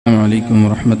السلام عليكم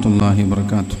ورحمة الله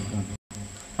وبركاته.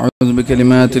 أعوذ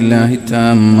بكلمات الله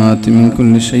التامات من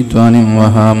كل شيطان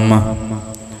وهامة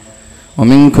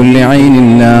ومن كل عين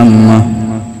لامة.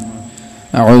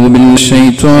 أعوذ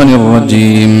بالشيطان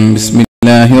الرجيم. بسم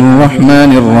الله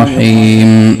الرحمن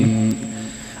الرحيم.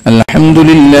 الحمد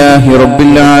لله رب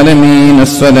العالمين.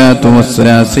 الصلاة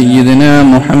والسلام سيدنا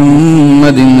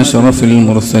محمد أشرف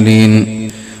المرسلين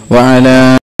وعلى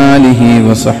آله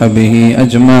وصحبه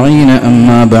أجمعين.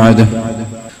 أما بعد.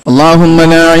 اللهم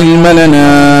لا علم لنا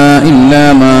إلا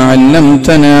ما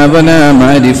علمتنا ولا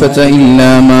معرفة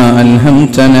إلا ما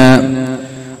ألهمتنا.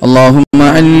 اللهم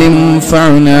علم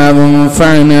انفعنا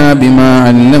وانفعنا بما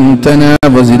علمتنا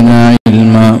وزدنا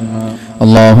علما.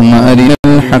 اللهم أرنا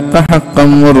الحق حقا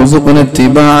وارزقنا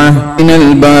اتباعه، أرنا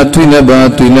الباطل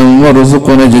باطلا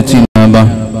وارزقنا اجتنابه.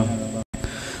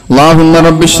 اللهم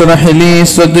رب اشرح لي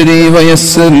صدري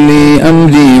ويسر لي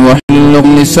أمري واحلل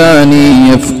لساني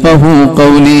يفقه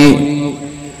قولي.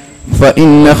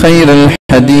 فإن خير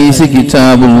الحديث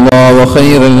كتاب الله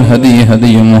وخير الهدي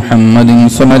هدي محمد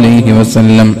صلى الله عليه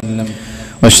وسلم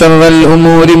وشر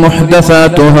الأمور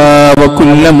محدثاتها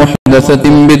وكل محدثة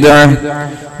بدعة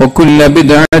وكل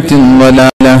بدعة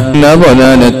ضلالة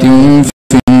ضلالة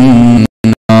في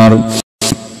النار.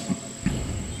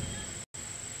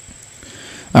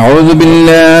 أعوذ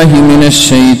بالله من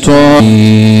الشيطان.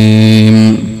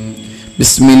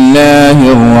 بسم الله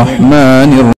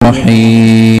الرحمن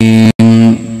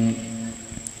الرحيم.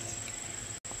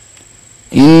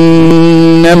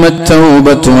 إنما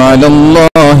التوبة على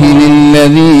الله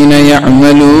للذين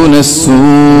يعملون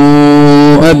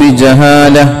السوء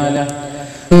بجهالة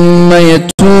ثم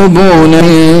يتوبون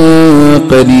من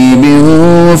قريب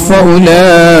فأولئك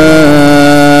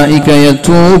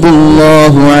يتوب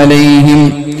الله عليهم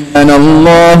كان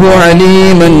الله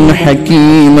عليما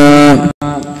حكيما.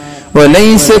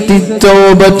 وليست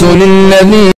التوبة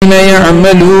للذين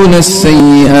يعملون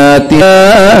السيئات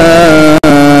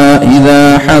إذا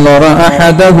حضر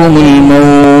أحدهم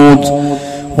الموت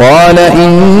قال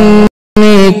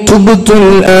إني تبت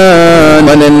الآن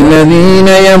ولا الذين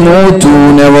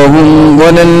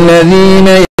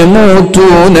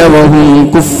يموتون وهم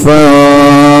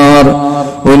كفار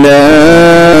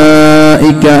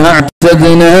أولئك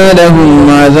أعتدنا لهم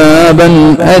عذابا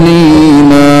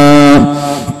أليما.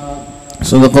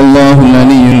 صدق الله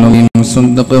العلي العظيم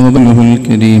وصدق رسوله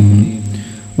الكريم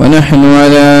ونحن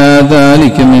على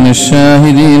ذلك من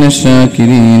الشاهدين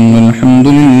الشاكرين والحمد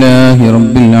لله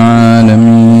رب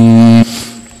العالمين.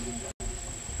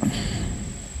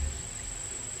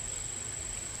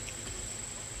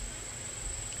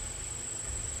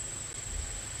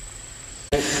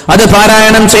 അത്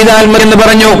പാരായണം ചെയ്താൽ എന്ന്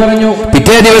പറഞ്ഞു.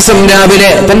 പിറ്റേ ദിവസം രാവിലെ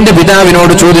തന്റെ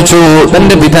പിതാവിനോട്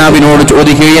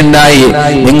ചോദിക്കുകയുണ്ടായി,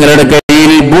 നിങ്ങളുടെ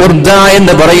കയ്യിൽ ബുർദ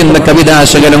എന്ന് പറയുന്ന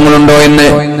കവിതാശകലങ്ങളുണ്ടോ എന്ന്.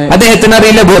 അദ്ദേഹത്തിന്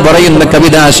അറിയില്ല പറയുന്ന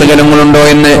കവിതാശകലങ്ങളുണ്ടോ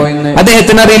എന്ന്.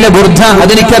 അദ്ദേഹത്തിന് അറിയില്ല ബുർദ,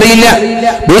 അതെനിക്കറിയില്ല.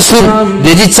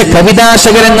 രചിച്ച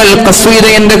കവിതാശകലങ്ങൾ ഖസ്വീദ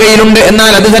എന്റെ കയ്യിലുണ്ട്,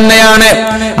 എന്നാൽ അത് തന്നെയാണ്.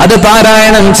 അത്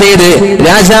പാരായണം ചെയ്ത്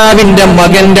രാജാവിന്റെ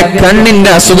മകന്റെ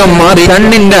കണ്ണിന്റെ അസുഖം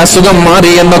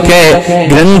മാറി എന്നൊക്കെ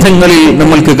ഗ്രന്ഥങ്ങളിൽ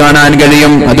നമ്മൾക്ക് കാണാൻ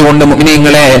കഴിയും. അതുകൊണ്ട്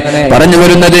മുഅ്മിനീങ്ങളെ, പറഞ്ഞു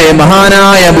വരുന്നത്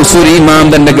മഹാനായ ബുസൂരി ഇമാം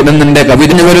തന്റെ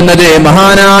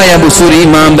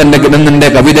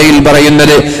കവിതയിൽ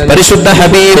പറയുന്നത്,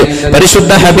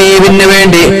 പരിശുദ്ധ ഹബീബിന്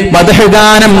വേണ്ടി മദ്ഹ്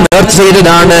ഗാനം നേർച്ച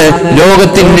ചെയ്തതാണ്.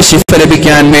 രോഗത്തിന്റെ ശിഫ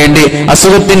ലഭിക്കാൻ വേണ്ടി,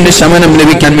 അസുഖത്തിന്റെ ശമനം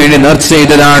ലഭിക്കാൻ വേണ്ടി നേർച്ച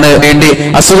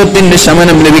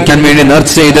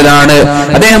ചെയ്തതാണ്.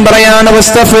 അദ്ദേഹം പറയാണ്,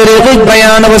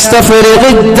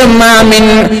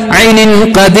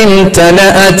 قد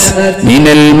امتلأت من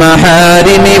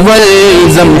المحارم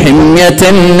والزم حمية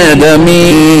الندم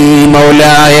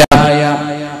مولاي.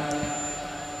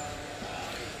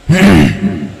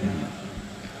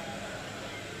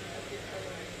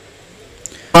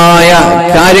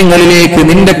 കാര്യങ്ങളിലേക്ക്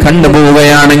നിന്റെ കണ്ണു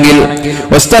പോവുകയാണെങ്കിൽ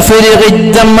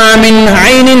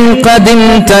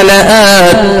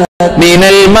من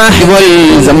المحو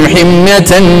والزم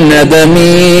حمية الندم.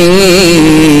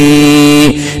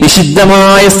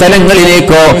 നിഷിദ്ധമായ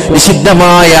സ്ഥലങ്ങളിലേക്കോ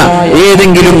നിഷിദ്ധമായ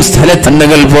ഏതെങ്കിലും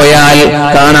സ്ഥലത്തണ്ടകൾ പോയാൽ,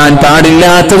 കാണാൻ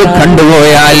പാടില്ലാത്തത്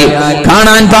കണ്ടുപോയാൽ,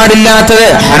 കാണാൻ പാടില്ലാത്തത്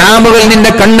ഹറാമുകൾ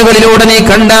നിന്റെ കണ്ണുകളിലൂടെ നീ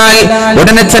കണ്ടാൽ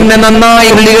ഉടനെ തന്നെ നന്നായി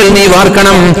ഉള്ളികൾ നീ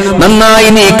വാർക്കണം, നന്നായി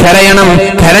നീ കരയണം,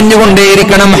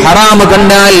 കരഞ്ഞുകൊണ്ടേയിരിക്കണം. ഹറാമ്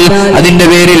കണ്ടാൽ അതിന്റെ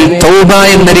പേരിൽ തൗബ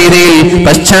എന്ന രീതിയിൽ,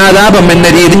 പശ്ചാത്താപം എന്ന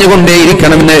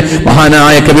രീതിഞ്ഞുകൊണ്ടേയിരിക്കണമെന്ന്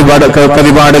മഹാനായ കവി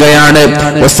പാടുകയാണ്.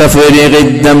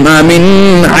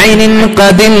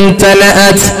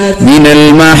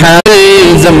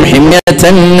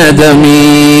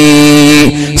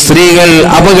 സ്ത്രീകൾ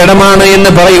അപകടമാണ്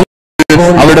എന്ന് പറയും.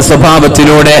 അവരുടെ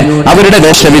സ്വഭാവത്തിലൂടെ അവരുടെ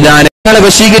വേഷവിധാനങ്ങളെ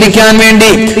വശീകരിക്കാൻ വേണ്ടി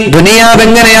ദുനിയാവ്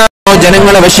എങ്ങനെയാണോ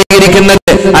ജനങ്ങളെ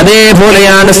വശീകരിക്കുന്നത്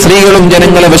അതേപോലെയാണ് സ്ത്രീകളും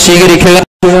ജനങ്ങളെ വശീകരിക്കുക.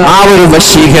 ആ ഒരു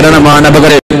വശീകരണമാണ്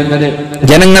അപകടം.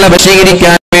 ജനങ്ങളെ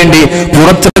വശീകരിക്കാൻ വേണ്ടി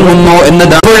പുറത്തിറങ്ങുന്നു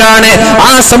എന്നതാണ്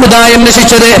ആ സമുദായം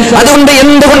നശിച്ചത്. അതുകൊണ്ട്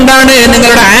എന്തുകൊണ്ടാണ്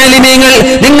നിങ്ങളുടെ ആലിമീങ്ങൾ,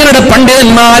 നിങ്ങളുടെ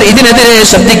പണ്ഡിതന്മാർ ഇതിനെതിരെ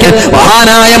ശബ്ദിക്കാൻ?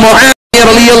 മഹാനായ മുആവിയ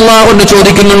റളിയല്ലാഹു അൻഹു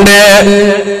ചോദിക്കുന്നുണ്ട്,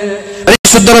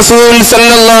 പരിശുദ്ധ റസൂൽ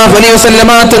സല്ലല്ലാഹു അലൈഹി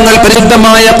വസല്ലമ തങ്ങൾ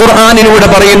പരിശുദ്ധമായ ഖുർആനിലൂടെ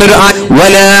പറയുന്നൊരു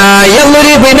വലാ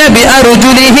യദ്രിബന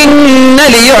ബിഅർജുലിഹിന്ന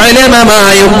ലിയുഅലമ മാ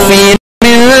യുഖ്ഫീന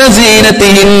മിൻ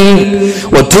സീനതിഹിൻ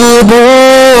വതൂബൂ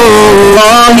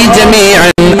ഇലല്ലാഹി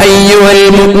ജമീഅൻ അയ്യുഹൽ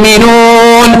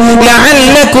മുഅ്മിനൂൻ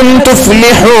ലഅല്ലകും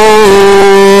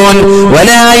തുഫ്ലിഹൂൻ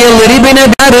വലാ യദ്രിബന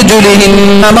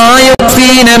ബിഅർജുലിഹിന്ന മാ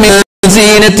യുഖ്ഫീന മിൻ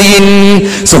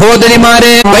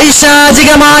സഹോദരിമാരെ,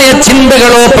 പൈശാചികമായ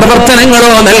ചിന്തകളോ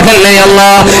പ്രവർത്തനങ്ങളോ നൽകല്ലേ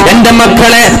അല്ലാഹ്. എന്റെ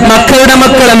മക്കളുടെ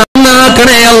മക്കളെ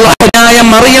നന്നാക്കണേ അല്ലാഹ്.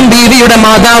 മറിയം ബീവിയുടെ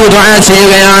മാതാവ് ദുആ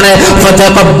ചെയ്യുകയാണ്,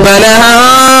 ഫതഖബ്ബലഹാ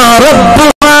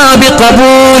റബ്ബുഹാ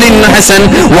ബിഖബൂലിൻ ഹസൻ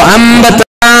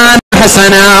വഅംബതഹാ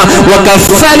ഹസനാ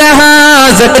വകഫലഹാ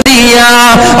സക്കരിയ.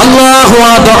 അല്ലാഹു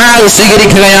ആ ദുആ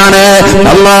സ്വീകരിക്കുകയാണ്.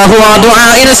 അല്ലാഹു ആ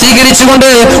ദുആഇനെ സ്വീകരിച്ചുകൊണ്ട്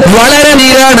വളരെ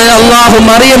നീരാണ് അല്ലാഹു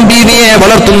മറിയം ബീവിയെ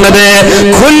വളർത്തുന്നത്.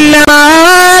 കുല്ലമാ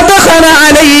ദഖല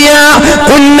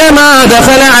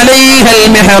അലൈഹൽ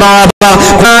മിഹ്റാബ്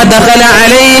മാ ദഖല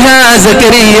അലൈഹാ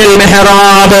സക്കരിയൽ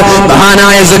മിഹ്റാബ്.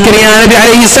 മഹാനായ സക്കരിയ നബി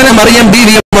അലൈഹിസ്സലാം മറിയം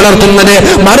ബീവിയെ വളർത്തുന്നത്.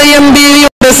 മറിയം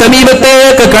ബീവിയുടെ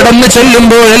സമീപത്തേക്ക് കടന്നു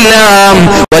ചെല്ലുമ്പോഴെല്ലാം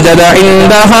വജദ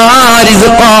ഇൻദഹാ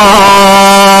റിസ്ഖാ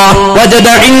വജദ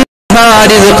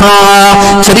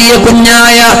ചെറിയ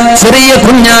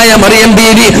കുഞ്ഞായ മറിയം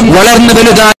ബീവി വളർന്നു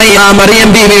വലുതായി ആ മറിയം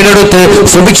ബീവിയുടെ അടുത്ത്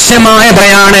സുഭിക്ഷമായ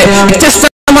ഭയാണ്,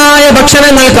 വ്യത്യസ്തമായ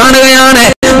ഭക്ഷണങ്ങൾ കാണുകയാണ്.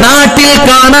 നാട്ടിൽ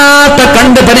കാണാത്ത,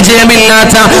 കണ്ട്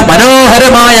പരിചയമില്ലാത്ത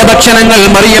മനോഹരമായ ഭക്ഷണങ്ങൾ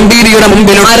മറിയം ബീവിയുടെ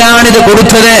മുമ്പിൽ. ആരാണിത്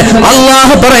കൊടുത്തത്?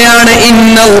 അല്ലാഹു പറയാണ്,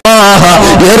 ഇന്നല്ലാഹ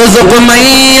യർസുഖു മൻ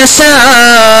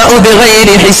യശാഉ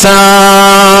ബിഗൈരി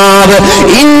ഹിസാബ്.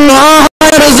 ഇന്നല്ലാഹ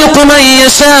യർസുഖു മൻ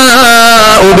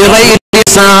യശാഉ ബിഗൈരി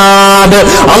ഹിസാബ്.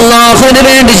 അല്ലാഹുവിന്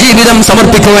വേണ്ടി ജീവിതം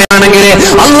സമർപ്പിക്കുകയാണെങ്കിൽ,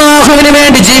 അല്ലാഹുവിന്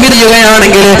വേണ്ടി ജീവിതം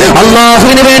ചെയ്യുകയാണെങ്കിൽ,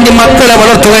 അല്ലാഹുവിന് വേണ്ടി മക്കളെ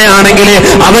വളർത്തുകയാണെങ്കിൽ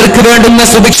അവർക്ക് വേണ്ടുന്ന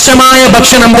സുഭിക്ഷമായ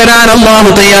ഭക്ഷണം തരാൻ അല്ലാഹു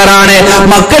തയ്യാറാണ്.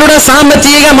 മക്കളുടെ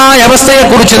സാമ്പത്തികമായ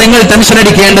അവസ്ഥയെക്കുറിച്ച് നിങ്ങൾ ടെൻഷൻ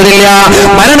അടിക്കേണ്ടതില്ല.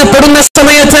 മരണപ്പെടുന്ന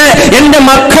സമയത്ത് എന്റെ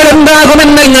മക്കൾ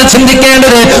എന്താകുമെന്ന് നിങ്ങൾ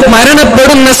ചിന്തിക്കേണ്ടത്,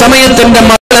 മരണപ്പെടുന്ന സമയത്ത് എന്റെ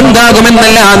മക്കൾ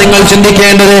എന്താകുമെന്നല്ല നിങ്ങൾ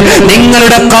ചിന്തിക്കേണ്ടത്.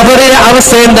 നിങ്ങളുടെ ഖബറിലെ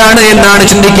അവസ്ഥ എന്താണ് എന്നാണ്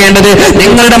ചിന്തിക്കേണ്ടത്.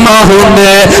 നിങ്ങളുടെ മാഹുണ്ട്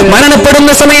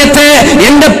മരണപ്പെടുന്ന സമയത്ത്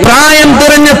എന്റെ പ്രായം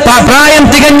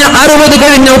തികഞ്ഞ 60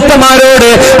 കഴിഞ്ഞ ഉപ്പമാരോട്,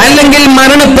 അല്ലെങ്കിൽ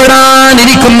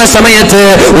മരണപ്പെടാനിരിക്കുന്ന സമയത്ത്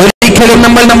ഒരിക്കലും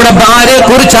നമ്മൾ നമ്മുടെ ഭാര്യയെ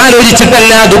കുറിച്ച്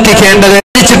ആലോചിച്ചിട്ടല്ല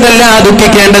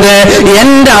ദുഃഖിക്കേണ്ടത്.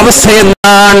 എന്റെ അവസ്ഥ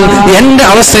എന്താണ്? എന്റെ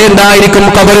അവസ്ഥ എന്തായിരിക്കും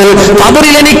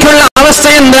ഖബറിൽ എനിക്കുള്ള അവസ്ഥ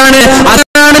എന്താണ്?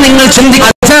 അതാണ് നിങ്ങൾ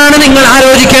അതാണ് നിങ്ങൾ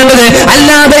ആലോചിക്കേണ്ടത്.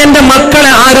 അല്ലാതെ എന്റെ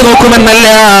മക്കളെ ആര് നോക്കുമെന്നല്ല,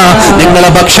 നിങ്ങളെ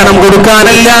ഭക്ഷണം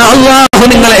കൊടുക്കാനല്ല അല്ലാഹു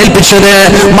നിങ്ങളെ ഏൽപ്പിച്ചത്.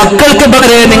 മക്കൾക്ക്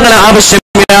പകരം നിങ്ങളെ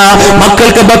ആവശ്യമില്ല.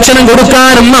 മക്കൾക്ക് ഭക്ഷണം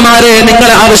കൊടുക്കാൻ ഉമ്മമാരെ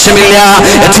നിങ്ങളെ ആവശ്യമില്ല.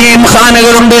 യതീം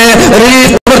ഖാനകളുണ്ട്,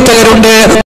 റിലീഫ് പ്രവർത്തകരുണ്ട്.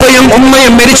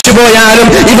 ഉമ്മയും മരിച്ചു പോയാലും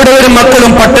ഇവിടെ ഒരു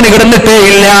മക്കളും പട്ടിണി കിടന്നിട്ടേ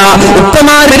ഇല്ല.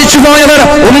 ഉപ്പമാർ മരിച്ചുപോയവർ,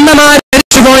 ഉമ്മമാർ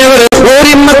മരിച്ചുപോയവർ,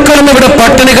 ഒരു മക്കളും ഇവിടെ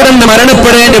പട്ടിണി കിടന്ന്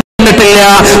മരണപ്പെടേണ്ടി വന്നിട്ടില്ല.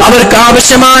 അവർക്ക്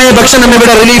ആവശ്യമായ ഭക്ഷണം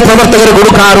ഇവിടെ റിലീഫ് പ്രവർത്തകർ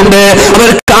കൊടുക്കാറുണ്ട്.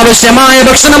 അവർക്ക് ആവശ്യമായ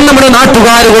ഭക്ഷണം നമ്മുടെ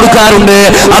നാട്ടുകാർ കൊടുക്കാറുണ്ട്.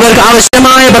 അവർക്ക്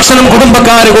ആവശ്യമായ ഭക്ഷണം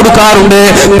കുടുംബക്കാർ കൊടുക്കാറുണ്ട്.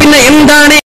 പിന്നെ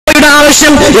എന്താണ് ഉമ്മയുടെ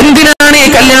ആവശ്യം? എന്തിനാണ് ഈ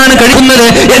കല്യാണം കഴിക്കുന്നത്?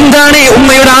 എന്താണ് ഈ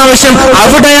ഉമ്മയുടെ ആവശ്യം?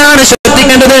 അവിടെയാണ്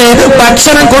ശ്രദ്ധിക്കേണ്ടത്.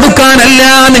 ഭക്ഷണം കൊടുക്കാനല്ല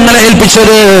നിങ്ങളെ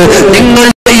ഏൽപ്പിച്ചത്. നിങ്ങൾ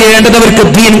ചെയ്യേണ്ടത് അവർക്ക്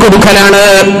ദീൻ കൊടുക്കലാണ്.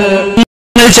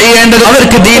 ചെയ്യേണ്ടത്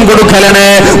അവർക്ക് ദീൻ കൊടുക്കലാണ്.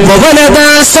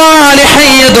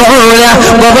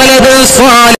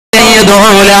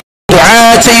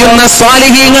 ചെയ്യുന്ന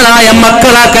സ്വാലിഹീങ്ങളായ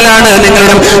മക്കളാക്കലാണ്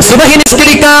നിങ്ങളുടെ. സുബഹി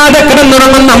നിസ്കരിക്കാതെ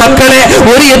കിടന്നുറങ്ങുന്ന മക്കളെ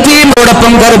ഒരു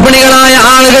യതീമിനോടൊപ്പം ഗർഭിണികളായ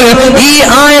ആളുകൾ ഈ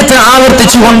ആയത്ത്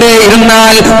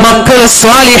ആവർത്തിച്ചുകൊണ്ടേയിരുന്നാൽ മക്കൾ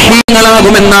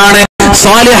സ്വാലിഹീങ്ങളാകുമെന്നാണ്,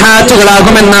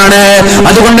 സ്വാലിഹാത്തുകളാകുമെന്നാണ്.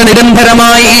 അതുകൊണ്ട്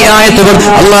നിരന്തരമായി ഈ ആയത്തുകൾ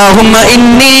അല്ലാഹുമ്മ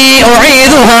ഇന്നി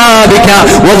ഉഈദുഹാ ബിക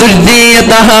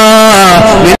വദുർരിയതഹാ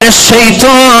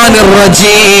മിനശ്ശൈത്വാനിർ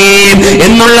റജീം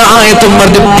എന്നുള്ള ആയത്തും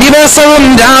ദിവസവും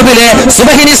രാവിലെ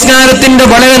സുബഹി നിസ്കാരത്തിന്റെ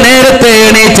വളരെ നേരത്തെ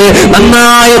എണീറ്റ്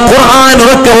നന്നായി ഖുർആൻ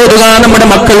ഉറക്കെ ഓതുക. നമ്മുടെ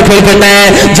മക്കൾ കേൾക്കട്ടെ.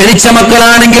 ജനിച്ച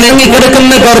മക്കളാണെങ്കിൽ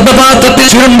എങ്ങിക്കിടക്കുന്ന ഗർഭപാത്രത്തിൽ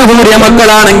ചുരുണ്ടുകൂടിയ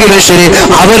മക്കളാണെങ്കിലും ശരി,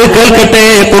 അവർ കേൾക്കട്ടെ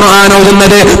ഖുർആൻ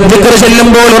ഓതുന്നത്. ദിക്ർ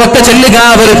ചെല്ലുമ്പോൾ ഉറക്കെ ചൊല്ലുക,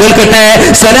 അവർ കേൾക്കട്ടെ,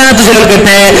 സ്വലാത്ത്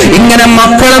കേൾക്കട്ടെ. ഇങ്ങനെ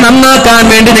മക്കളെ നന്നാക്കാൻ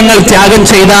വേണ്ടി നിങ്ങൾ ത്യാഗം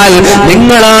ചെയ്താൽ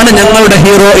നിങ്ങളാണ് ഞങ്ങളുടെ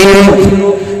ഹീറോയിൻ,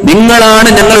 നിങ്ങളാണ്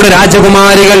ഞങ്ങളുടെ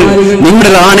രാജകുമാരികൾ,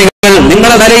 നിങ്ങളുടെ റാണികൾ.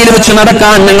 നിങ്ങളെ തലയിൽ വെച്ച്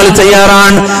നടക്കാൻ ഞങ്ങൾ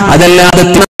തയ്യാറാണ്. അതല്ലാതെ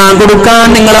തിന്നാൻ കൊടുക്കാൻ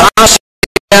നിങ്ങൾ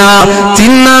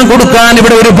തിന്നാൻ കൊടുക്കാൻ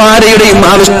ഇവിടെ ഒരു ഭാര്യയുടെയും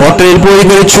ആവശ്യം. ഹോട്ടലിൽ പോയി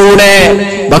കഴിച്ചൂടെ?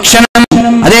 ഭക്ഷണം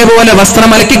അതേപോലെ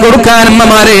വസ്ത്രം അലക്കി കൊടുക്കാൻ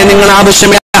അമ്മമാരെ നിങ്ങൾ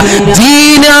ആവശ്യമില്ല.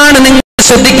 ദീനാണ് നിങ്ങൾ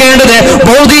ശ്രദ്ധിക്കേണ്ടത്.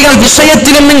 ഭൗതിക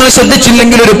വിഷയത്തിലും നിങ്ങൾ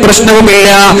ശ്രദ്ധിച്ചില്ലെങ്കിൽ ഒരു പ്രശ്നവുമില്ല.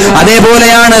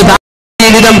 അതേപോലെയാണ്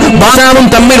ജീവിതം, ഭർത്താവും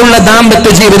തമ്മിലുള്ള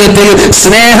ദാമ്പത്യ ജീവിതത്തിൽ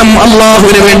സ്നേഹം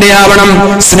അല്ലാഹുവിന് വേണ്ടിയാവണം,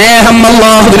 സ്നേഹം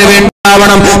അല്ലാഹുവിന്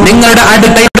വേണ്ടിയാവണം. നിങ്ങളുടെ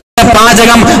അടുത്ത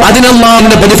പാചകം അതിന്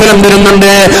അല്ലാഹുവിന്റെ പ്രതിഫലം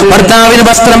തരുന്നുണ്ട്. ഭർത്താവിന്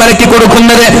വസ്ത്രം അലക്കി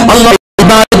കൊടുക്കുന്നത്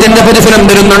അല്ലാഹുവിന്റെ പ്രതിഫലം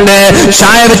തരുന്നുണ്ട്.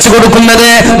 ചായ വെച്ച് കൊടുക്കുന്നത്,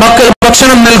 മക്കൾ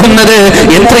ഭക്ഷണം നൽകുന്നത്,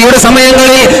 എത്രയുടെ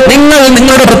സമയങ്ങളിൽ നിങ്ങൾ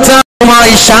നിങ്ങളുടെ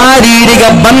ഭർത്താവുമായി ശാരീരിക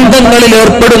ബന്ധങ്ങളിൽ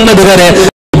ഏർപ്പെടുന്നത് വരെ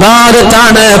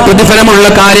ഇബാദത്താണ്, പ്രതിഫലമുള്ള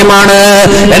കാര്യമാണ്.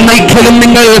 എന്നൊരിക്കലും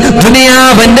നിങ്ങൾ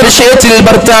ദുനിയാവിന്റെ വിഷയത്തിൽ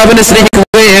ഭർത്താവിനെ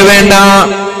സ്നേഹിക്കുകയേ വേണ്ട.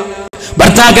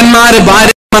 ഭർത്താക്കന്മാര്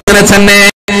ഭാര്യ അങ്ങനെ തന്നെ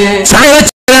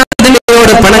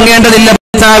ചായയോട് പിണങ്ങേണ്ടതില്ല.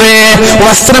 ഭർത്താവേ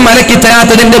വസ്ത്രം അലക്കി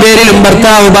തരാത്തതിന്റെ പേരിലും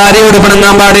ഭർത്താവ് ഭാര്യയോട്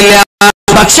പിണങ്ങാൻ പാടില്ല.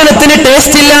 ഭക്ഷണത്തിന്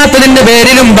ടേസ്റ്റ് ഇല്ലാത്തതിന്റെ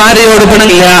പേരിലും ഭാര്യയോട്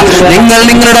പിണങ്ങില്ല. നിങ്ങൾ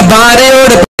നിങ്ങളുടെ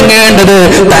ഭാര്യയോട് പിണങ്ങേണ്ടത്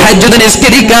തഹജ്ജുദ്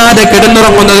നിസ്കരിക്കാതെ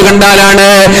കിടന്നുറങ്ങുന്നത് കണ്ടാലാണ്.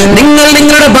 നിങ്ങൾ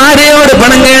നിങ്ങളുടെ ഭാര്യയോട്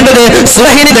പിണങ്ങേണ്ടത്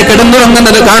സുബഹിനിത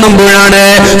കിടന്നുറങ്ങുന്നത് കാണുമ്പോഴാണ്.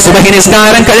 സുബഹി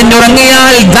നിസ്കാരം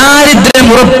കഴിഞ്ഞുറങ്ങിയാൽ ദാരിദ്ര്യം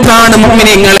ഉറപ്പാണ്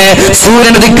മുഅ്മിനീങ്ങളെ.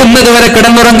 സൂര്യൻ ഉദിക്കുന്നത് വരെ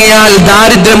കിടന്നുറങ്ങിയാൽ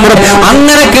ദാരിദ്ര്യം ഉറപ്പ്.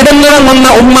 അങ്ങനെ കിടന്നുറങ്ങുന്ന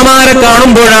ഉമ്മമാരെ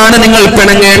കാണുമ്പോഴാണ് നിങ്ങൾ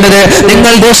പിണങ്ങേണ്ടത്,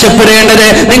 നിങ്ങൾ ദേഷ്യപ്പെടേണ്ടത്,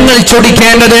 നിങ്ങൾ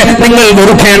ചൊടിക്കേണ്ടത്, നിങ്ങൾ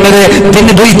വെറുക്കേണ്ടത്.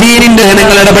 ദീനിന്റെ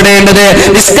നിങ്ങൾ ഇടപെടേണ്ടത്.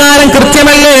 നിസ്കാരം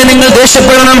കൃത്യമല്ലേ, നിങ്ങൾ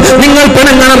ദേഷ്യപ്പെടണം, നിങ്ങൾ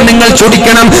പിണങ്ങണം, നിങ്ങൾ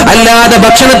ചൊടിക്കണം. അല്ലാതെ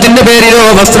ഭക്ഷണത്തിന്റെ പേരിലോ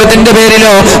വസ്ത്രത്തിന്റെ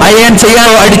പേരിലോ അയൺ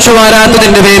ചെയ്യാനോ അടിച്ചു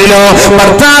വാരാത്തതിന്റെ പേരിലോ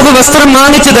ഭർത്താവ് വസ്ത്രം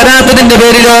വാങ്ങിച്ചു തരാത്തതിന്റെ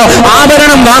പേരിലോ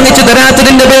ആഭരണം വാങ്ങിച്ചു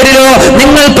തരാത്തതിന്റെ പേരിലോ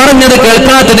നിങ്ങൾ പറഞ്ഞത്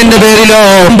കേൾക്കാത്തതിന്റെ പേരിലോ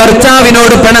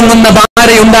ഭർത്താവിനോട് പിണങ്ങുന്ന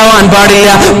ഭാര്യ ഉണ്ടാവാൻ പാടില്ല,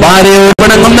 ഭാര്യയോട്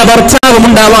പിണങ്ങുന്ന ഭർത്താവും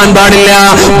ഉണ്ടാവാൻ പാടില്ല.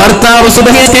 ഭർത്താവ്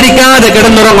സുബഹികരിക്കാതെ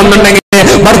കിടന്നുറങ്ങുന്നുണ്ടെങ്കിൽ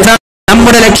ഭർത്താവ്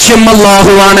നമ്മുടെ ലക്ഷ്യം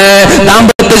അല്ലാഹുവാണ്.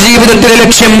 ദാമ്പത്യ ജീവിതത്തിലെ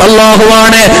ലക്ഷ്യം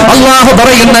അല്ലാഹുവാണ്. അല്ലാഹു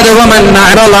പറയുന്നത് വമൻ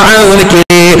അറള അൻകി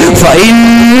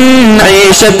ഫഇന്ന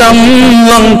ഐശതൻ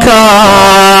വൻകാ.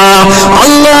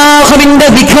 അല്ലാഹുവിന്റെ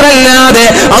ദിക്റല്ലാതെ,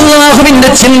 അല്ലാഹുവിന്റെ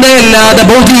ചിന്തയല്ലാതെ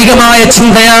ഭൗതികമായ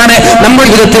ചിന്തയാണ് നമ്മുടെ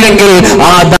ജീവിതത്തിലെങ്കിൽ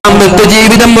ആ ദാമ്പത്യ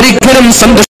ജീവിതം ഒരിക്കലും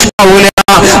സന്തുഷ്ടമാവൂല,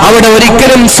 അവിടെ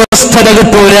ഒരിക്കലും സ്വസ്ഥത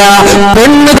കിട്ടൂല.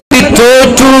 പെണ്ണ്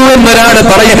തോറ്റു എന്നൊരാള്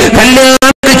പറയും, കല്യാണം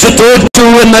തോറ്റു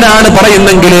എന്നൊരാള്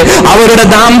പറയുന്നെങ്കിൽ അവരുടെ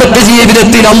ദാമ്പത്യ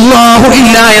ജീവിതത്തിൽ അല്ലാഹു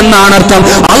ഇല്ല എന്നാണ് അർത്ഥം.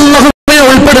 അല്ലാഹുവിനെ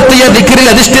ഉൾപ്പെടുത്തിയ ദിക്റിൽ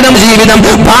അധിഷ്ഠിതം ജീവിതം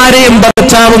ഭാര്യയും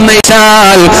ഭർത്താവും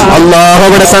നയിച്ചാൽ അല്ലാഹു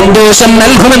അവിടെ സന്തോഷം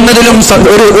നൽകുമെന്നതിലും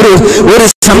ഒരു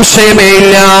സംശയമേ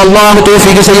ഇല്ല. അല്ലാഹു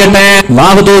തൗഫീഖ് ചെയ്യട്ടെ,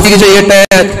 അല്ലാഹു തൗഫീഖ് ചെയ്യട്ടെ.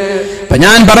 അപ്പൊ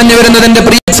ഞാൻ പറഞ്ഞു വരുന്നത് എന്റെ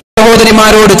പ്രിയ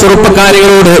സഹോദരിമാരോട്,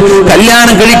 ചെറുപ്പക്കാരികളോട്,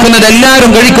 കല്യാണം കഴിക്കുന്നത്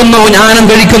എല്ലാവരും കഴിക്കുന്നു, ഞാനും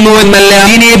കഴിക്കുന്നു എന്നല്ല.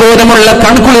 ദീനീ ബോധമുള്ള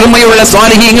കൺകുളിർമയുള്ള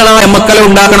സ്വാലിഹീങ്ങളായ മക്കളെ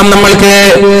ഉണ്ടാക്കണം നമ്മൾക്ക്.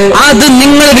 അത്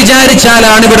നിങ്ങൾ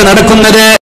വിചാരിച്ചാലാണ് ഇവിടെ നടക്കുന്നത്,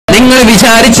 നിങ്ങൾ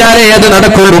വിചാരിച്ചാലേ അത്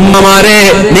നടക്കൂ. ഉമ്മമാരെ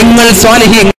നിങ്ങൾ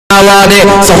സ്വാലിഹീങ്ങളാവാതെ,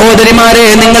 സഹോദരിമാരെ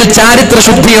നിങ്ങൾ ചാരിത്ര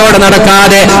ശുദ്ധിയോടെ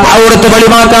നടക്കാതെ, അവിടുത്തെ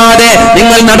വെളിവാക്കാതെ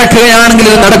നിങ്ങൾ നടക്കുകയാണെങ്കിൽ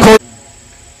ഇത് നടക്കൂ.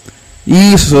 ഈ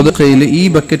സ്വതക്കയിൽ ഈ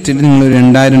ബക്കറ്റിൽ നിങ്ങൾ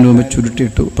 2000 രൂപ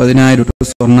ചുരുട്ടിയിട്ടു, 10,000 ഇട്ടു,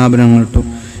 സ്വർണ്ണാഭരണങ്ങൾ ഇട്ടു.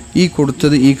 ഈ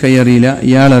കൊടുത്തത് ഈ കൈ അറിയില്ല,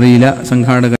 ഇയാൾ അറിയില്ല,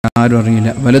 സംഘാടകർ ആരും അറിയില്ല.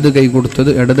 വലത് കൈ കൊടുത്തത്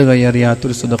ഇടത് കൈ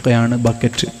അറിയാത്തൊരു സ്വതക്കയാണ്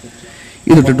ബക്കറ്റ്.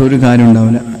 ഇതിട്ടിട്ട് ഒരു കാര്യം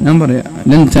ഉണ്ടാവില്ല. ഞാൻ പറയാം,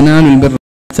 10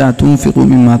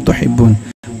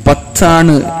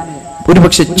 ഒരു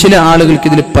പക്ഷെ ചില ആളുകൾക്ക്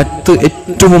ഇതിൽ 10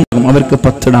 ഏറ്റവും അവർക്ക്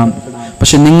 10 ഇടാം.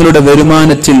 പക്ഷെ നിങ്ങളുടെ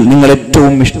വരുമാനത്തിൽ നിങ്ങൾ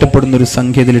ഏറ്റവും ഇഷ്ടപ്പെടുന്ന ഒരു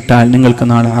സംഖ്യ ഇതിലിട്ടാൽ നിങ്ങൾക്ക്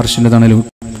നാളെ അർശിന്റെ തണൽ.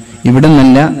 ഇവിടെ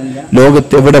നിന്നല്ല,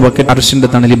 ലോകത്ത് എവിടെ ബക്കറ്റ് അർശിന്റെ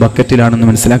തണൽ ഈ ബക്കറ്റിലാണെന്ന്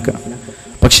മനസ്സിലാക്കുക.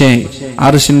 പക്ഷേ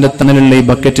അർശിന്റെ തണലുള്ള ഈ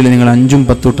ബക്കറ്റിൽ നിങ്ങൾ 5ഉം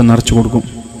 10ഉം നിറച്ചു കൊടുക്കും,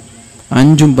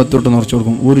 5ഉം 10ഉം നിറച്ചു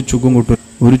കൊടുക്കും. ഒരു ചുക്കും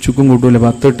കൂട്ടൂല.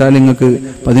 10 ഇട്ടാൽ നിങ്ങൾക്ക്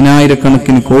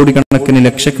 10,000 കോടിക്കണക്കിന്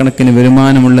ലക്ഷക്കണക്കിന്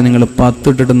വരുമാനമുള്ള നിങ്ങൾ 10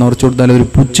 ഇട്ടിട്ട് നിറച്ചു കൊടുത്താൽ ഒരു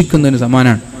പുച്ഛിക്കുന്നതിന്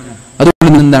സമാനമാണ്.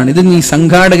 അതുകൊണ്ട് എന്താണ് ഇത്? ഈ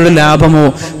സംഘാടകരുടെ ലാഭമോ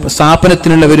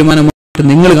സ്ഥാപനത്തിനുള്ള വരുമാനമോ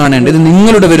നിങ്ങൾ കാണേണ്ട, ഇത്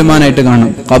നിങ്ങളുടെ വരുമാനമായിട്ട്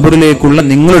കാണണം, ഖബറിലേക്കുള്ള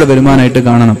നിങ്ങളുടെ വരുമാനമായിട്ട്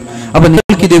കാണണം. അപ്പൊ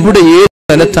നിങ്ങൾക്ക് ഇത് എവിടെ ഏത്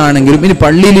സ്ഥലത്താണെങ്കിലും, ഇനി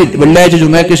പള്ളിയിൽ വെള്ളിയാഴ്ച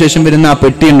ജുമയ്ക്ക് ശേഷം വരുന്ന ആ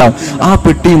പെട്ടി ഉണ്ടാവും, ആ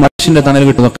പെട്ടി മനുഷ്യന്റെ തണൽ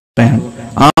കിട്ടുന്നതാണ്.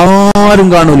 ആരും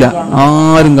കാണൂല,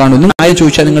 ആരും കാണൂല. ആയ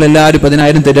ചോദിച്ചാൽ നിങ്ങൾ എല്ലാവരും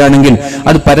 10,000 തരാണെങ്കിൽ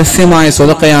അത് പരസ്യമായ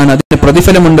സ്വതക്കയാണ്, അതിന്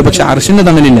പ്രതിഫലമുണ്ട്. പക്ഷെ അർശിന്റെ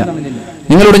തണലില്ല.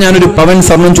 നിങ്ങളോട് ഞാനൊരു പവൻ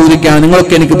സ്വർണം ചോദിക്കുകയാണ്,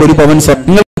 നിങ്ങൾക്ക് എനിക്ക് ഒരു പവൻ സ്വർണം,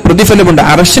 നിങ്ങൾക്ക് പ്രതിഫലമുണ്ട്.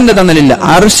 അർശിന്റെ തണലില്ല.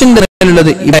 അർശിന്റെ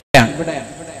തണലുള്ളത് ഇവിടെയാണ്.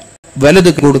 വലത്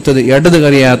കൊടുത്തത് ഇടത്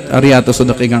അറിയാത്ത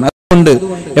സ്വതക്കയാണ്. അതുകൊണ്ട്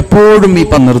എപ്പോഴും ഈ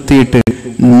നിർത്തിയിട്ട്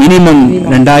മിനിമം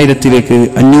 2000-ലേക്ക്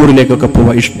 500-ലേക്കൊക്കെ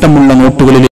പോവാ. ഇഷ്ടമുള്ള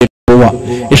നോട്ടുകളിലേക്ക് പോവാ.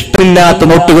 ഇഷ്ടമില്ലാത്ത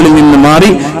നോട്ടുകളിൽ നിന്ന് മാറി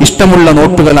ഇഷ്ടമുള്ള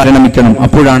നോട്ടുകൾ ആരംഭിക്കണം.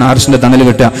 അപ്പോഴാണ് അർശിന്റെ തണൽ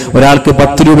കിട്ടുക. ഒരാൾക്ക്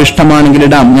 10 രൂപ ഇഷ്ടമാണെങ്കിൽ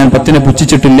ഇടാം. ഞാൻ 10-നെ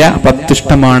പുച്ഛിച്ചിട്ടില്ല. 10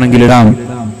 ഇഷ്ടമാണെങ്കിൽ ഇടാം.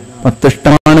 10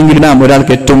 ഇഷ്ടമാണെങ്കിൽ ഇടാം.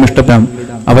 ഒരാൾക്ക് ഏറ്റവും ഇഷ്ടപ്പെടാം.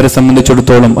 അവരെ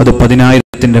സംബന്ധിച്ചിടത്തോളം അത്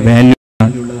 10,000-ന്റെ വാല്യൂ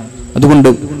ആണ്. അതുകൊണ്ട്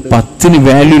 10-ന്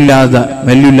വാല്യൂ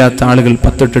ഇല്ലാത്ത ആളുകൾ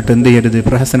 10 ഇട്ടിട്ട് എന്ത് ചെയ്യരുത്?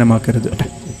 പ്രഹസനമാക്കരുത്.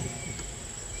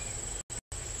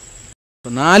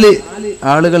 4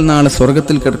 ആളുകൾ നാളെ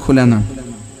സ്വർഗത്തിൽ കിടക്കൂല എന്നാണ്.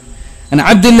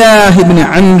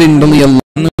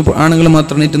 ആണുങ്ങൾ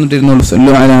മാത്രം നീറ്റുന്നിട്ടിരുന്നുള്ളൂ.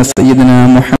 സല്ലു അലാ സയ്യിദിനാ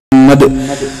മുഹമ്മദ്.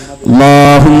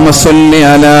 اللهم صل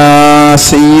على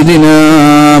سيدنا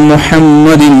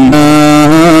محمد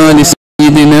آل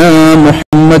سيدنا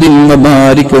محمد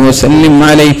وبارك وسلم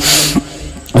عليه.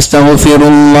 أستغفر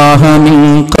الله من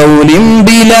قول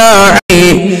بلا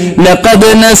عيب لقد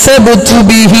نسبت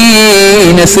به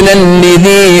نسلا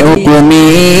لذي عقمي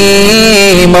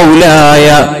مولاي.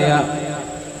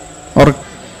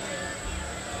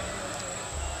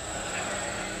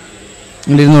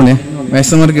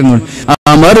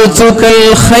 أمرتك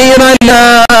الخير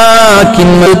لكن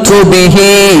مت به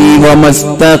وما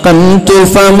استقمت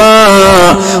فما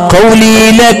قولي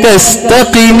لك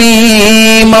استقمي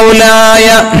مولاي.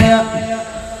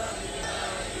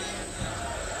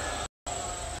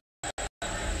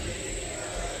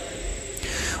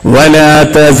 ولا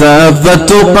تزافت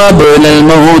قبل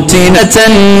الموت نتا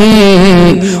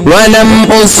ولم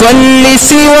أصل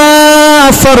سوى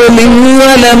فرض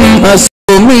ولم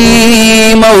أصومي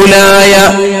مولاي.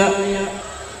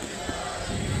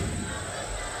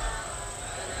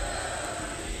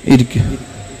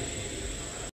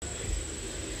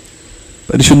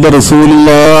 പരിശുദ്ധ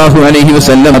റസൂലുള്ളാഹി അലൈഹി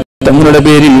വസല്ലം തങ്ങളുടെ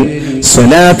പേരിൽ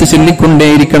സ്വലാത്ത്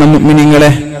ചൊല്ലിക്കൊണ്ടേയിരിക്കണം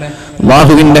മുഅ്മിനീങ്ങളെ.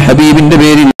 അല്ലാഹുവിന്റെ ഹബീബിന്റെ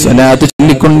പേരിൽ സ്വലാത്ത്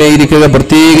ചൊല്ലിക്കൊണ്ടേയിരിക്കുക.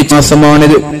 പ്രത്യേകിച്ച്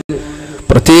മാസമാണിത്,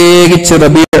 പ്രത്യേകിച്ച്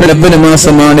റബീഉൽ അവ്വൽ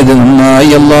മാസമാണിത്.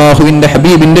 നന്നായി അല്ലാഹുവിന്റെ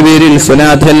ഹബീബിന്റെ പേരിൽ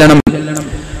സ്വലാത്ത് ചൊല്ലണം.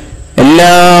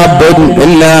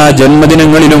 എല്ലാ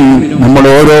ജന്മദിനങ്ങളിലും നമ്മൾ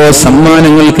ഓരോ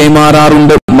സമ്മാനങ്ങൾ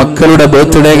കൈമാറാറുണ്ട്. മക്കളുടെ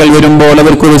ബർത്ത്ഡേകൾ വരുമ്പോൾ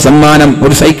അവർക്കൊരു സമ്മാനം,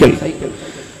 ഒരു സൈക്കിൾ.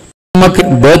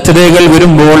 ബർത്ത്ഡേകൾ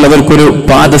വരുമ്പോൾ അവർക്കൊരു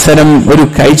പാദസരം, ഒരു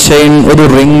കൈ ചെയിൻ, ഒരു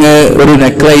റിങ്, ഒരു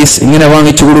നെക്ലേസ് ഇങ്ങനെ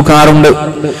വാങ്ങിച്ചു കൊടുക്കാറുണ്ട്.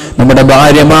 നമ്മുടെ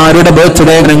ഭാര്യമാരുടെ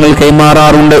ബർത്ത്ഡേ ഞങ്ങൾ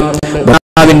കൈമാറാറുണ്ട്.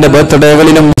 ഭർത്താവിന്റെ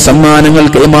ബർത്ത്ഡേകളിലും സമ്മാനങ്ങൾ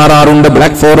കൈമാറാറുണ്ട്.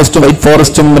 ബ്ലാക്ക് ഫോറസ്റ്റും വൈറ്റ്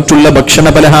ഫോറസ്റ്റും മറ്റുള്ള ഭക്ഷണ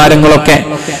പലഹാരങ്ങളൊക്കെ.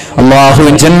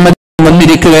 അല്ലാഹുവിൻ ജന്മദിനം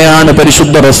വന്നിരിക്കുകയാണ്.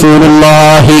 പരിശുദ്ധ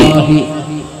റസൂലുള്ളാഹി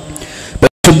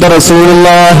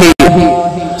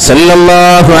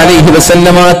സല്ലല്ലാഹു അലൈഹി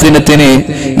വസല്ലമ ദിനത്തിന്,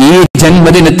 ഈ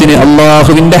ജന്മദിനത്തിന്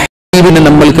അല്ലാഹുവിന്റെ ഹബീബിന്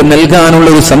നമ്മൾക്ക് നൽകാനുള്ള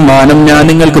ഒരു സമ്മാനം ഞാൻ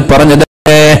നിങ്ങൾക്ക് പറഞ്ഞു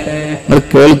തരട്ടെ. നിങ്ങൾ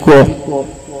കേൾക്കോ?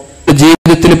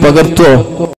 ജീവിതത്തിൽ പകർത്തോ?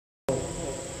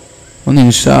 ഒന്ന്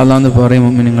ഇൻഷാ അല്ലാഹ് എന്ന് പറയും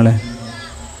മുഅ്മിനീങ്ങളെ.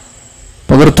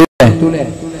 പകർത്തൂലേ?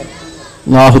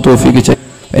 അല്ലാഹു തൗഫീഖ് ചെയ്യട്ടെ.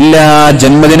 എല്ലാ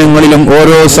ജന്മദിനങ്ങളിലും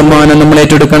ഓരോ സമ്മാനം നമ്മൾ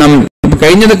ഏറ്റെടുക്കണം.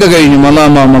 കഴിഞ്ഞതൊക്കെ കഴിഞ്ഞു,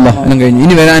 എല്ലാം കഴിഞ്ഞു.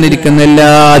 ഇനി വരാനിരിക്കുന്ന എല്ലാ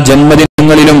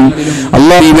ജന്മദിനങ്ങളിലും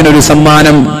അല്ലാഹുവിനൊരു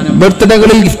സമ്മാനം.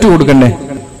 ബർത്ത്ഡേകളിൽ ഗിഫ്റ്റ് കൊടുക്കണ്ടേ?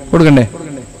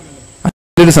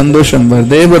 ഒരു സന്തോഷം.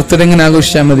 വെറുതെ ബർത്ത്ഡേ ഇങ്ങനെ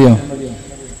ആഘോഷിച്ചാൽ മതിയോ?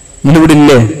 നിങ്ങളിവിടെ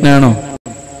ഇല്ലേ? ആണോ?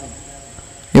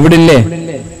 ഇവിടെ ഇല്ലേ?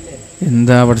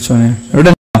 എന്താ പഠിച്ചോനെ? എവിടെ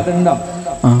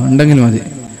ഉണ്ടെങ്കിൽ മതി.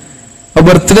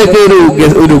 ബർത്ത്ഡേക്ക്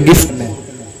ഒരു ഗിഫ്റ്റ്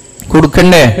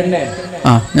കൊടുക്കണ്ടേ?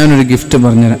 ഞാനൊരു ഗിഫ്റ്റ്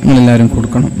പറഞ്ഞുതരാം. നിങ്ങളെല്ലാവരും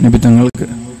കൊടുക്കണം നബി തങ്ങൾക്ക്.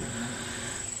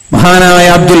 മഹാനായ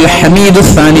അബ്ദുൽ ഹമീദ്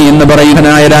ഉസ്താനി എന്ന്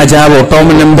പറയുന്നനായ രാജാവ്,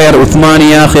 ഒട്ടോമൻ എംപയർ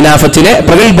ഉസ്മാനിയ ഖിലാഫത്തിലെ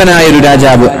പ്രഗത്ഭനായ ഒരു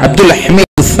രാജാവ് അബ്ദുൽ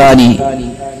ഹമീദ് ഉസ്താനി.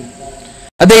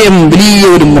 അദ്ദേഹം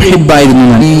വലിയൊരു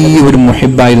മുഹിബ്ബായിരുന്നു.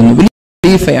 വലിയ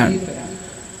ഖലീഫയാണ്.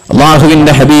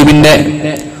 അല്ലാഹുവിന്റെ ഹബീബിന്റെ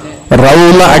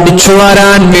റൗള അടിച്ചു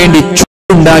വാരാൻ വേണ്ടി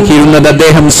ചൂടുണ്ടാക്കിയിരുന്നത്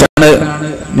അദ്ദേഹം.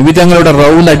 നബി തങ്ങളുടെ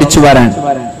റൗള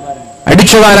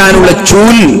അടിച്ചു വാരാനുള്ള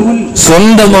ചൂൽ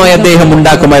സ്വന്തമായി അദ്ദേഹം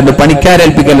ഉണ്ടാക്കുമായിരുന്നു.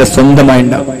 പണിക്കാരേൽപ്പിക്കല്ല,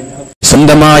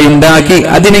 സ്വന്തമായി ഉണ്ടാക്കി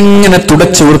അതിനെങ്ങനെ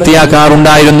തുടച്ച്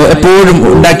വൃത്തിയാക്കാറുണ്ടായിരുന്നു. എപ്പോഴും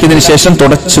ഉണ്ടാക്കിയതിനു ശേഷം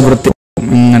തുടച്ച്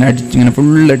ഇങ്ങനെ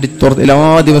ഫുള്ള് എല്ലാ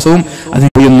ദിവസവും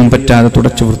അതിനൊന്നും പറ്റാതെ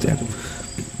തുടച്ച് വൃത്തിയാക്കും.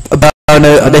 അതാണ്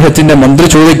അദ്ദേഹത്തിന്റെ മന്ത്രി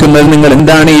ചോദിക്കുന്നത്, നിങ്ങൾ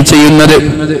എന്താണ് ഈ ചെയ്യുന്നത്?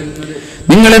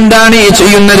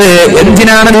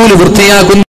 എന്തിനാണ് നൂല്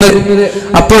വൃത്തിയാക്കുന്നത്?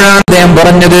 അപ്പോഴാണ് അദ്ദേഹം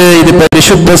പറഞ്ഞത്, ഇത്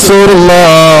പരിശുദ്ധ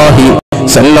റസൂലുള്ളാഹി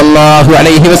സല്ലല്ലാഹു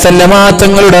അലൈഹി വസല്ലമ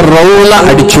തങ്ങളുടെ റൗള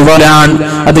അടിച്ചുവാരാൻ.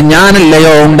 അത്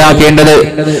ഞാനല്ലയോ ഉണ്ടാക്കേണ്ടത്?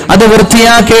 അത്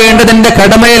വൃത്തിയാക്കേണ്ടത് എന്റെ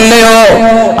കടമയല്ലയോ?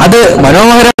 അത്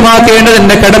മനോഹരമാക്കേണ്ടത്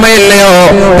എന്റെ കടമയല്ലയോ?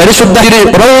 പരിശുദ്ധ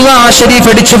റൗള ശരീഫ്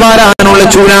അടിച്ചു വാരാനുള്ള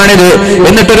ചൂലാണിത്.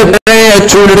 എന്നിട്ടൊരു പഴയ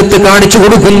ചൂലെടുത്ത് കാണിച്ചു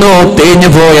കൊടുക്കുന്നു, തേഞ്ഞു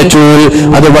പോയ ചൂൽ.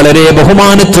 അത് വളരെ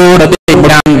ബഹുമാനത്തോടെ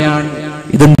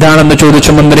ഇതെന്താണെന്ന്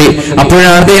ചോദിച്ചു മന്ത്രി.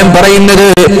 അപ്പോഴാണ് അദ്ദേഹം പറയുന്നത്,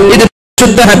 ഇത്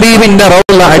പരിശുദ്ധ ഹബീബിന്റെ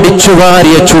റൗള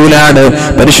അടിച്ചുവാരിയ ചൂലാണ്,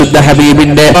 പരിശുദ്ധ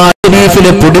ഹബീബിന്റെ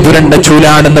ഷരീഫിലെ പൊടി പുരണ്ട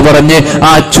ചൂലാണെന്ന് പറഞ്ഞ്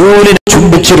ആ ചൂലിനെ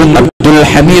ചുംബിച്ചിരുന്ന അബ്ദുൽ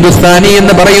ഹമീദ് ഉസ്താനി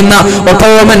എന്ന് പറയുന്ന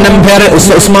ഒട്ടോമൻ എംപയർ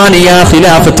ഉസ്മാനിയ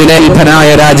ഖിലാഫത്തിലെ അൽഭനായ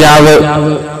രാജാവ്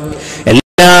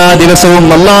എല്ലാ ദിവസവും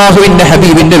അല്ലാഹുവിന്റെ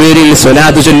ഹബീബിന്റെ പേരിൽ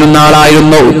സ്വലാത്ത് ചൊല്ലുന്ന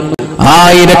ആളായിരുന്നു.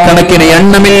 ആയിരക്കണക്കിന്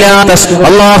എണ്ണമില്ലാത്ത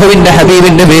അല്ലാഹുവിന്റെ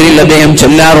ഹബീബിന്റെ പേരിൽ അദ്ദേഹം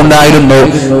ചൊല്ലാറുണ്ടായിരുന്നു.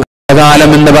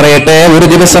 കാലം എന്ന് പറയട്ടെ, ഒരു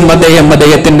ദിവസം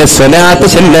അദ്ദേഹത്തിന്റെ സ്വലാത്ത്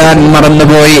ചെല്ലാൻ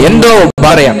മറന്നുപോയി. എന്തോ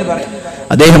പറയാം,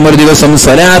 അദ്ദേഹം ഒരു ദിവസം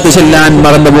സ്വലാത്ത് ചെല്ലാൻ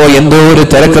മറന്നുപോയി. എന്തോ ഒരു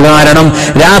തിരക്ക് കാരണം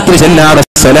രാത്രി ചെല്ലാതെ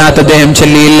സ്വലാത്ത് അദ്ദേഹം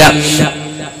ചൊല്ലിയില്ല.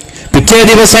 പിറ്റേ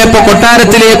ദിവസം ഇപ്പൊ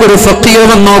കൊട്ടാരത്തിലേക്ക് ഒരു ഫഖീർ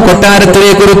വന്നു,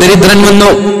 കൊട്ടാരത്തിലേക്ക് ഒരു ദരിദ്രൻ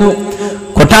വന്നു.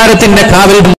 കൊട്ടാരത്തിന്റെ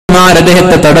കാവൽമാർ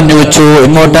അദ്ദേഹത്തെ തടഞ്ഞു വെച്ചു.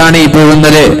 എങ്ങോട്ടാണ് ഈ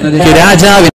പോകുന്നത്?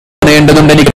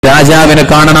 രാജാവിന് േണ്ടതുണ്ട്, എനിക്ക് രാജാവിനെ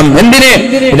കാണണം. എന്തിന്?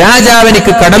 രാജാവ്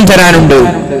എനിക്ക് കടം തരാനുണ്ട്.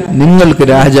 നിങ്ങൾക്ക്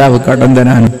രാജാവ് കടം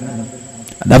തരാനും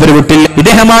അതവര് വിട്ടില്ല.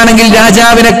 ഇദ്ദേഹമാണെങ്കിൽ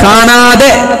രാജാവിനെ കാണാതെ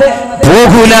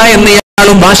പോകൂല എന്ന്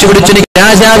ഇയാളും വാശി പിടിച്ചു. എനിക്ക്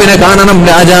രാജാവിനെ കാണണം,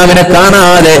 രാജാവിനെ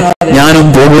കാണാതെ ഞാനും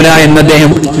പോകൂല എന്ന്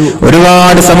അദ്ദേഹം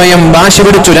ഒരുപാട് സമയം വാശി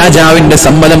പിടിച്ചു. രാജാവിന്റെ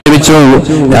സമ്മതം ലഭിച്ചു.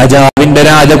 രാജാവിന്റെ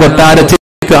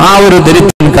രാജകൊട്ടാരത്തിലേക്ക് ആ ഒരു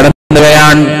ദരിദ്രൻ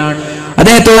കടന്നുകയാണ്.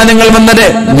 അദ്ദേഹത്തോട് നിങ്ങൾ വന്നത്,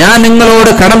 ഞാൻ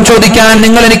നിങ്ങളോട് കടം ചോദിക്കാൻ,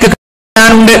 നിങ്ങൾ എനിക്ക്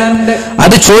ണ്ട്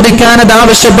അത് ചോദിക്കാൻ, അത്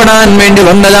ആവശ്യപ്പെടാൻ വേണ്ടി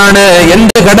വന്നതാണ്.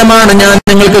 എന്ത് കടമാണ് ഞാൻ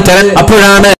നിങ്ങൾക്ക് തരാൻ?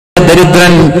 അപ്പോഴാണ്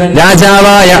ദരിദ്രൻ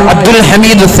രാജാവായ അബ്ദുൽ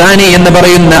ഹമീദ് സാനി എന്ന്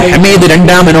പറയുന്ന ഹമീദ്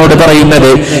രണ്ടാമനോട്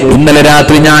പറയുന്നത്, ഇന്നലെ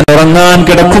രാത്രി ഞാൻ ഉറങ്ങാൻ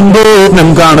കിടക്കുമ്പോൾ സ്വപ്നം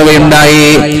കാണുകയുണ്ടായി.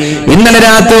 ഇന്നലെ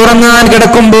രാത്രി ഉറങ്ങാൻ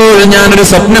കിടക്കുമ്പോൾ ഞാനൊരു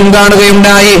സ്വപ്നം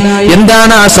കാണുകയുണ്ടായി.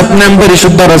 എന്താണ് ആ സ്വപ്നം?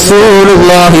 പരിശുദ്ധ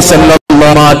റസൂലുള്ളാഹി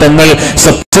സ്വല്ലല്ലാഹു തങ്ങൾ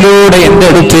സ്വപ്നത്തിലൂടെ എന്റെ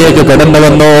അടുത്തേക്ക് കടന്നു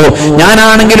വന്നു.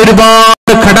 ഞാനാണെങ്കിൽ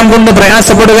ഒരുപാട് കടം കൊണ്ട്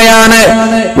പ്രയാസപ്പെടുകയാണ്.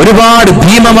 ഒരുപാട്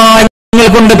ഭീമമായ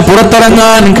കൊണ്ട്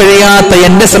പുറത്തിറങ്ങാൻ കഴിയാത്ത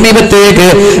എന്റെ സമീപത്തേക്ക്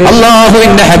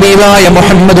അല്ലാഹുവിന്റെ ഹബീബായ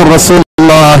മുഹമ്മദുർ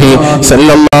റസൂലുള്ളാഹി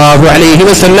സ്വല്ലല്ലാഹു അലൈഹി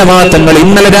വസല്ലമ തങ്ങൾ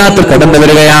ഇന്നലെ രാത്രി കടന്നു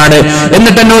വരികയാണ്.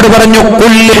 എന്നിട്ട് എന്നോട് പറഞ്ഞു,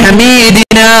 ഖുല്ലി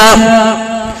ഹമീദിനാ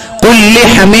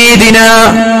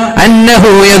أنه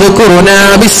يذكرنا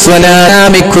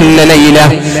بالسلام كل ليلة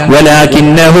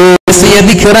ولكنه نسي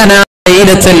ذكرنا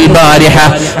ليلة البارحة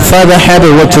فذهب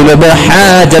وطلب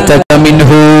حاجتك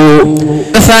منه.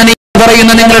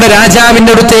 പറയുന്ന നിങ്ങളുടെ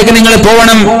രാജാവിന്റെ അടുത്തേക്ക് നിങ്ങൾ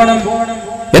പോകണം.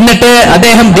 എന്നിട്ട്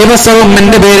അദ്ദേഹം ദിവസവും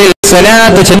എന്റെ പേരിൽ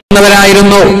സ്വലാത്ത്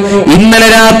ചെല്ലുന്നവരായിരുന്നു. ഇന്നലെ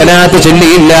സ്വലാത്ത്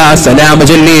ചൊല്ലിയില്ല, സലാം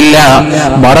ചൊല്ലിയില്ല,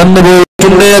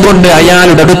 മറന്നുപോയിട്ടുണ്ട്. അതുകൊണ്ട്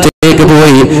അയാളുടെ അടുത്തേക്ക്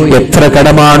പോയി എത്ര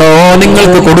കടമാണോ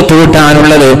നിങ്ങൾക്ക് കൊടുത്തു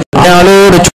വിട്ടാനുള്ളത്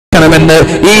അയാളോട് ണമെന്ന്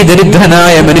ഈ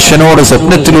ദരിദ്രനായ മനുഷ്യനോട്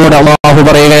സ്വപ്നത്തിലൂടെ അല്ലാഹു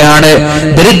പറയുകയാണ്.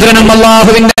 ദരിദ്രനും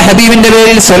അല്ലാഹുവിന്റെ ഹബീബിന്റെ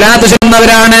പേരിൽ സ്വലാത്ത്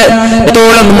ചൊല്ലുന്നവരാണ്.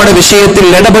 എത്രത്തോളം നമ്മുടെ വിഷയത്തിൽ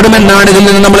ഇടപെടുമെന്നാണ് ഇതിൽ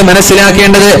നിന്ന് നമ്മൾ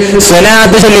മനസ്സിലാക്കേണ്ടത്.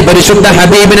 സ്വലാത്ത് ചൊല്ലി പരിശുദ്ധ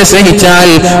ഹബീബിനെ സ്നേഹിച്ചാൽ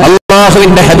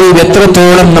അല്ലാഹുവിന്റെ ഹബീബ്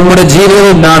എത്രത്തോളം നമ്മുടെ ജീവിതം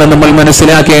എന്നാണ് നമ്മൾ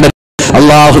മനസ്സിലാക്കേണ്ടത്.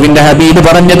 അല്ലാഹുവിന്റെ ഹബീബ്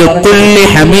പറഞ്ഞത്, ഖുല്ലി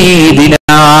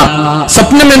ഹമീദിനാ.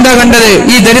 സ്വപ്നം എന്താ കണ്ടത്?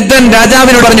 ഈ ദരിദ്രൻ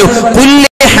രാജാവിനോട് പറഞ്ഞു,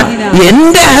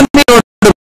 എന്റെ ഹബീബിനോട്,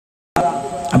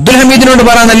 അബ്ദുൽ ഹമീദിനോട്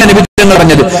പറയാന്നല്ല നബി തങ്ങൾ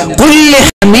പറഞ്ഞത്, ഖുല്ലി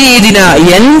ഹമീദിന,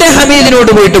 എന്റെ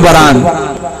ഹമീദിനോട് പോയിട്ട് പറയാൻ.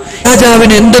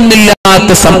 രാജാവിന്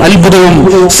എന്തെന്നില്ലാത്ത അത്ഭുതവും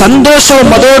സന്തോഷവും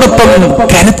അതോടൊപ്പം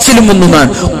കരച്ചിലും ഒന്നുമാണ്.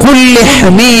 ഖുല്ലി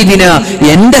ഹമീദിന,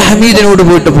 എന്റെ ഹമീദിനോട്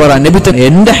പോയിട്ട് പറയാൻ. നബി തങ്ങൾ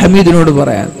എന്റെ ഹമീദിനോട്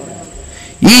പറയാൻ.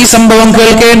 ഈ സംഭവം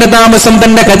കേൾക്കേണ്ട താമസം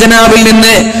തന്റെ ഖജനാവിൽ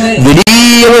നിന്ന്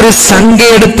വലിയ ഒരു സംഖ്യ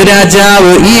എടുത്ത്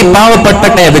രാജാവ് ഈ പാവപ്പെട്ട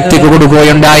വ്യക്തിക്ക്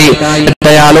കൊടുക്കുകയുണ്ടായി.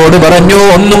 അയാളോട് പറഞ്ഞു,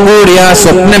 ഒന്നും കൂടി ആ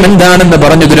സ്വപ്നം എന്താണെന്ന്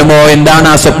പറഞ്ഞു തരുമോ? എന്താണ്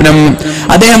ആ സ്വപ്നം?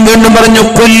 അദ്ദേഹം വീണ്ടും പറഞ്ഞു,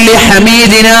 ഖുല്ലി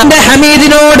ഹമീദിന, എന്റെ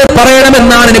ഹമീദിനോട്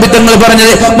പറയണമെന്നാണ് നബി തങ്ങൾ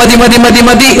പറഞ്ഞത്. മതി മതി മതി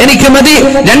മതി, എനിക്ക് മതി.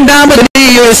 രണ്ടാമത്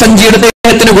ഒരു സഞ്ചി എടുത്ത്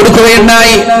അദ്ദേഹത്തിന്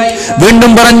കൊടുക്കുകയുണ്ടായി.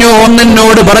 വീണ്ടും പറഞ്ഞു,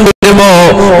 ഒന്നെന്നോട് പറഞ്ഞു തരുമോ?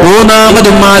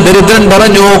 മൂന്നാമതും ആ ദരിദ്രൻ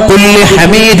പറഞ്ഞു, ഖുല്ലി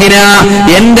ഹമീദിന,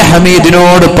 എന്റെ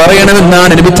ഹമീദിനോട്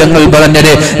പറയണമെന്നാണ് നബി തങ്ങൾ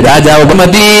പറഞ്ഞത്. രാജാവ്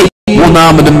മതി.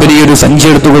 മൂന്നാമതും വലിയൊരു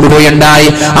സംഖ്യ എടുത്തു കൊടുക്കുകയുണ്ടായി.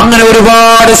 അങ്ങനെ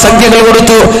ഒരുപാട് സംഖ്യകൾ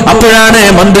കൊടുത്തു. അപ്പോഴാണ്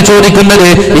മന്ത്രി ചോദിക്കുന്നത്,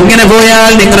 ഇങ്ങനെ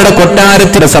പോയാൽ നിങ്ങളുടെ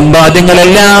കൊട്ടാരത്തിലെ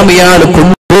സമ്പാദ്യങ്ങളെല്ലാം ഇയാൾ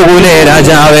കൊണ്ടുപോകൂലേ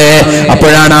രാജാവേ?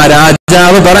 അപ്പോഴാണ് ആ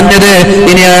രാജാവ് പറഞ്ഞത്,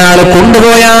 ഇനി അയാൾ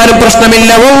കൊണ്ടുപോയാലും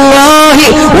പ്രശ്നമില്ല. വല്ലാഹി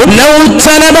ലൗ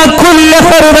തലബ കുല്ല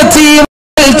ഫർവതി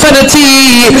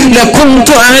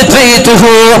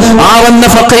ആവന്ന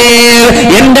ഫഖീർ,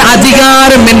 എന്റെ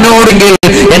അധികാരം എന്നോടെങ്കിൽ,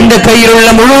 എന്റെ കയ്യിലുള്ള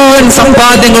മുഴുവൻ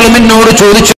സമ്പാദ്യങ്ങളും എന്നോട്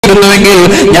ചോദിച്ചിരുന്നുവെങ്കിൽ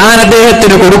ഞാൻ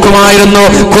അദ്ദേഹത്തിന് കൊടുക്കുമായിരുന്നു.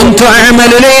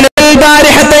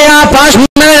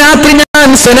 രാത്രി ഞാൻ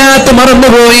സ്വലാത്ത്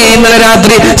മറന്നുപോയി. ഇന്നലെ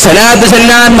രാത്രി സ്വലാത്ത്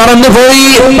ചെല്ലാൻ മറന്നുപോയി.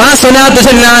 ആ സ്വലാത്ത്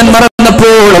ചെല്ലാൻ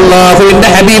പ്പോൾ അല്ലാഹുവിന്റെ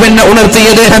ഹബീബിനെ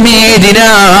ഉണർത്തിയത് ഹമീദിനാ,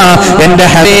 എന്റെ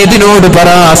ഹമീദിനോട് പറ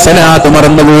സലാത്ത്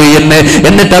മറന്നുപോയി എന്ന്.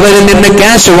 എന്നിട്ട് അവരിൽ നിന്ന്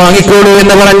ക്യാഷ് വാങ്ങിക്കോളൂ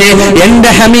എന്ന് പറഞ്ഞ്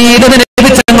എന്റെ ഹമീദിനെ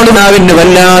ലഭിച്ചങ്ങളുടെ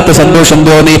വല്ലാത്ത സന്തോഷം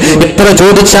തോന്നി. എത്ര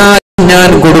ചോദിച്ചാൽ ഞാൻ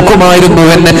കൊടുക്കുമായിരുന്നു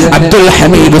എന്ന് അബ്ദുൽ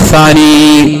ഹമീദ് സാനി.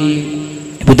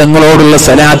 തങ്ങളോടുള്ള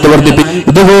സലാത്ത് വർദ്ധിപ്പിക്കും.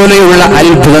 ഇതുപോലെയുള്ള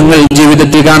അത്ഭുതങ്ങൾ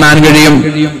ജീവിതത്തിൽ കാണാൻ കഴിയും.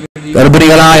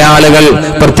 ഗർഭിണികളായ ആളുകൾ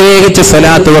പ്രത്യേകിച്ച്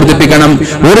സലാത്ത് വർദ്ധിപ്പിക്കണം.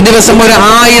 ഒരു ദിവസം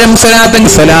 1000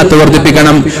 സലാത്ത്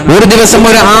വർദ്ധിപ്പിക്കണം. ഒരു ദിവസം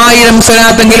 1000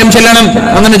 സലാത്തെങ്കിലും ചെല്ലണം.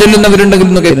 അങ്ങനെ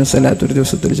ചെല്ലുന്നവരുണ്ടെങ്കിൽ സലാത്ത് ഒരു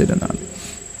ദിവസത്തിൽ ചെല്ലുന്ന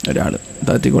ഒരാൾ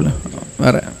താത്തിക്കോളെ,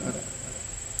 വേറെ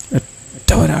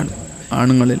ഒറ്റ ഒരാൾ,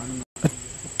 ആണുങ്ങളിൽ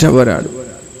ഒറ്റ ഒരാൾ,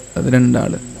 അത് 2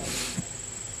 ആള്,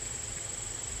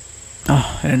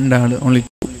 2 ആള് ഓൺലി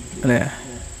അല്ലേ,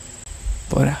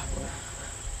 പോരാ.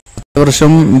 10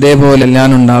 വർഷം ഇതേപോലെ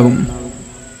എല്ലാം ഉണ്ടാകും.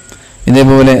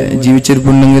 ഇതേപോലെ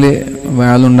ജീവിച്ചിരിപ്പുണ്ടെങ്കിൽ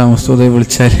വേളുണ്ടാകും. ഉസ്താദെ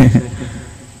വിളിച്ചാൽ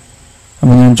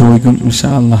അപ്പം ഞാൻ ചോദിക്കും ഇൻഷാ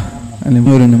അല്ലാഹ്.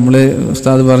 അല്ലെങ്കിൽ നമ്മള്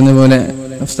ഉസ്താദ് പറഞ്ഞ പോലെ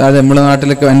ഉസ്താദ് നമ്മുടെ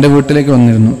നാട്ടിലേക്ക് എൻ്റെ വീട്ടിലേക്ക്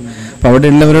വന്നിരുന്നു. അപ്പം അവിടെ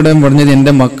ഉള്ളവരോട് പറഞ്ഞത്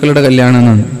എൻ്റെ മക്കളുടെ കല്യാണം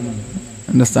എന്നാണ്.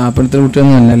 എൻ്റെ സ്ഥാപനത്തിലെ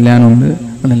കുട്ടികളൊന്നും കല്യാണമുണ്ട്,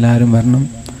 അതെല്ലാവരും വരണം,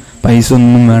 പൈസ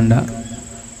ഒന്നും വേണ്ട.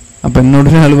 അപ്പം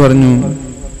എന്നോടൊരാൾ പറഞ്ഞു,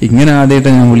 ഇങ്ങനെ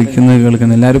ആദ്യമായിട്ടാണ് ഞാൻ വിളിക്കുന്നത്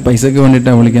കേൾക്കുന്നത്, എല്ലാവരും പൈസക്ക്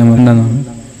വേണ്ടിയിട്ടാണ് വിളിക്കാൻ വേണ്ടെന്നാണ്.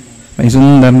 പൈസ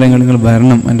ഒന്നും തരണ്ട, നിങ്ങൾ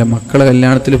വരണം, എൻ്റെ മക്കളെ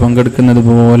കല്യാണത്തിൽ പങ്കെടുക്കുന്നത്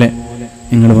പോലെ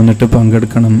നിങ്ങൾ വന്നിട്ട്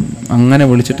പങ്കെടുക്കണം. അങ്ങനെ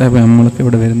വിളിച്ചിട്ടാണ് നമ്മൾക്ക്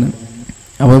ഇവിടെ വരുന്നത്.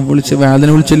 അപ്പോൾ വേദന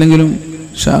വിളിച്ചില്ലെങ്കിലും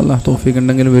ഇൻഷാ അല്ലാഹ് തൗഫീഖ്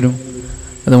ഉണ്ടെങ്കിലും വരും.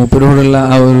 അത് മൂപ്പരോടുള്ള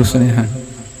ആ ഒരു സ്നേഹമാണ്.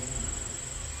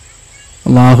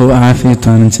 അല്ലാഹു ആഫിയത്ത്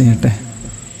ദാനം ചെയ്യട്ടെ.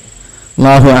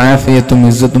 അല്ലാഹു ആഫിയത്തും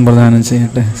ഇസ്സത്തും പ്രദാനം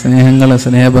ചെയ്യട്ടെ.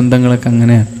 സ്നേഹബന്ധങ്ങളൊക്കെ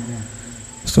അങ്ങനെയാണ്.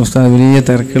 ഉസ്താദ് വലിയ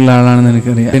തിരക്കുള്ള ആളാണെന്ന്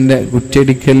എനിക്കറിയാം. എൻ്റെ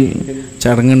കുറ്റിയടിക്കൽ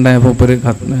ചടങ്ങുണ്ടായപ്പോൾ ഒരു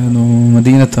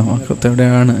മദീനത്തോ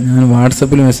എവിടെയാണ്, ഞാൻ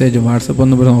വാട്സപ്പിൽ വാട്സപ്പ്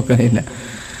ഒന്നും ഇപ്പോൾ നോക്കാനില്ല.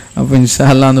 അപ്പോൾ ഇൻഷാ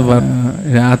അല്ലാഹ് എന്ന്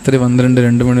രാത്രി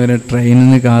 12-2 മണി വരെ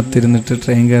ട്രെയിനിന് കാത്തിരുന്നിട്ട്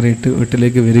ട്രെയിൻ കയറിയിട്ട്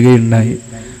വീട്ടിലേക്ക് വരികയുണ്ടായി.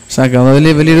 അതിൽ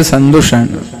വലിയൊരു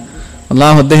സന്തോഷമാണ്.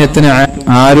 അള്ളാഹു അദ്ദേഹത്തിന്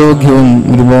ആരോഗ്യവും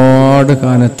ഒരുപാട്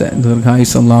കാലത്തെ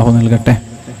ദീർഘായുസ് അള്ളാഹു നൽകട്ടെ.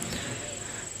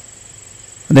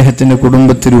 അദ്ദേഹത്തിൻ്റെ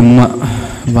കുടുംബത്തിൽ ഉമ്മ,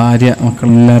 ഭാര്യ,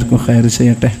 മക്കളെല്ലാവർക്കും ഖൈർ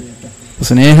ചെയ്യട്ടെ.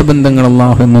 സ്നേഹബന്ധങ്ങൾ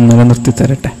അള്ളാഹു എന്നും നിലനിർത്തി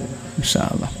തരട്ടെ ഇൻഷാ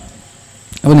അല്ലാഹ്.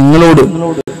 അപ്പോൾ നിങ്ങളോട്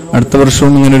അടുത്ത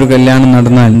വർഷവും ഇങ്ങനൊരു കല്യാണം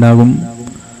നടന്നാൽ ഉണ്ടാകും.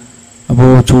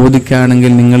 അപ്പോൾ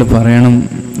ചോദിക്കുകയാണെങ്കിൽ നിങ്ങൾ പറയണം,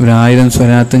 1000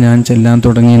 സ്വലാത്ത് ഞാൻ ചെല്ലാൻ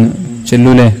തുടങ്ങിയെന്ന്.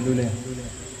 ചെല്ലൂലേ?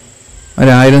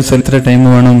 1000 സ്വലത്ര ടൈം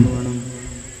വേണം?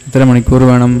 എത്ര മണിക്കൂർ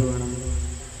വേണം?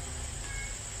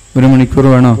 1 മണിക്കൂർ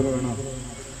വേണോ?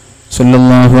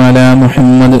 സല്ലല്ലാഹു അലാ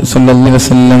മുഹമ്മദ് സല്ലല്ലാഹു അലൈഹി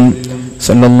വസല്ലം,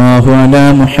 സല്ലല്ലാഹു അലാ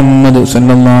മുഹമ്മദ്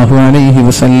സല്ലല്ലാഹു അലൈഹി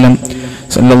വസല്ലം,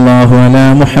 സല്ലല്ലാഹു അലാ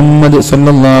മുഹമ്മദ്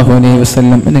സല്ലല്ലാഹു അലൈഹി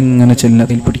വസല്ലം എന്നിങ്ങനെ ചെല്ല.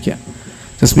 കയ്യിൽ പിടിക്കുക,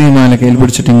 തസ്ബീഹ് മാല കയ്യിൽ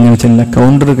പിടിച്ചിട്ട് ഇങ്ങനെ ചെല്ല,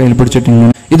 കൗണ്ടർ കയ്യിൽ പിടിച്ചിട്ട് ഇങ്ങനെ.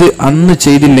 ഇത് അന്ന്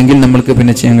ചെയ്തില്ലെങ്കിൽ നമ്മൾക്ക്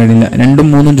പിന്നെ ചെയ്യാൻ കഴിയില്ല.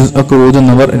 2-3 ജുസ് ഒക്കെ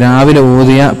ഓതുന്നവർ രാവിലെ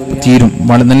ഓതിയ തീരും.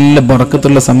 നല്ല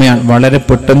ബറക്കത്തുള്ള സമയമാണ്, വളരെ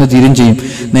പെട്ടെന്ന് തീരും ചെയ്യും.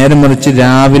 നേരെ മറിച്ച്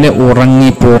രാവിലെ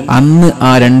ഉറങ്ങിപ്പോ അന്ന്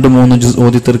ആ 2-3 ജുസ്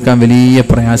ഓതി തീർക്കാൻ വലിയ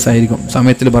പ്രയാസമായിരിക്കും.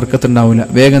 സമയത്തിൽ ബറക്കത്തുണ്ടാവില്ല,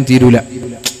 വേഗം തീരൂല.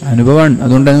 അനുഭവമാണ്.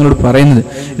 അതുകൊണ്ടാണ് നിങ്ങളോട് പറയുന്നത്,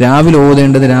 രാവിലെ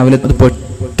ഓതേണ്ടത് രാവിലെ അത്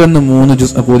പെട്ടെന്ന് 3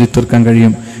 ജുസ് ഒക്കെ ഓതി തീർക്കാൻ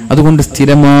കഴിയും. അതുകൊണ്ട്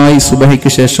സ്ഥിരമായി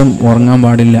സുബഹിക്ക് ശേഷം ഉറങ്ങാൻ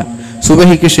പാടില്ല.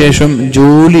 സുബഹിക്ക് ശേഷം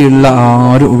ജോലിയുള്ള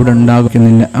ആരും ഇവിടെ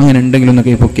ഉണ്ടാകുന്നില്ല. അങ്ങനെ ഉണ്ടെങ്കിലും ഒന്ന്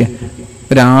കൈപ്പൊക്കിയ.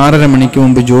 ഒരു 6:30 മണിക്ക്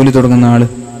മുമ്പ് ജോലി തുടങ്ങുന്ന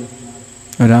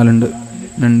ഒരാളുണ്ട്,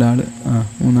 2 ആള്,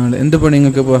 3 ആള്. എന്ത് പണി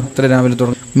നിങ്ങൾക്ക് ഇപ്പോൾ അത്ര രാവിലെ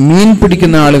തുടങ്ങും? മീൻ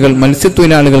പിടിക്കുന്ന ആളുകൾ,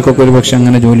 മത്സ്യത്തൊഴിലാളികൾക്കൊക്കെ ഒരു പക്ഷെ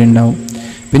അങ്ങനെ ജോലി ഉണ്ടാവും.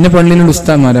 പിന്നെ പള്ളിയിലുള്ള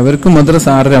ഉസ്താദ്മാർ, അവർക്ക് മദ്രസ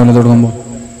 6 രാവിലെ തുടങ്ങുമ്പോൾ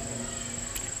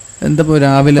എന്താ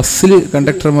രാവിലെ ബസ്സിൽ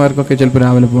കണ്ടക്ടർമാർക്കൊക്കെ ചിലപ്പോൾ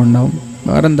രാവിലെ ഉണ്ടാവും.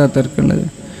 വേറെ എന്താ തിരക്കുള്ളത്?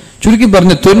 ചുരുക്കി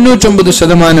പറഞ്ഞ്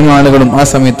 99% ആളുകളും ആ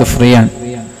സമയത്ത് ഫ്രീ ആണ്.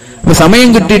 അപ്പൊ സമയം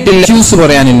കിട്ടിയിട്ടില്ല, എക്സ്ക്യൂസ്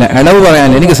പറയാനില്ല, ഇളവ്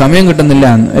പറയാനില്ല, എനിക്ക് സമയം കിട്ടുന്നില്ല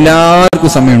എന്ന്.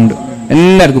 എല്ലാവർക്കും സമയമുണ്ട്.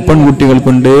 എല്ലാവർക്കും,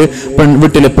 പെൺകുട്ടികൾക്കുണ്ട്,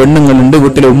 വീട്ടിലെ പെണ്ണുങ്ങളുണ്ട്,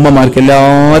 വീട്ടിലെ ഉമ്മമാർക്ക്,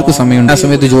 എല്ലാവർക്കും സമയമുണ്ട്. ആ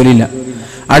സമയത്ത് ജോലിയില്ല.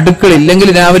 അടുക്കളയില്ലെങ്കിൽ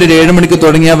രാവിലെ 7 മണിക്ക്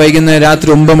തുടങ്ങിയാൽ വൈകുന്നേരം രാത്രി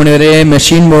 9 മണി വരെ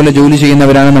മെഷീൻ പോലെ ജോലി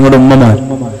ചെയ്യുന്നവരാണ് നമ്മുടെ ഉമ്മമാർ.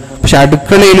 പക്ഷെ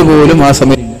അടുക്കളയിൽ പോലും ആ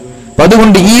സമയം. അപ്പൊ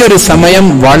അതുകൊണ്ട് ഈ ഒരു സമയം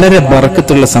വളരെ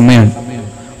ബറക്കത്തുള്ള സമയമാണ്,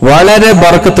 വളരെ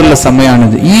ബറക്കത്തുള്ള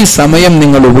സമയമാണിത്. ഈ സമയം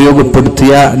നിങ്ങൾ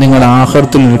ഉപയോഗപ്പെടുത്തിയ നിങ്ങൾ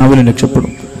ആഖിറത്തിൽ അവരും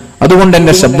രക്ഷപ്പെടും. അതുകൊണ്ട്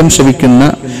എൻ്റെ ശബ്ദം ശ്രവിക്കുന്ന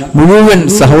മുഴുവൻ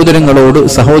സഹോദരങ്ങളോട്,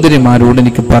 സഹോദരിമാരോട്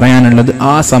എനിക്ക് പറയാനുള്ളത്,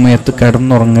 ആ സമയത്ത്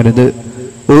കിടന്നുറങ്ങരുത്,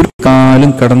 ഒരു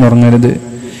കാലം കിടന്നുറങ്ങരുത്.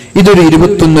 ഇതൊരു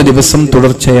 21 ദിവസം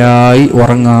തുടർച്ചയായി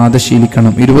ഉറങ്ങാതെ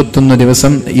ശീലിക്കണം. 21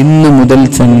 ദിവസം ഇന്ന് മുതൽ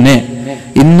തന്നെ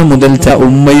ഇന്നു മുതൽ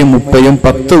ഉമ്മയും ഉപ്പയും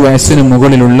 10 വയസ്സിന്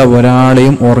മുകളിലുള്ള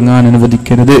ഒരാളെയും ഉറങ്ങാൻ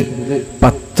അനുവദിക്കരുത്.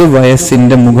 10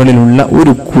 വയസ്സിന്റെ മുകളിലുള്ള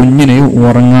ഒരു കുഞ്ഞിനെയും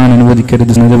ഉറങ്ങാൻ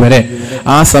അനുവദിക്കരുത് വരെ.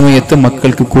 ആ സമയത്ത്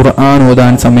മക്കൾക്ക് ഖുർആൻ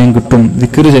ഓതാൻ സമയം കിട്ടും,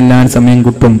 ദിക്ർ ചെല്ലാൻ സമയം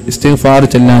കിട്ടും, ഇസ്തിഗ്ഫാർ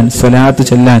ചെല്ലാൻ, സ്വലാത്ത്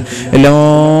ചെല്ലാൻ,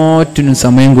 എല്ലാറ്റിനും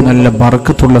സമയം നല്ല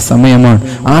ബർക്കത്തുള്ള സമയമാണ്.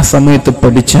 ആ സമയത്ത്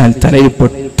പഠിച്ചാൽ തലയിൽ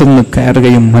പെട്ടെന്ന്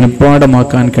കയറുകയും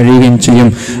മനഃപ്പാഠമാക്കാൻ കഴിയുകയും ചെയ്യും.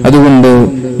 അതുകൊണ്ട്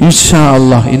ഇൻഷാ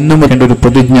അല്ലാഹ് ഇന്നും വേണ്ട ഒരു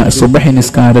പ്രതിജ്ഞ, സുബ്ഹി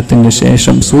നിസ്കാരത്തിന്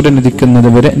ശേഷം സൂര്യൻ ഉദിക്കുന്നത്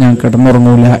വരെ ഞാൻ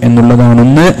കിടന്നുറങ്ങൂല എന്നുള്ളതാണ്.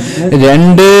 1.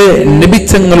 2,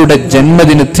 നബിത്തങ്ങളുടെ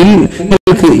ജന്മദിനത്തിൽ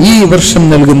നിങ്ങൾക്ക് ഈ വർഷം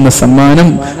നൽകുന്ന സമ്മാനം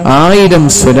 1000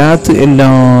 സ്വലാത്ത്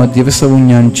എല്ലാ ദിവസവും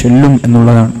ഞാൻ ചൊല്ലും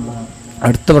എന്നുള്ളതാണ്.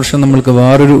 അടുത്ത വർഷം നമ്മൾക്ക്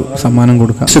വേറൊരു സമ്മാനം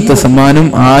കൊടുക്കാം. വിശുദ്ധ സമ്മാനം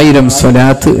 1000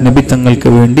 സ്വലാത്ത് നബിത്തങ്ങൾക്ക്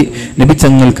വേണ്ടി.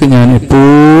 നബിത്തങ്ങൾക്ക് ഞാൻ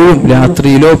എപ്പോഴും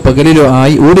രാത്രിയിലോ പകലിലോ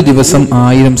ആയി ഒരു ദിവസം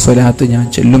 1000 സ്വലാത്ത് ഞാൻ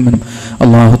ചൊല്ലുമെന്നും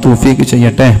അള്ളാഹു തൗഫീഖ്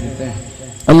ചെയ്യട്ടെ.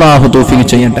 അള്ളാഹു തൗഫീഖ്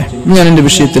ചെയ്യട്ടെ. ഞാൻ എന്റെ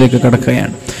വിഷയത്തിലേക്ക്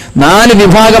കടക്കുകയാണ്. 4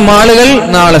 വിഭാഗം ആളുകൾ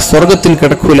നാളെ സ്വർഗത്തിൽ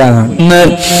കിടക്കൂല.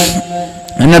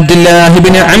 عبد الله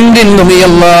بن عمرو رضي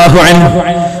الله عنه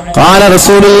قال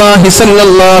رسول الله صلى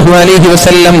الله عليه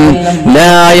وسلم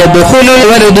لا يدخل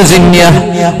الولد زنية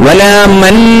ولا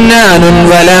منان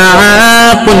ولا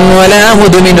عاق ولا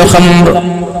مدمن خمر.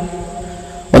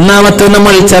 ഒന്നാമത്തെ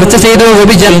നമ്മൾ ചർച്ച ചെയ്തു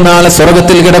വ്യഭിചാരം നാളെ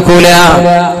സ്വർഗത്തിൽ കിടക്കൂല.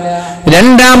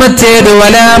 രണ്ടാമത്തേത്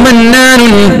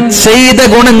വലാമന്നാനുൻ, ചെയ്ത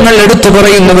ഗുണങ്ങൾ എടുത്തു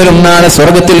പറയുന്നവരും നാളെ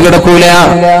സ്വർഗത്തിൽ കിടക്കൂല.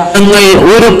 നിങ്ങൾ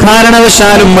ഒരു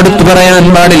കാരണവശാലും എടുത്തു പറയാൻ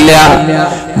പാടില്ല.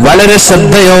 വളരെ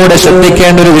ശ്രദ്ധയോടെ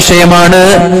ശ്രദ്ധിക്കേണ്ട ഒരു വിഷയമാണ്.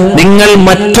 നിങ്ങൾ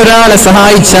മറ്റൊരാളെ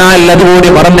സഹായിച്ചാൽ അതുകൂടി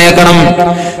മറന്നേക്കണം.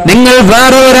 നിങ്ങൾ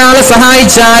വേറെ ഒരാളെ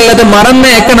സഹായിച്ചാൽ അത്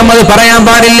മറന്നേക്കണം, അത് പറയാൻ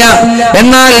പാടില്ല.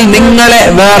 എന്നാൽ നിങ്ങളെ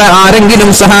വേറെ ആരെങ്കിലും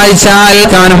സഹായിച്ചാൽ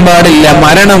കാണാൻ പാടില്ല.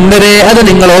 മരണം വരെ അത്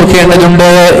നിങ്ങൾ ഓർക്കേണ്ടതുണ്ട്.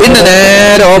 ഇന്ന്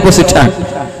നേരെ ഓപ്പോസിറ്റാണ്.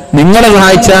 നിങ്ങളെ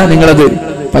സഹായിച്ചാൽ നിങ്ങളത്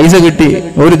പൈസ കിട്ടി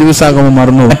ഒരു ദിവസമാകുമ്പോൾ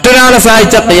മറന്നു. മറ്റൊരാളെ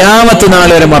സഹായിച്ച ഖിയാമത്ത് നാൾ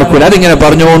വരെ മറക്കൂല. അതിങ്ങനെ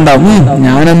പറഞ്ഞുകൊണ്ടാവും,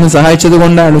 ഞാനൊന്ന് സഹായിച്ചത്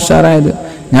കൊണ്ടാണ് ഉഷാറായത്,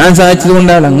 ഞാൻ സഹായിച്ചത്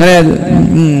കൊണ്ടാണ് അങ്ങനെ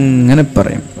ഇങ്ങനെ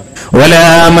പറയും.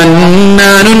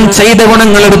 വലാമന്നാനുൻ, ചെയ്ത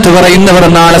ഗുണങ്ങൾ എടുത്തു പറയുന്നവർ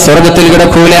നാളെ സ്വർഗത്തിൽ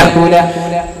കിടക്കൂല.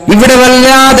 ഇവിടെ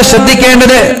വല്ലാതെ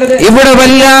ശ്രദ്ധിക്കേണ്ടത്, ഇവിടെ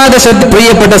വല്ലാതെ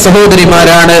പ്രിയപ്പെട്ട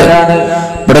സഹോദരിമാരാണ്.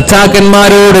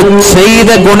 ഭർത്താക്കന്മാരോട് ചെയ്ത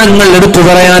ഗുണങ്ങൾ എടുത്തു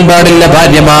പറയാൻ പാടില്ല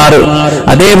ഭാര്യമാർ.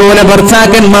 അതേപോലെ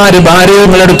ഭർത്താക്കന്മാര്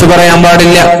ഭാര്യകൾ എടുത്തു പറയാൻ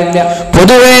പാടില്ല.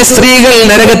 പൊതുവെ സ്ത്രീകൾ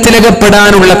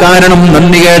നരകത്തിലകപ്പെടാനുള്ള കാരണം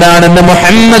നന്ദികേടാണെന്ന്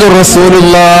മുഹമ്മദ്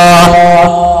റസൂലുള്ളാഹ്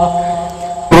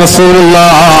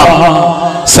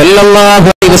സല്ലല്ലാഹു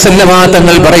അലൈഹി വസല്ലമ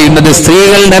തങ്ങൾ പറയുന്നത്,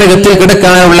 സ്ത്രീകൾ നരകത്തിൽ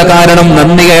കിടക്കാനുള്ള കാരണം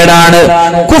നന്ദികേടാണ്,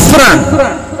 കുഫ്റാണ്.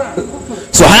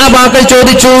 സ്വഹാബാക്കൾ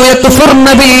ചോദിച്ചു, യക്ഫുർന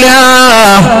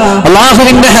ബില്ലാഹ്,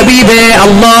 അല്ലാഹുവിന്റെ ഹബീബേ,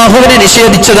 അല്ലാഹുവിനെ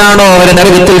നിഷേധിച്ചതാണോ അവരെ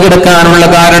നരകത്തിൽ കിടക്കാനുള്ള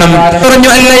കാരണം? പറഞ്ഞു,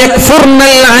 അല്ല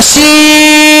യക്ഫുർനൽ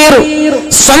അശീർ,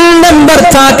 സ്വന്തം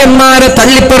ഭർത്താക്കന്മാരെ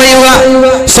തള്ളിപ്പറയുക,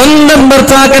 സ്വന്തം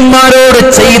ഭർത്താക്കന്മാരോട്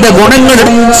ചെയ്ത ഗുണങ്ങൾ,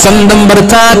 സ്വന്തം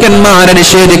ഭർത്താക്കന്മാരെ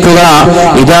നിഷേധിക്കുക.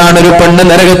 ഇതാണൊരു പെണ്ണ്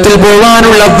നരകത്തിൽ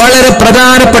പോകാനുള്ള വളരെ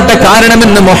പ്രധാനപ്പെട്ട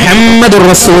കാരണമെന്ന് മുഹമ്മദ്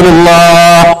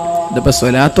റസൂലുള്ളാഹ്. ഇതിപ്പോ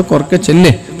സ്വലാത്ത് കുറക്കെ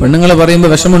ചെല്ലേ. പെണ്ണുങ്ങളെ പറയുമ്പോ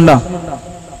വിഷമുണ്ടോ?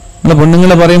 നമ്മളെ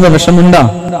പെണ്ണുങ്ങളെ പറയുമ്പോ വിഷമുണ്ടോ?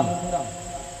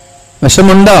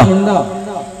 വിഷമുണ്ടോ?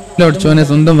 ചോനെ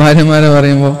സ്വന്തം ഭാര്യമാരെ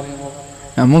പറയുമ്പോ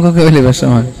നമുക്കൊക്കെ വലിയ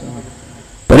വിഷമാണ്.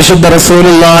 പരിശുദ്ധ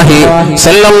റസൂലുള്ളാഹി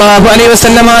സല്ലല്ലാഹു അലൈഹി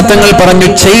വസല്ലമ തങ്ങൾ പറഞ്ഞു,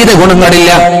 ചെയ്ത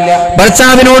ഗുണങ്ങളില്ല.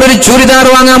 ഭർത്താവിനോട് ഒരു ചൂരിദാർ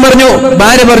വാങ്ങാൻ പറഞ്ഞു.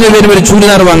 ഭാര്യ പറഞ്ഞു, ഒരു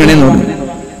ചൂരിദാർ വാങ്ങണേന്ന് പറഞ്ഞു.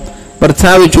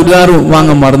 ഭർത്താവ് ചൂരിദാർ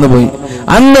വാങ്ങാൻ മറന്നുപോയി.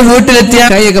 അന്ന് വീട്ടിലെത്തിയ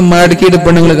കൈയൊക്കെ മടക്കിയിട്ട്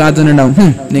പെണ്ണുങ്ങൾ കാത്തുന്നുണ്ടാവും.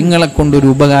 നിങ്ങളെ കൊണ്ടൊരു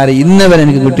ഉപകാരം ഇന്നവരെ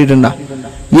എനിക്ക് കിട്ടിയിട്ടുണ്ടോ?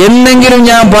 എന്നെങ്കിലും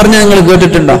ഞാൻ പറഞ്ഞ നിങ്ങൾ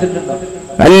കേട്ടിട്ടുണ്ടോ?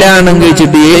 കല്യാണം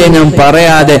കഴിച്ചിട്ട് ഞാൻ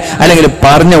പറയാതെ അല്ലെങ്കിൽ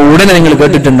പറഞ്ഞ ഉടനെ നിങ്ങൾ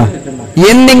കേട്ടിട്ടുണ്ടോ?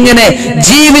 എന്നിങ്ങനെ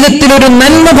ജീവിതത്തിൽ ഒരു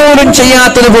നന്മ പോലും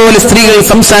ചെയ്യാത്തതുപോലെ സ്ത്രീകൾ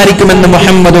സംസാരിക്കുമെന്ന്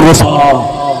മുഹമ്മദ് റസൂലുള്ളാഹ്.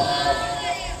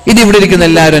 ഇതിവിടെ ഇരിക്കുന്ന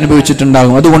എല്ലാവരും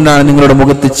അനുഭവിച്ചിട്ടുണ്ടാകും. അതുകൊണ്ടാണ് നിങ്ങളുടെ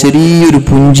മുഖത്ത് ചെറിയൊരു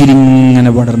പുഞ്ചിരി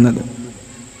ഇങ്ങനെ പടർന്നത്.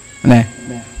 അല്ലേ?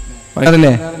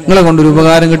 പറയാറില്ലേ, നിങ്ങളെ കൊണ്ടൊരു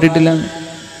ഉപകാരം കിട്ടിയിട്ടില്ല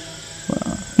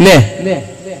അല്ലേ?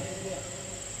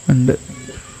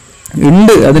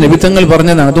 ഉണ്ട്, അത് നബി തങ്ങൾ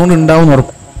പറഞ്ഞതാണ്. അതുകൊണ്ട് ഉണ്ടാവും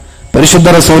ഉറപ്പ്. പരിശുദ്ധ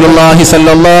റസൂലുള്ളാഹി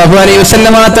സ്വല്ലല്ലാഹു അലൈഹി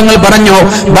വസല്ലമ തങ്ങൾ പറഞ്ഞു,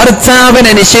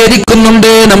 ഭർത്താവിനെ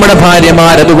നിഷേധിക്കുന്നുണ്ട് നമ്മുടെ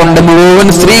ഭാര്യമാർ, അതുകൊണ്ട് മുഴുവൻ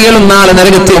സ്ത്രീകളും നാളെ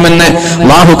നരകത്തിലുമെന്ന്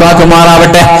അല്ലാഹു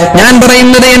കാക്കുമാറാവട്ടെ. ഞാൻ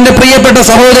പറയുന്നത് എന്റെ പ്രിയപ്പെട്ട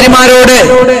സഹോദരിമാരോട്,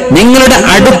 നിങ്ങളുടെ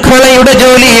അടുക്കളയുടെ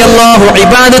ജോലി അല്ലാഹു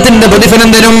ഇബാദത്തിന്റെ പ്രതിഫലം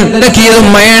തരും. ഉണ്ടാക്കിയതും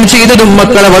മയൻ ചെയ്തതും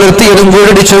മക്കളെ വളർത്തിയതും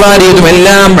വീടടിച്ചു വാരിയതും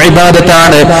എല്ലാം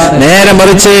ഇബാദത്താണ്. നേരെ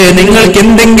മറിച്ച് നിങ്ങൾക്ക്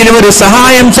എന്തെങ്കിലും ഒരു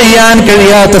സഹായം ചെയ്യാൻ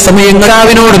കഴിയാത്ത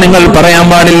സമയങ്ങളാവിനോട് നിങ്ങൾ പറയാൻ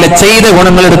പാടില്ല, ചെയ്ത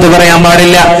ഗുണങ്ങൾ എടുത്ത് പറയാൻ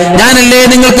പാടില്ല. ഞാനല്ലേ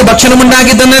നിങ്ങൾക്ക് ഭക്ഷണം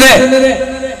ഉണ്ടാക്കി തന്നത്?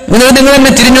 നിങ്ങൾ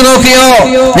എന്നെ തിരിഞ്ഞു നോക്കിയോ?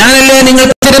 ഞാനല്ലേ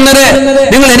നിങ്ങൾക്ക് തരുന്നത്?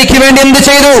 നിങ്ങൾ എനിക്ക് വേണ്ടി എന്ത്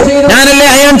ചെയ്തു? ഞാനല്ലേ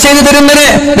അയാൻ ചെയ്തു തരുന്നത്?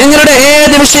 നിങ്ങളുടെ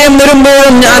ഏത് വിഷയം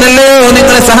വരുമ്പോഴും ഞാനല്ലയോ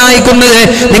നിങ്ങളെ സഹായിക്കുന്നത്?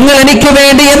 നിങ്ങൾ എനിക്ക്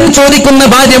വേണ്ടി എന്ന് ചോദിക്കുന്ന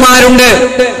ഭാര്യമാരുണ്ട്.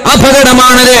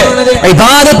 അപകടമാണത്.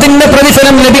 ഇബാദത്തിന്റെ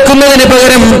പ്രതിഫലം ലഭിക്കുന്നതിന്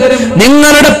പകരം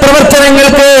നിങ്ങളുടെ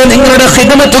പ്രവർത്തനങ്ങൾക്ക്, നിങ്ങളുടെ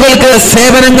ഖിദ്മത്തുകൾക്ക്,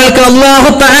 സേവനങ്ങൾക്ക് അല്ലാഹു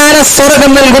തആല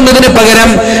സ്വർഗ്ഗം നൽകുന്നതിന്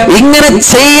പകരം ഇങ്ങനെ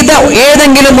ചെയ്ത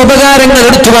ഏതെങ്കിലും ഉപകാരങ്ങൾ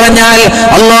എടുത്തു പറഞ്ഞാൽ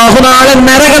അല്ലാഹു നാളെ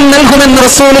നരകം നൽകുമെന്ന്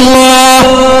റസൂലുള്ളാഹ്.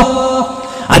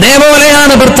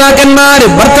 അതേപോലെയാണ് ഭർത്താക്കന്മാർ.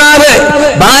 ഭർത്താവ്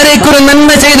ഭാര്യയ്ക്കൊരു നന്മ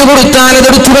ചെയ്തു കൊടുത്താൽ അത്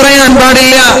എടുത്തു പറയാൻ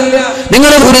പാടില്ല.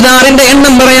 നിങ്ങൾ ഒരു ദാറിന്റെ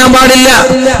എണ്ണം പറയാൻ പാടില്ല.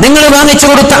 നിങ്ങൾ വാങ്ങിച്ചു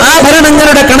കൊടുത്ത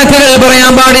ആഭരണങ്ങളുടെ കണക്കുകൾ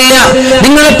പറയാൻ പാടില്ല.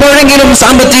 നിങ്ങൾ എപ്പോഴെങ്കിലും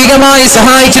സാമ്പത്തികമായി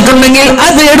സഹായിച്ചിട്ടുണ്ടെങ്കിൽ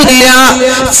അത് എടുക്കില്ല.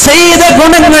 ചെയ്ത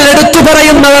ഗുണങ്ങൾ എടുത്തു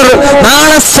പറയുന്നവർ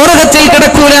നാളെ സ്വർഗ്ഗത്തിൽ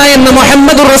കിടക്കൂല എന്ന്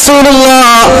മുഹമ്മദ്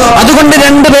റസൂലുള്ളാഹ്. അതുകൊണ്ട്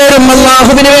രണ്ടുപേരും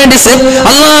അല്ലാഹുവിന്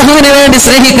വേണ്ടി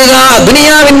സ്നേഹിക്കുക.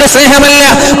 ദുനിയാവിന്റെ സ്നേഹമല്ല,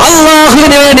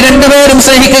 അല്ലാഹുവിന് വേണ്ടി രണ്ടുപേരും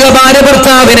സ്നേഹിക്കുക. ഭാര്യ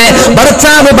ഭർത്താവിനെ,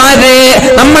 ഭർത്താവ് ഭാര്യയെ.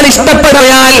 നമ്മൾ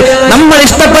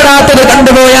ഇഷ്ടപ്പെടാത്തത്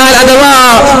കണ്ടുപോയാൽ, അഥവാ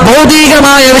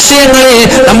ഭൗതികമായ വിഷയങ്ങളെ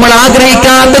നമ്മൾ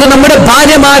ആഗ്രഹിക്കാത്തത് നമ്മുടെ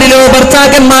ഭാര്യമാരിലോ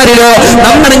ഭർത്താക്കന്മാരിലോ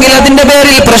നമ്മളെങ്കിൽ അതിന്റെ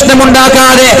പേരിൽ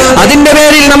പ്രശ്നമുണ്ടാക്കാതെ, അതിന്റെ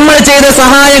പേരിൽ നമ്മൾ ചെയ്ത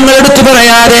സഹായങ്ങൾ എടുത്തു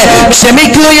പറയാതെ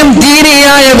ക്ഷമിക്കുകയും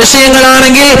ദീനിയായ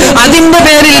വിഷയങ്ങളാണെങ്കിൽ അതിന്റെ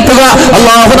പേരിൽ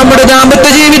അല്ലാഹു നമ്മുടെ ദാമ്പത്യ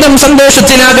ജീവിതം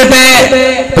സന്തോഷത്തിലാകട്ടെ.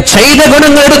 ചെയ്ത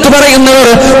ഗുണങ്ങൾ എടുത്തു പറയുന്നവർ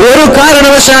ഒരു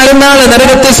കാരണവശാലും നാളെ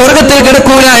നരകത്തിൽ സ്വർഗ്ഗത്തിൽ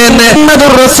കിടക്കൂല എന്ന്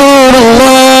മുഹമ്മദുർ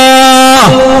റസൂലുള്ളാഹ്.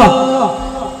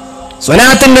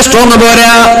 സ്വലാത്തിന്റെ സ്ട്രോങ്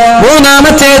പോരാ.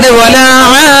 മൂന്നാമത്തേത്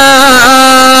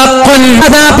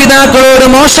മാതാപിതാക്കളോട്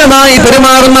മോശമായി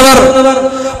പെരുമാറുന്നവർ.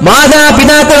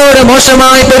 മാതാപിതാക്കളോട്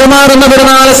മോശമായി പെരുമാറുന്നവർ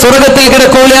നാളെ സ്വർഗ്ഗത്തിൽ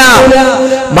കിടക്കൂല.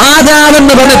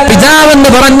 മാതാവെന്ന് പിതാവെന്ന്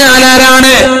പറഞ്ഞാൽ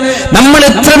ആരാണ്? നമ്മൾ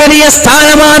എത്ര വലിയ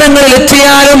സ്ഥാനമാനങ്ങളിൽ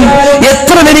എത്തിയാലും,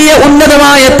 എത്ര വലിയ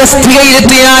ഉന്നതമായ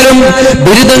തസ്തികയിലെത്തിയാലും,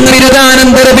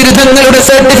 ബിരുദാനന്തര ബിരുദങ്ങളുടെ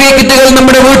സർട്ടിഫിക്കറ്റുകൾ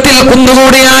നമ്മുടെ വീട്ടിൽ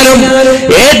കുന്നുകൂടിയാലും,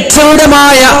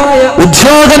 ഏറ്റവുമായ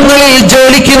ഉദ്യോഗങ്ങളിൽ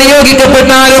ജോലിക്ക്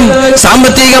നിയോഗിക്കപ്പെട്ടാലും,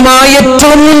 സാമ്പത്തികമായി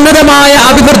ഏറ്റവും ഉന്നതമായ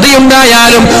അഭിവൃദ്ധി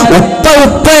ഉണ്ടായാലും,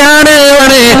 ഉപ്പയാണ്.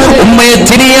 ഉപ്പയെ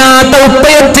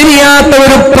തിരിയാത്ത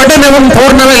ഒരു പഠനവും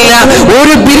പൂർണ്ണമല്ല,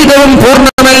 ഒരു ബിരുദവും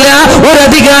പൂർണ്ണമല്ല, ഒരു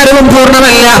അധികാരവും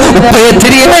പൂർണ്ണമല്ല. ഉപ്പയെ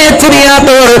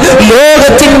തിരിയാത്തവർ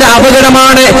ലോകത്തിന്റെ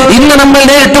അപകടമാണ്. ഇന്ന് നമ്മൾ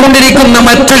നേരിട്ടുകൊണ്ടിരിക്കുന്ന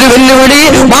മറ്റൊരു വെല്ലുവിളി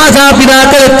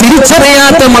മാതാപിതാക്കളെ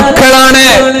തിരിച്ചറിയാത്ത മക്കളാണ്.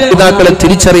 പിതാക്കളെ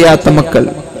തിരിച്ചറിയാത്ത മക്കൾ.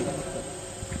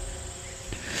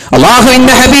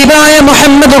 അല്ലാഹുവിന്റെ ഹബീബായ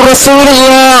മുഹമ്മദുർ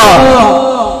റസൂലുള്ളാഹ്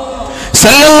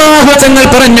സല്ലല്ലാഹു തങ്ങൾ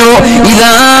പറഞ്ഞു,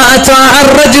 ഇദാ അതാ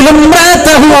അർറജുലു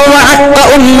ഇംറഅതഹു വഅഖ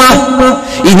ഉമ്മഹു,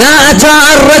 ഇദാ അതാ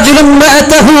അർറജുലു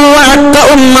ഇംറഅതഹു വഅഖ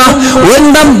ഉമ്മഹു.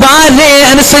 ഒന്നും ഭാര്യയെ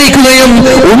അനുസരിക്കുകയും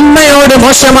ഉമ്മയോട്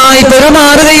മോശമായി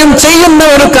പെരുമാറുകയും ചെയ്യുന്ന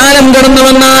ഒരു കാലം കടന്നു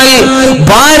വന്നാൽ,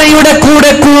 ഭാര്യയുടെ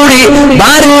കൂടെ കൂടി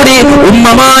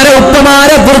ഉമ്മമാരെ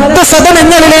ഉപ്പമാരെ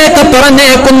വൃദ്ധസദനങ്ങളിലേക്ക്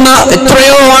പറഞ്ഞേക്കുന്ന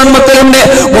എത്രയോ ആൺമക്കളുണ്ട്.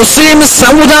 മുസ്ലിം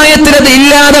സമുദായത്തിൽ അത്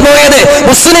ഇല്ലാതെ പോയത്,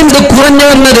 മുസ്ലിം ഇത് കുറഞ്ഞു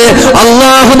വന്നത്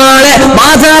അല്ലാഹു നാളെ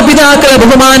മാതാപിതാക്കളെ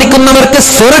ബഹുമാനിക്കുന്നവർക്ക്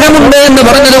സ്വർഗമുണ്ട് എന്ന്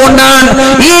പറഞ്ഞതുകൊണ്ടാണ്.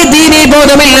 ഈ ദീനീ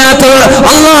ബോധമില്ലാത്തവർ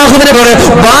അല്ലാഹുവിനെ പോലെ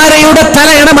ഭാര്യയുടെ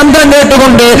തലയണ മന്ത്രം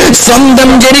കേട്ടുകൊണ്ട് സ്വന്തം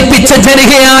ജനിപ്പിച്ച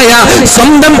ജനികയായ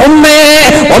സ്വന്തം ഉമ്മയെ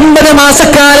 9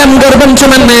 മാസക്കാലം ഗർഭം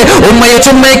ചുമന്ന്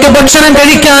ഉമ്മയ്ക്ക് ഭക്ഷണം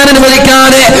കഴിക്കാൻ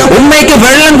അനുവദിക്കാതെ, ഉമ്മയ്ക്ക്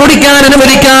വെള്ളം കുടിക്കാൻ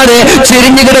അനുവദിക്കാതെ,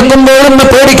 ചെരിഞ്ഞു കിടക്കുമ്പോഴും ഉമ്മ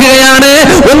പേടിക്കുകയാണ്,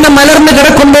 ഒന്ന് മലർന്ന്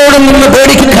കിടക്കുമ്പോഴും ഉമ്മ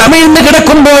കമിഴ്ന്ന്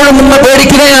കിടക്കുമ്പോഴും ഉമ്മ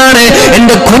പേടിക്കുകയാണ്.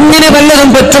 എന്റെ കുഞ്ഞിന് വല്ലതും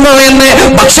പറ്റുമോ എന്ന്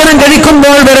ഭക്ഷണം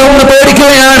കഴിക്കുമ്പോൾ വരെ ഉമ്മ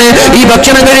പേടിക്കുകയാണ്. ഈ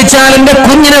ഭക്ഷണം കഴിച്ചാൽ എന്റെ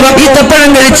കുഞ്ഞിനെ,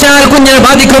 ഈത്തപ്പഴം കഴിച്ചാൽ കുഞ്ഞിനെ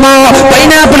ബാധിക്കുമോ,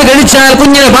 പൈനാപ്പിൾ കഴിച്ചാൽ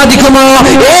കുഞ്ഞിനെ ബാധിക്കുമോ,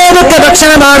 ഏതൊക്കെ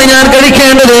ഭക്ഷണമാണ് ഞാൻ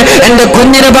കഴിക്കേണ്ടത് എന്റെ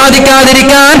കുഞ്ഞിനെ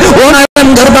ബാധിക്കാതിരിക്കാൻ?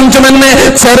 ഗർഭം ചുമന്ന്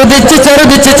ചെറുതിച്ച്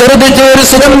ഒരു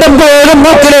സുഗന്ധം പോലും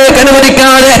മൂക്കിലേക്ക്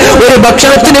അനുവദിക്കാതെ, ഒരു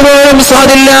ഭക്ഷണത്തിന് പോലും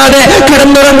സ്വാദില്ലാതെ,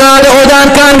 കിടന്നുറങ്ങാതെ,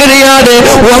 ഓതാക്കാൻ കഴിയാതെ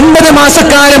 9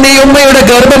 മാസക്കാലം ഈ ഉമ്മയുടെ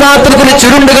ഗർഭപാത്രത്തിൽ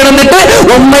ചുരുണ്ട് കിടന്നിട്ട്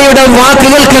ഉമ്മയുടെ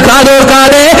വാക്കുകൾക്ക്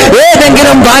കാതോർക്കാതെ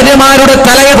ഏതെങ്കിലും ഭാര്യമാരുടെ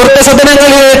തലയെ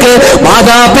വൃദ്ധസദനങ്ങളിലേക്ക്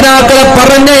മാതാപിതാക്കളെ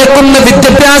പറഞ്ഞയക്കുന്ന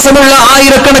വിദ്യാഭ്യാസമുള്ള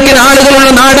ആയിരക്കണക്കിന് ആളുകളുള്ള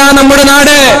നാടാണ് നമ്മുടെ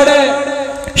നാട്.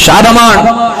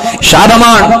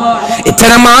 ശാപമാണ്.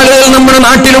 ഇത്തരം ആളുകൾ നമ്മുടെ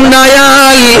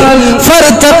നാട്ടിലുണ്ടായാൽ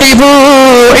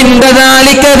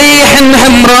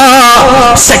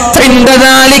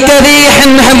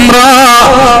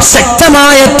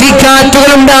ശക്തമായ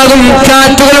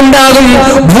കാറ്റുകളുണ്ടാകും,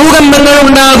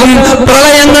 ഭൂകമ്പങ്ങളുണ്ടാകും,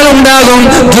 പ്രളയങ്ങളുണ്ടാകും,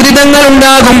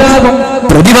 ദുരിതങ്ങളുണ്ടാകും,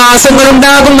 പ്രതിഭാസങ്ങൾ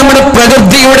ഉണ്ടാകും. നമ്മുടെ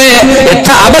പ്രകൃതിയുടെ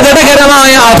എത്ര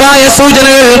അപകടകരമായ അപായ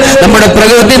സൂചനകൾ നമ്മുടെ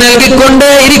പ്രകൃതി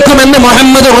നൽകിക്കൊണ്ടേ ഇരിക്കുമെന്ന്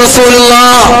മുഹമ്മദ്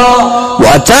റസൂലുള്ളാഹ്.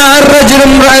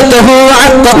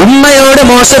 ഉമ്മയോട്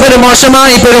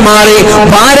മോശമായി പെരുമാറി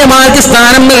ഭാര്യമാർക്ക്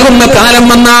സ്ഥാനം നൽകുന്ന കാലം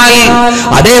വന്നാൽ,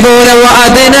 അതേപോലെ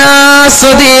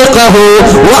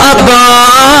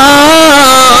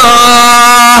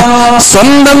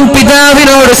സ്വന്തം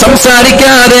പിതാവിനോട്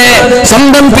സംസാരിക്കാതെ,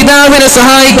 സ്വന്തം പിതാവിനെ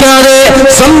സഹായിക്കാതെ,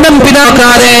 സ്വന്തം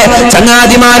പിതാക്കാതെ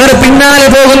ചങ്ങാതിമാരുടെ പിന്നാലെ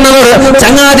പോകുന്നവർ,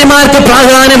 ചങ്ങാതിമാർക്ക്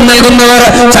പ്രാധാന്യം നൽകുന്നവർ,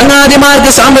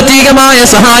 ചങ്ങാതിമാർക്ക് സാമ്പത്തികമായ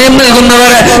സഹായം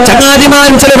നൽകുന്നവർ,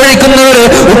 ചങ്ങാതിമാരും ചെലവഴിക്കുന്നവർ,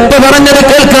 ഉപ്പ പറഞ്ഞത്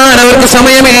കേൾക്കാൻ അവർക്ക്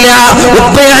സമയമില്ല,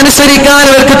 ഉപ്പയെ അനുസരിക്കാൻ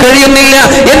അവർക്ക് കഴിയുന്നില്ല,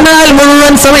 എന്നാൽ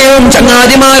മുഴുവൻ സമയവും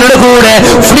ചങ്ങാതിമാരുടെ കൂടെ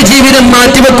ജീവിതം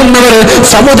മാറ്റിവെക്കുന്നവർ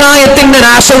സമുദായത്തിന്റെ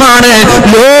നാശമാണ്,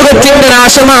 ലോകത്തിന്റെ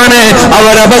നാശമാണ്,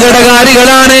 അവർ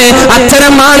അപകടകാരികളാണ്.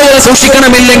 അത്തരം ആളുകളെ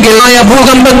സൂക്ഷിക്കണമില്ലെങ്കിൽ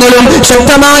ഭൂകമ്പങ്ങളും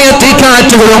ശക്തമായ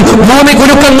തീക്കാറ്റുകളും ഭൂമി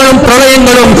കുലുക്കങ്ങളും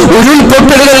പ്രളയങ്ങളും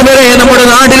ഉരുൾപൊട്ടലുകൾ വരെ നമ്മുടെ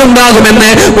നാട്ടിലുണ്ടാകുമെന്ന്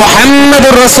മുഹമ്മദ്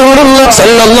റസൂലുള്ളാഹി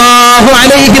സ്വല്ലല്ലാഹു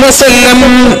അലൈഹി വസല്ലം.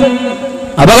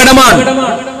 അപകടമാണ്.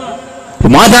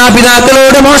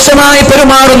 മാതാപിതാക്കളോട് മോശമായി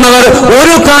പെരുമാറുന്നവർ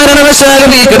ഒരു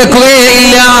കാരണവശാലും ഈ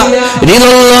കിടക്കുകയില്ല.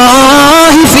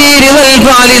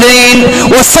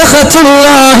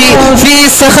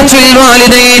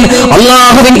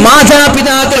 അല്ലാഹുവിന്റെ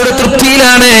മാതാപിതാക്കളുടെ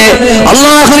തൃപ്തിയിലാണ്,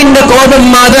 അല്ലാഹുവിന്റെ കോപം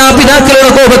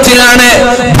മാതാപിതാക്കളുടെ കോപത്തിലാണ്.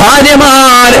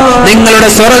 ഭാര്യമാർ, നിങ്ങളുടെ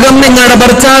സ്വർഗം നിങ്ങളുടെ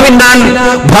ഭർത്താവിനാണ്.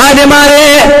 ഭാര്യമാരെ,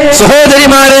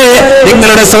 സഹോദരിമാരെ,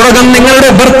 നിങ്ങളുടെ സ്വർഗം നിങ്ങളുടെ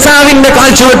ഭർത്താവിന്റെ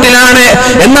കാൽച്ചുവട്ടിലാണ്.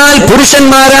 എന്നാൽ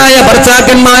പുരുഷന്മാരായ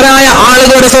ഭർത്താക്കന്മാരായ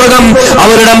ആളുകളുടെ സ്വർഗം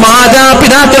അവരുടെ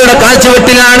മാതാപിതാക്കളുടെ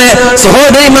കാൽച്ചുവട്ടിലാണ്.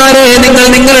 സഹോദരിമാരെ, നിങ്ങൾ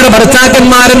നിങ്ങളുടെ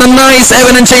ഭർത്താക്കന്മാരെ നന്നായി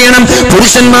സേവനം ചെയ്യണം.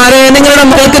 പുരുഷന്മാരെ, നിങ്ങളുടെ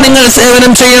മക്കൾക്ക് നിങ്ങൾ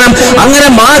സേവനം ചെയ്യണം. അങ്ങനെ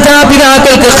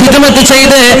മാതാപിതാക്കൾക്ക് ഖിദ്മത്ത്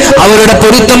ചെയ്ത് അവരുടെ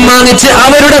പൊരുത്തം വാങ്ങിച്ച്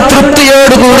അവരുടെ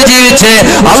തൃപ്തിയോടുകൂടി ജീവിച്ച്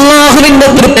അല്ലാഹുവിന്റെ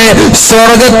തൃപ്തി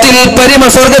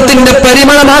സ്വർഗത്തിന്റെ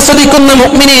പരിമളം ആസ്വദിക്കുന്ന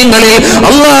മുഅ്മിനീങ്ങളിൽ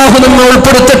അല്ലാഹു നമ്മെ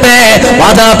ഉൾപ്പെടുത്തട്ടെ.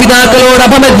 മാതാപിതാക്കളോട്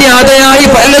അപമര്യാദയായി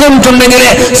പലതും ഉണ്ടെങ്കിൽ,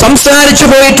 സംസാരിച്ചു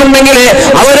പോയിട്ടുണ്ടെങ്കിൽ,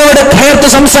 അവരോട് കയർത്ത്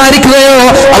സംസാരിക്കുകയോ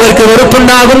അവർക്ക്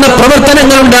വെറുപ്പുണ്ടാകുന്ന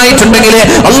പ്രവർത്തനങ്ങൾ ഉണ്ടായിട്ടുണ്ടെങ്കിൽ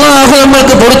അല്ലാഹു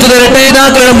നമ്മൾക്ക് പുറത്തു തരട്ടെ.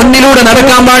 നേതാക്കളുടെ മുന്നിലൂടെ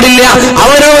നടക്കാൻ പാടില്ല,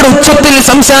 അവരോട് ഉച്ചത്തിൽ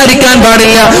സംസാരിക്കാൻ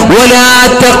പാടില്ല.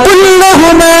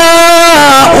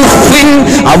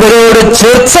 അവരോട്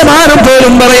ചെറുസമാനം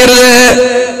പോലും പറയരുത്,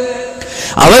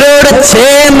 അവരോട് ഛേ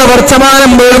എന്ന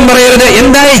വർത്തമാനം പോലും പറയരുത്.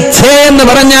 എന്തായി ഛേ എന്ന്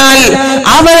പറഞ്ഞാൽ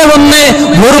അവരെ ഒന്ന്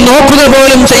ഒരു നോക്കുക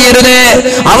പോലും ചെയ്യരുത്.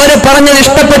 അവരെ പറഞ്ഞത്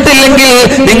ഇഷ്ടപ്പെട്ടില്ലെങ്കിൽ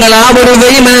നിങ്ങൾ ആ ഒരു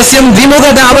വൈമനസ്യം,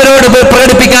 വിമുഖത അവരോട്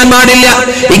പ്രകടിപ്പിക്കാൻ പാടില്ല.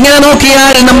 ഇങ്ങനെ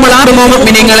നോക്കിയാൽ നമ്മൾ ആറുമോ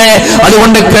മുഅ്മിനീങ്ങളെ.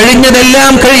 അതുകൊണ്ട്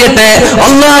കഴിഞ്ഞതെല്ലാം കഴിയട്ടെ.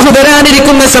 അല്ലാഹു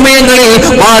വരാനിരിക്കുന്ന സമയങ്ങളിൽ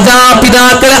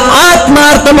മാതാപിതാക്കളെ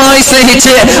ആത്മാർത്ഥമായി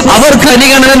സ്നേഹിച്ച് അവർക്ക്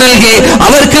പരിഗണന നൽകി,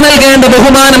 അവർക്ക് നൽകേണ്ട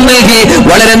ബഹുമാനം നൽകി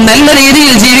വളരെ നല്ല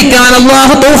രീതിയിൽ ജീവിക്കാൻ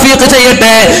അല്ലാഹു തൗഫീഖ്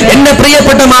ചെയ്യട്ടെ. എന്റെ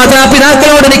പ്രിയപ്പെട്ട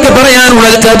മാതാപിതാക്കളോട് എനിക്ക്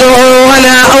പറയാനുള്ളത്,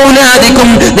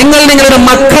 നിങ്ങൾ നിങ്ങളുടെ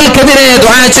മക്കൾക്കെതിരെ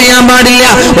ദുആ ചെയ്യാൻ പാടില്ല.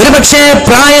 ഒരുപക്ഷെ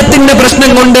പ്രായത്തിന്റെ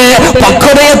പ്രശ്നം കൊണ്ട്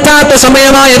പക്വതയെത്താത്ത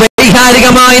സമയമായ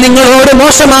വൈകാരികമായി നിങ്ങളോട്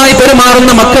മോശമായി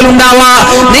പെരുമാറുന്ന മക്കളുണ്ടാവാ,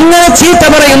 നിങ്ങളെ ചീത്ത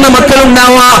പറയുന്ന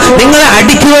മക്കളുണ്ടാവാ, നിങ്ങളെ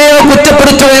അടിക്കുകയോ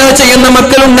കുറ്റപ്പെടുത്തുകയോ ചെയ്യുന്ന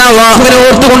മക്കളുണ്ടാവാ. അങ്ങനെ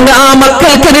ഓർത്തുകൊണ്ട് ആ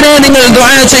മക്കൾക്കെതിരെ നിങ്ങൾ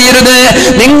ദുആ ചെയ്യരുത്.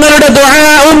 നിങ്ങളുടെ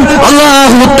ദുആവും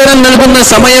അല്ലാഹു ഉത്തരം നൽകുന്ന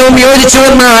സമയവും യോജിച്ചു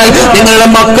വന്നാൽ നിങ്ങളുടെ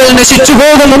മക്കൾ നശിച്ചു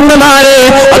പോകും ഉമ്മമാരെ.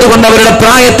 അതുകൊണ്ട് അവരുടെ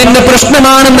പ്രായത്തിന്റെ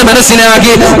പ്രശ്നമാണെന്ന്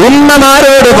മനസ്സിലാക്കി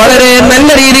ഉമ്മമാരോട് വളരെ നല്ല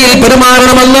രീതിയിൽ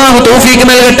പെരുമാറണം. അല്ലാഹു തൗഫീഖ്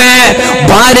നൽകട്ടെ.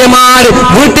 ഭാര്യമാർ,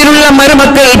 വീട്ടിലുള്ള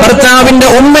മരുമക്കൾ ഭർത്താവിന്റെ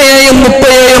ഉമ്മയെയും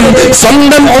ഉപ്പയെയും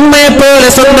സ്വന്തം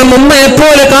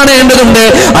ഉമ്മയെപ്പോലെ കാണേണ്ടതുണ്ട്.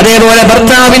 അതേപോലെ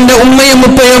ഭർത്താവിന്റെ ഉമ്മയും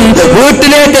ഉപ്പയും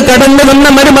വീട്ടിലേക്ക് കടന്നു വന്ന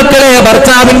മരുമക്കളെ,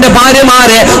 ഭർത്താവിന്റെ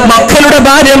ഭാര്യമാരെ, മക്കളുടെ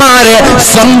ഭാര്യമാരെ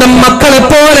സ്വന്തം മക്കളെ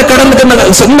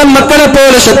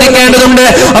പോലെ ശ്രദ്ധിക്കേണ്ടതുണ്ട്.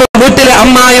 വീട്ടിലെ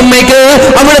അമ്മായിയമ്മയ്ക്ക്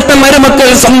അവിടുത്തെ മരുമക്കൾ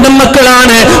സ്വന്തം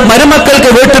മക്കളാണ്. മരുമക്കൾക്ക്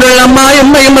വീട്ടിലുള്ള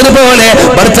അമ്മായിയമ്മയും അതുപോലെ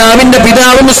ഭർത്താവിന്റെ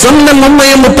പിതാവും സ്വന്തം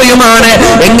ഉമ്മയും ഉപ്പയുമാണ്.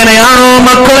 എങ്ങനെയാണോ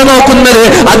മക്കളെ നോക്കുന്നത്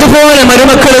അതുപോലെ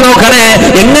മരുമക്കൾ നോക്കണേ.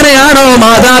 എങ്ങനെയാണോ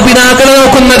മാതാപിതാക്കളെ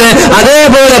നോക്കുന്നത്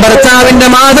അതേപോലെ ഭർത്താവിന്റെ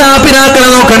മാതാപിതാക്കളെ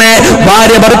നോക്കണേ.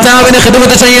 ഭാര്യ ഭർത്താവിന്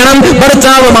ഖിദ്മത്ത് ചെയ്യണം,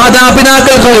 ഭർത്താവ്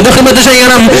മാതാപിതാക്കൾക്ക് ഖിദ്മത്ത്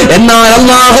ചെയ്യണം. എന്നാൽ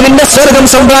അല്ലാഹുവിന്റെ സ്വർഗം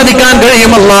സമ്പാദിക്കാൻ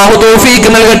കഴിയും. അല്ലാഹു തൗഫീഖ്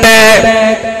നൽകട്ടെ.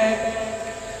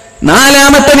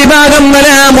 നാലാമത്തെ വിഭാഗം,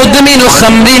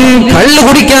 കള്ള്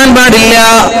കുടിക്കാൻ പാടില്ല,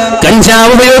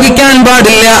 കഞ്ചാവ് ഉപയോഗിക്കാൻ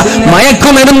പാടില്ല,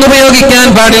 മയക്കുമരുന്ന് ഉപയോഗിക്കാൻ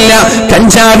പാടില്ല.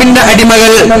 കഞ്ചാവിന്റെ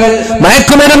അടിമകൾ,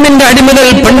 മയക്കുമരുന്നിന്റെ അടിമകൾ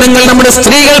പെണ്ണുങ്ങൾ, നമ്മുടെ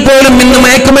സ്ത്രീകൾ പോലും ഇന്ന്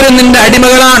മയക്കുമരുന്നിന്റെ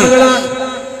അടിമകളാണ്,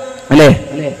 അല്ലേ?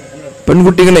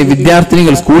 പെൺകുട്ടികളെ,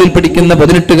 വിദ്യാർത്ഥിനികൾ, സ്കൂളിൽ പഠിക്കുന്ന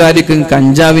 18കാരിക്കും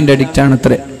കഞ്ചാവിന്റെ അഡിക്റ്റ് ആണ്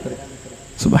അത്രേ.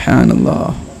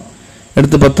 സുബ്ഹാനല്ലാഹ്.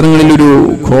 അടുത്ത പത്രങ്ങളിൽ ഒരു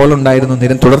കോളം ഉണ്ടായിരുന്നു,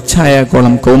 തുടർച്ചയായ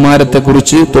കോളം, കൗമാരത്തെ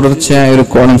കുറിച്ച് തുടർച്ചയായ ഒരു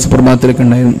കോളം സുപ്രഭാതത്തിലൊക്കെ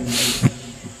ഉണ്ടായിരുന്നു.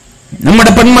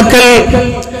 നമ്മുടെ പെൺമക്കൾ,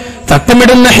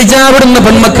 തട്ടമിടുന്ന ഹിജാബിടുന്ന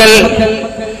പെൺമക്കൾ,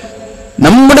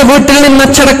 നമ്മുടെ വീട്ടിൽ നിന്ന്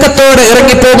അച്ചടക്കത്തോടെ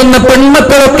ഇറങ്ങിപ്പോകുന്ന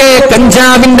പെൺമക്കളൊക്കെ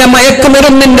കഞ്ചാവിന്റെ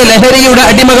മയക്കുമരുന്നിന്റെ ലഹരിയുടെ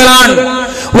അടിമകളാണ്.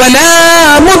 വലാ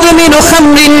മുദ്മിനു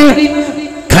ഖംറിൻ,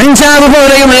 കഞ്ചാവ്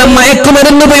പോലെയുള്ള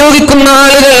മയക്കുമരുന്ന് ഉപയോഗിക്കുന്ന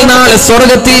ആളുകൾ നാളെ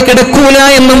സ്വർഗത്തിൽ കിടക്കൂല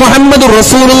എന്ന് മുഹമ്മദ്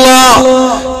റസൂലുള്ളാഹ്.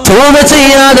 തൗബ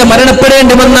ചെയ്യാതെ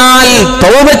മരണപ്പെടേണ്ടി വന്നാൽ,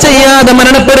 തൗബ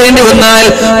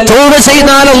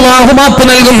ചെയ്താൽ അല്ലാഹു മാപ്പ്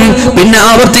നൽകും, പിന്നെ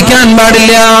ആവർത്തിക്കാൻ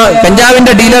പാടില്ല.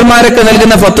 കഞ്ചാവിന്റെ ഡീലർമാരൊക്കെ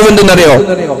നൽകുന്ന ഫത്വ എന്തെന്നറിയോ?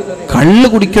 കള്ള്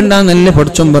കുടിക്കണ്ടെന്നല്ലേ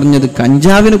പഠിച്ചോൻ പറഞ്ഞത്.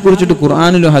 കഞ്ചാവിനെ കുറിച്ചിട്ട്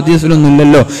ഖുർആനിലോ ഹദീസിലൊന്നും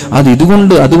ഇല്ലല്ലോ,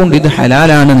 അതുകൊണ്ട് ഇത്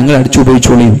ഹലാലാണ്, നിങ്ങൾ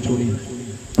അടിച്ചുപയോഗിച്ചോളി.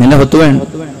 നല്ല ഫത്വയാണ്,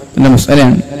 നല്ല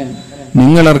മസലയാണ്.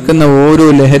 നിങ്ങൾ ഇറക്കുന്ന ഓരോ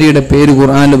ലഹരിയുടെ പേര്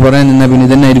ഖുർആനിൽ പറയാൻ നിന്നാ പിന്നെ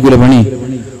ഇതന്നെ ആയിരിക്കൂല പണി.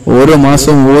 ഓരോ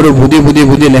മാസവും ഓരോ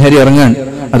പുതിയ ലഹരി ഇറങ്ങാൻ,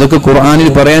 അതൊക്കെ ഖുർആനിൽ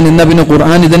പറയാൻ നിന്നാ പിന്നെ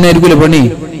ഖുർആൻ ഇതന്നെ ആയിരിക്കൂല പണി.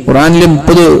 ഖുർആനിലെ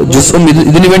 30 ജുസും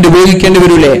ഇതിനു വേണ്ടി ഉപയോഗിക്കേണ്ടി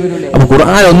വരൂലേ? അപ്പൊ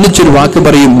ഖുർആൻ ഒന്നിച്ചൊരു വാക്ക്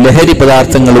പറയും, ലഹരി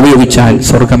പദാർത്ഥങ്ങൾ ഉപയോഗിച്ചാൽ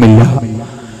സ്വർഗമില്ല,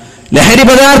 ലഹരി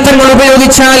പദാർത്ഥങ്ങൾ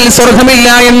ഉപയോഗിച്ചാൽ സ്വർഗമില്ല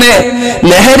എന്ന്.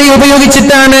 ലഹരി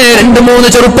ഉപയോഗിച്ചിട്ടാണ്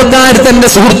 2-3 ചെറുപ്പക്കാർ തന്റെ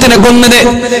സുഹൃത്തിനെ കൊന്നത്.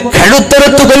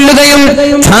 കഴുത്തറുത്തു കൊല്ലുകയും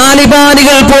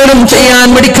താലിബാനികൾ പോലും ചെയ്യാൻ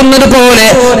മടിക്കുന്നത് പോലെ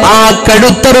ആ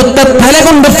കഴുത്തറുത്ത തല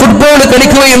കൊണ്ട് ഫുട്ബോൾ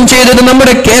കളിക്കുകയും ചെയ്തത്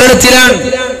നമ്മുടെ കേരളത്തിലാണ്.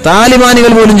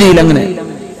 താലിബാനികൾ പോലും ചെയ്യില്ല അങ്ങനെ,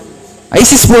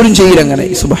 ഐസിസ് പോലും ചെയ്യില്ല അങ്ങനെ.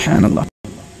 സുബ്ഹാനല്ലാഹ്,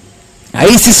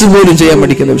 ഐസിസ് പോലും ചെയ്യാൻ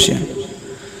മടിക്കുന്ന വിഷയമാണ്.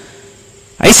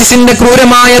 ഐസിസിന്റെ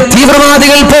ക്രൂരമായ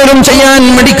തീവ്രവാദികൾ പോലും ചെയ്യാൻ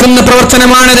മടിക്കുന്ന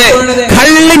പ്രവർത്തനമാണിത്.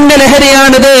 കള്ളിന്റെ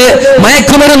ലഹരിയാണിത്,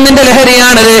 മയക്കുമരുന്നിന്റെ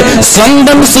ലഹരിയാണിത്.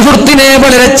 സ്വന്തം സുഹൃത്തിനെ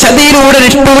വളരെ ചതിയിലൂടെ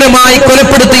നിഷ്ഠൂരമായി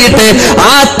കൊലപ്പെടുത്തിയിട്ട്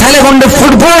ആ തല കൊണ്ട്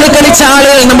ഫുട്ബോൾ കളിച്ച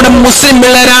ആളുകൾ നമ്മുടെ മുസ്ലിം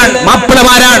പിള്ളേരാണ്,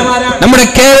 മാപ്പിളമാരാണ്. നമ്മുടെ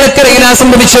കേരളക്കരയിലാണ്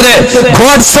സംഭവിച്ചത്.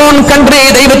 ഗോഡ്സ് ഓൺ കൺട്രി,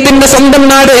 ദൈവത്തിന്റെ സ്വന്തം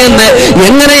നാട് എന്ന്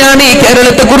എങ്ങനെയാണ് ഈ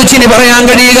കേരളത്തെ കുറിച്ച് ഇനി പറയാൻ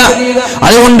കഴിയുക?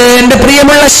 അതുകൊണ്ട് എന്റെ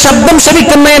പ്രിയമുള്ള ശബ്ദം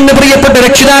ശ്രവിക്കുന്ന എന്റെ പ്രിയപ്പെട്ട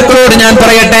രക്ഷിതാക്കളോട് ഞാൻ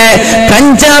പറയട്ടെ,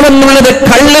 കഞ്ചാവ് എന്നുള്ളത്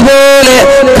കള്ള്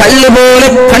പോലെ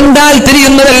കണ്ടാൽ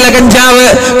തിരിയുന്നതല്ല കഞ്ചാവ്.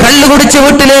 കള്ളു കുടിച്ച്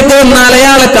വീട്ടിലേക്ക് വന്നാൽ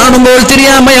അയാളെ കാണുമ്പോൾ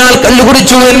തിരിയാം അയാൾ കള്ളു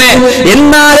കുടിച്ചു എന്ന്.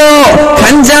 എന്നാലോ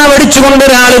കഞ്ചാവ് അടിച്ചുകൊണ്ട്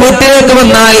ഒരാൾ വീട്ടിലേക്ക്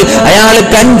വന്നാൽ അയാൾ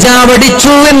കഞ്ചാവ്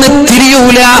അടിച്ചു എന്ന്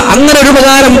തിരിയൂല. അങ്ങനെ ഒരു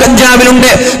ഉപകാരം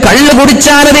കഞ്ചാവിലുണ്ട്. കള്ളു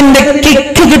കുടിച്ചാൽ അതിന്റെ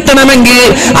കിക്ക് കിട്ടണമെങ്കിൽ,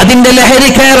 അതിന്റെ ലഹരി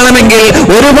കയറണമെങ്കിൽ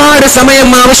ഒരുപാട് സമയം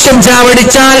ആവശ്യം.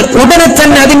 ചാവടിച്ചാൽ ഉടനെ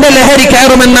തന്നെ അതിന്റെ ലഹരി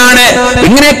കയറുമെന്നാണ്.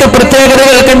 ഇങ്ങനെയൊക്കെ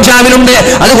പ്രത്യേകതകൾ കഞ്ചാവിലുണ്ട്.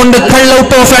 അതുകൊണ്ട് കള്ള്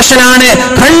ഔട്ട് ഓഫ് ഫാഷനാണ്.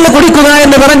 കള്ള് കുടിക്കുക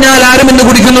എന്ന് പറഞ്ഞാൽ ആരും ഇന്ന്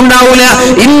കുടിക്കുന്നുണ്ടാവൂല.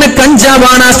 ഇന്ന്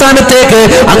കഞ്ചാവാണ് ആ സ്ഥാനത്തേക്ക്.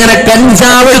 അങ്ങനെ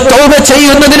കഞ്ചാവ് തൗബ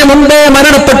ചെയ്യുന്നതിന് മുമ്പേ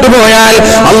മരണപ്പെട്ടു പോയാൽ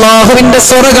അള്ളാഹുവിന്റെ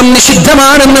സ്വർഗ്ഗം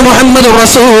നിഷിദ്ധമാണെന്ന് മുഹമ്മദ്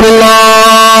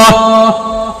റസൂലുള്ളാഹ്.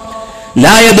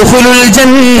 لا يدخل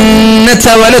الجنة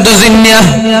ولد زنية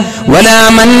ولا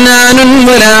منان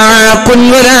ولا عاق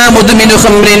ولا مدمن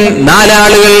خمر. 4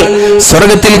 ആളുകൾ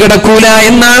സ്വർഗ്ഗത്തിൽ കിടക്കൂല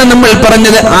എന്നാണ് നമ്മൾ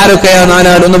പറഞ്ഞത്. ആരൊക്കെയാ 4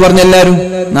 ആൾ? ഒന്ന് പറഞ്ഞ എല്ലാവരും.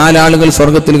 4 ആളുകൾ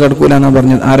സ്വർഗ്ഗത്തിൽ കിടക്കൂല എന്നാ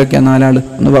പറഞ്ഞത്. ആരൊക്കെയാ 4 ആള്?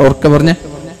 ഒന്ന് ഉറക്കെ പറഞ്ഞേ.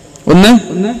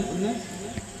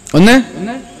 ഒന്ന്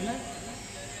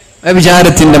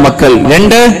വിചാരത്തിന്റെ മക്കൾ.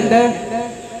 2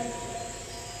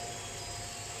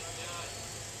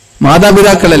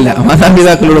 മാതാപിതാക്കളല്ല,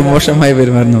 മാതാപിതാക്കളോട് മോശമായി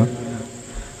പെരുമാറുന്നവർ.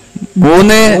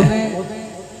 3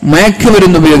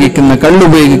 മയക്കുമരുന്ന് ഉപയോഗിക്കുന്ന,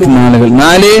 കള്ളുപയോഗിക്കുന്ന ആളുകൾ.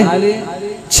 4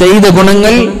 ചെയ്ത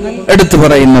ഗുണങ്ങൾ എടുത്തു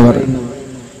പറയുന്നവർ.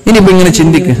 ഇനിയിപ്പോ ഇങ്ങനെ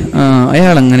ചിന്തിക്ക്,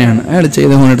 അയാൾ അങ്ങനെയാണ്, അയാൾ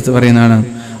ചെയ്ത ഗുണം എടുത്ത് പറയുന്ന ആളാണ്,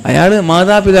 അയാള്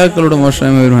മാതാപിതാക്കളോട്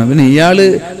മോശമായി പെരുമാറും, പിന്നെ ഇയാള്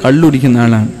കള്ളുടിക്കുന്ന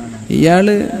ആളാണ്,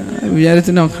 ഇയാള്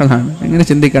വിചാരത്തിന്റെ മക്കളാണ്. എങ്ങനെ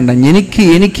ചിന്തിക്കണ്ട. എനിക്ക്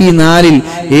ഈ 4-ൽ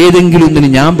ഏതെങ്കിലും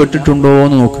ഒന്നിന് ഞാൻ പെട്ടിട്ടുണ്ടോ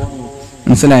എന്ന് നോക്ക്.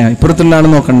 മനസ്സിലായോ? ഇപ്പുറത്തുള്ള ആള്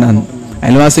നോക്കണ്ട,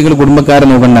 അയൽവാസികൾ കുടുംബക്കാരെ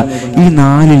നോക്കണ്ട. ഈ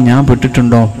 4-ൽ ഞാൻ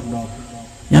പെട്ടിട്ടുണ്ടോ?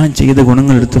 ഞാൻ ചെയ്ത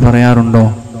ഗുണങ്ങൾ എടുത്തു പറയാറുണ്ടോ?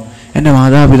 എന്റെ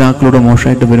മാതാപിതാക്കളോട്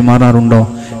മോശമായിട്ട് പെരുമാറാറുണ്ടോ?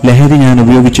 ലഹരി ഞാൻ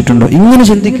ഉപയോഗിച്ചിട്ടുണ്ടോ? ഇങ്ങനെ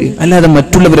ചിന്തിക്ക്, അല്ലാതെ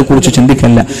മറ്റുള്ളവരെ കുറിച്ച്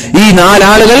ചിന്തിക്കല്ല. ഈ 4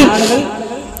 ആളുകൾ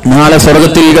നാളെ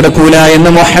സ്വർഗ്ഗത്തിൽ കിടക്കൂല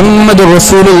എന്ന് മുഹമ്മദ്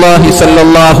റസൂലുള്ളാഹി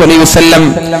സ്വല്ലല്ലാഹു അലൈഹി വസല്ലം.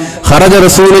 ഖറജ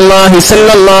റസൂലുള്ളാഹി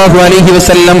സ്വല്ലല്ലാഹു അലൈഹി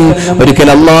വസല്ലം.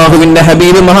 ഒരിക്കൽ അല്ലാഹുവിന്റെ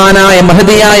ഹബീബ് മഹാനായ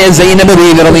മഹദിയായ സൈനബ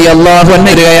ബീവി റളിയല്ലാഹു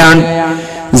അൻഹയാണ്.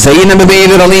 സൈനബ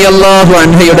ബീവി റളിയല്ലാഹു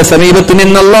അൻഹയുടെ സമീപത്ത്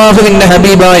നിന്ന് അല്ലാഹുവിന്റെ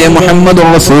ഹബീബായ മുഹമ്മദ്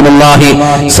റസൂലുള്ളാഹി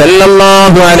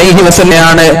സ്വല്ലല്ലാഹു അലൈഹി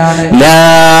വസല്ലമാണ് ലാ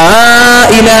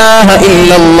ഇലാഹ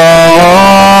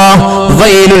ഇല്ലല്ലാഹ്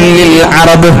വൈലുൽ ലിൽ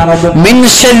അറബ് മിൻ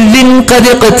ശർരിൻ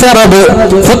ഖദ് ഇഖ്തറബ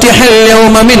ഫുതിഹൽ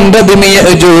യൗമ മിൻ ബദ്മി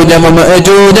യഅജൂജ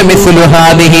വമഅജൂജ മിസ്ലു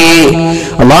ഹാദിഹി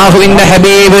അല്ലാഹുവിന്റെ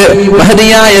ഹബീബ്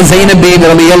മഹദിയായ സൈനബ് ബീവി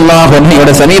റളിയല്ലാഹു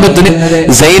അൻഹയുടെ സമീപത്തിന്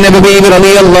സൈനബ് ബീവി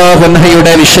റളിയല്ലാഹു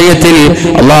അൻഹയുടെ വിഷയത്തിൽ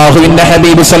അല്ലാഹുവിന്റെ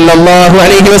ഹബീബ് സല്ലല്ലാഹു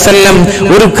അലൈഹി വസല്ലം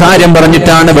ഒരു കാര്യം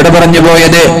പറഞ്ഞിട്ടാണ് വിട പറഞ്ഞു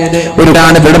പോയത്.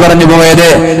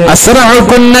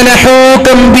 അസ്റഉകുന്ന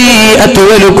ലഹൂഖൻ ബി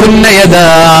അത്വലുകുന്ന യദാ,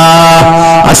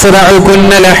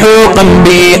 അസ്റഉകുന്ന ലഹൂഖൻ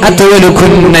ബി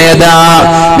അത്വലുകുന്ന യദാ.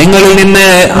 നിങ്ങളിൽ നിന്ന്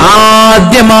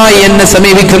ആദ്യമായി എന്നെ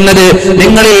സമീപിക്കുന്നത്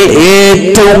നിങ്ങളിൽ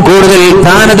ഏറ്റവും കൂടുതൽ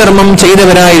ദാനധർമ്മം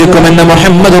ചെയ്തവരായിരിക്കുമെന്ന്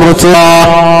മുഹമ്മദ് റസൂലുള്ളാഹ്.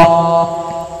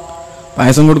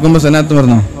 പായസം കൊടുക്കുമ്പോ സലാത്ത്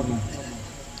പറഞ്ഞോ?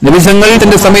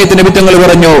 നബിസംഗത്തിന്റെ സമയത്ത് നബിത്തങ്ങൾ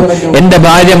പറഞ്ഞു, എന്റെ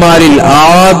ഭാര്യമാരിൽ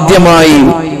ആദ്യമായി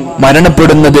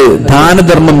മരണപ്പെടുന്നത്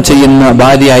ദാനധർമ്മം ചെയ്യുന്ന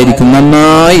ഭാര്യയായിരിക്കും,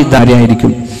 നന്നായി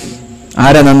ഭാര്യയായിരിക്കും.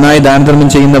 ആരാ നന്നായി ദാനധർമ്മം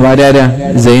ചെയ്യുന്ന ഭാര്യ? ആരാ?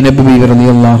 സൈനബ് ബീവി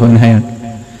റളിയല്ലാഹു അൻഹയാണ്.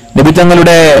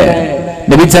 നബിതങ്ങളുടെ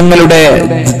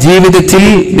ജീവിതത്തിൽ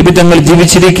നബിതങ്ങൾ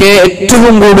ജീവിച്ചിരിക്കെ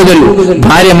ഏറ്റവും കൂടുതൽ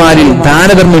ഭാര്യമാരിൽ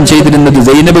ദാനധർമ്മം ചെയ്തിരുന്നത്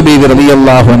സൈനബ് ബീവി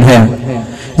റളിയല്ലാഹു അൻഹയാണ്.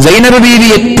 സൈനബ് ബീവി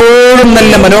എപ്പോഴും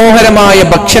നല്ല മനോഹരമായ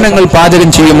ഭക്ഷണങ്ങൾ പാചകം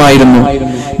ചെയ്യുമായിരുന്നു.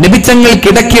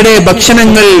 നബിതങ്ങൾക്കിടയ്ക്കിടെ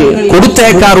ഭക്ഷണങ്ങൾ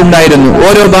കൊടുത്തേക്കാറുണ്ടായിരുന്നു.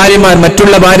 ഓരോ ഭാര്യമാർ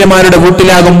മറ്റുള്ള ഭാര്യമാരുടെ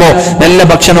വീട്ടിലാകുമ്പോ നല്ല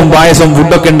ഭക്ഷണം, പായസം,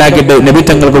 ഫുഡൊക്കെ ഉണ്ടാക്കിയിട്ട്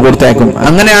നബിതങ്ങൾക്ക് കൊടുത്തേക്കും.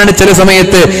 അങ്ങനെയാണ് ചില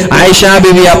സമയത്ത് ആയിഷാ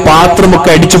ബീവി ആ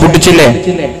പാത്രമൊക്കെ അടിച്ചു പൊട്ടിച്ചില്ലേ?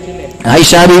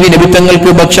 ആയിഷാ ബീവി നബിതങ്ങൾക്ക്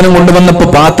ഭക്ഷണം കൊണ്ടുവന്നപ്പോ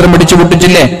പാത്രം അടിച്ചു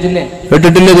പൊട്ടിച്ചില്ലേ?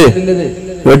 കേട്ടിട്ടില്ലേ?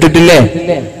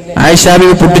 ആയിഷാ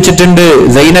ബീവി പൊട്ടിച്ചിട്ടുണ്ട്.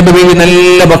 സൈനബ് ബീവി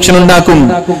നല്ല ഭക്ഷണം ഉണ്ടാക്കും.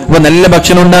 അപ്പൊ നല്ല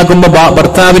ഭക്ഷണം ഉണ്ടാക്കുമ്പോ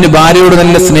ഭർത്താവിന് ഭാര്യയോട്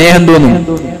നല്ല സ്നേഹം തോന്നും.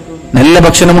 നല്ല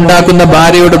ഭക്ഷണം ഉണ്ടാക്കുന്ന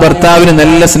ഭാര്യയോട് ഭർത്താവിന്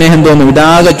നല്ല സ്നേഹം തോന്നും.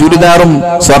 ഇതാകെ ചുരിദാറും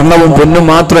സ്വർണവും പൊന്നും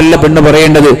മാത്രമല്ല പെണ്ണ്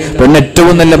പറയേണ്ടത്, പെണ്ണ്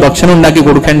ഏറ്റവും നല്ല ഭക്ഷണം ഉണ്ടാക്കി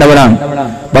കൊടുക്കേണ്ടവരാണ്.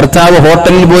 ഭർത്താവ്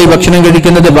ഹോട്ടലിൽ പോയി ഭക്ഷണം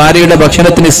കഴിക്കുന്നത് ഭാര്യയുടെ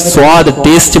ഭക്ഷണത്തിന് സ്വാദ്,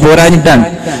 ടേസ്റ്റ് പോരാഞ്ഞിട്ടാണ്.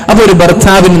 അപ്പൊ ഒരു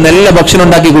ഭർത്താവിന് നല്ല ഭക്ഷണം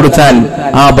ഉണ്ടാക്കി കൊടുത്താൽ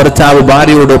ആ ഭർത്താവ്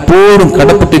ഭാര്യയോട് എപ്പോഴും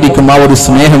കടപ്പെട്ടിരിക്കും. ആ ഒരു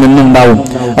സ്നേഹം എന്നുണ്ടാവും.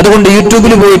 അതുകൊണ്ട്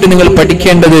യൂട്യൂബിൽ പോയിട്ട് നിങ്ങൾ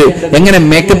പഠിക്കേണ്ടത് എങ്ങനെ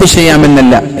മേക്കപ്പ്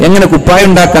ചെയ്യാമെന്നല്ല, എങ്ങനെ കുപ്പായം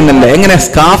ഉണ്ടാക്കാമെന്നല്ല, എങ്ങനെ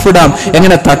സ്കാർഫ് ഇടാം,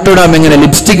 എങ്ങനെ തട്ടിടാം, എങ്ങനെ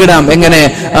ലിപ്സ്റ്റിക് ഇടാം, എങ്ങനെ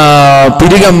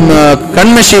പിരികം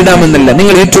കൺമഷി ഇടാമെന്നല്ല.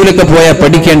 നിങ്ങൾ യൂട്യൂബിലൊക്കെ പോയാൽ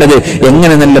പഠിക്കേണ്ടത്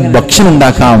എങ്ങനെ നല്ല ഭക്ഷണം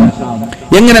ഉണ്ടാക്കാം,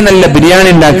 എങ്ങനെ നല്ല ബിരിയാണി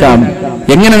ഉണ്ടാക്കാം,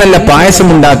 എങ്ങനെ നല്ല പായസം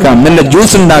ഉണ്ടാക്കാം, നല്ല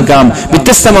ജ്യൂസ് ഉണ്ടാക്കാം,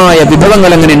 വ്യത്യസ്തമായ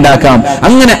വിഭവങ്ങൾ എങ്ങനെ ഉണ്ടാക്കാം.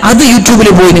 അങ്ങനെ അത് യൂട്യൂബിൽ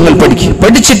പോയി നിങ്ങൾ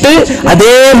പഠിച്ചിട്ട്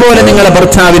അതേപോലെ നിങ്ങളെ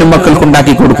ഭർത്താവിനും മക്കൾക്കും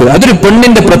ഉണ്ടാക്കി കൊടുക്കുക. അതൊരു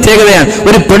പെണ്ണിന്റെ പ്രത്യേകതയാണ്,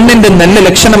 ഒരു പെണ്ണിന്റെ നല്ല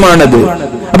ലക്ഷണമാണത്.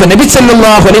 അപ്പൊ നബി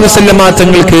സല്ലല്ലാഹു അലൈഹി വസല്ലമ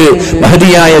തങ്ങൾക്ക്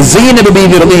മഹദിയായ സൈനബ്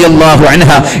ബീവി റളിയല്ലാഹു അൻഹ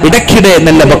ഇടയ്ക്കിടെ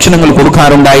നല്ല ഭക്ഷണങ്ങൾ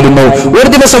കൊടുക്കാറുണ്ടായിരുന്നു. ഒരു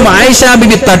ദിവസം ആയിഷാ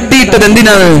ബീവി തട്ടിയിട്ടത്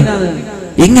എന്തിനാണ്?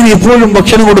 ഇങ്ങനെ എപ്പോഴും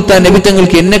ഭക്ഷണം കൊടുത്താൽ നബി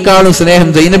തങ്ങൾക്ക് എന്നെക്കാളും സ്നേഹം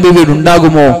സൈനബ് ബീവിയോട്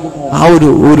ഉണ്ടാകുമോ? ആ ഒരു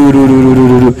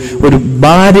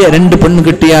ഭാര്യ, രണ്ട് പെണ്ണ്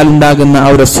കിട്ടിയാൽ ഉണ്ടാകുന്ന ആ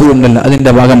ഒരു അസുഖമുണ്ടല്ലോ,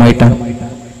 അതിന്റെ ഭാഗമായിട്ടാണ്.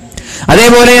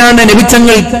 അതേപോലെയാണ്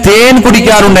നബിത്തങ്ങൾ തേൻ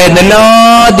കുടിക്കാറുണ്ടായിരുന്നു. എല്ലാ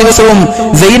ദിവസവും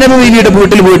സൈനബ് ബീവിയുടെ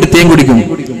വീട്ടിൽ പോയിട്ട് തേൻ കുടിക്കും.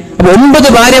 അപ്പൊ 9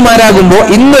 ഭാര്യമാരാകുമ്പോ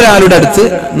ഇന്നൊരാളുടെ അടുത്ത്,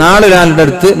 നാളെ ഒരാളുടെ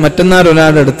അടുത്ത്, മറ്റന്നാൾ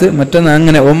ഒരാളുടെ അടുത്ത്, മറ്റന്നാൾ,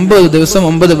 അങ്ങനെ 9 ദിവസം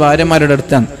 9 ഭാര്യമാരുടെ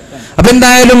അടുത്താണ്. അപ്പൊ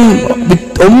എന്തായാലും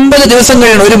 9 ദിവസം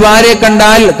കഴിയണം. ഒരു ഭാര്യയെ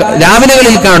കണ്ടാൽ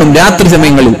രാവിലെകളിൽ കാണും, രാത്രി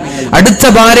സമയങ്ങളിൽ. അടുത്ത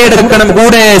ഭാര്യയുടെ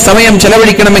കൂടെ സമയം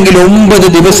ചെലവഴിക്കണമെങ്കിൽ 9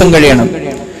 ദിവസം കഴിയണം.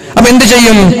 അപ്പൊ എന്ത്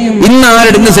ചെയ്യും?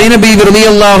 ഇന്ന് സൈനബ് ബീവി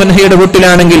റളിയല്ലാഹു അൻഹയുടെ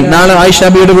വീട്ടിലാണെങ്കിൽ നാളെ ആയിഷാ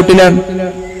ബീവിയുടെ വീട്ടിലാണ്,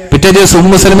 പിറ്റേ ദിവസം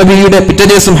ഉമ്മു സലമ ബീവിയുടെ, പിറ്റേ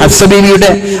ദിവസം ഹഫ്സ ബീവിയുടെ.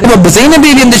 അപ്പൊ സൈനബ്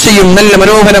ബീവി എന്ത് ചെയ്യും? നല്ല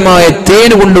മനോഹരമായ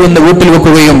തേൻ കൊണ്ടുവന്ന് വീട്ടിൽ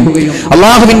വെക്കുകയും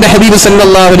അള്ളാഹുവിന്റെ ഹബീബ്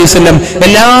സല്ലല്ലാഹു അലൈഹി വസല്ലം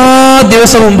എല്ലാ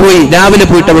ദിവസവും പോയി രാവിലെ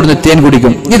പോയിട്ട് അവിടുന്ന് തേൻ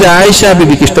കുടിക്കും. ഇത് ആയിഷാ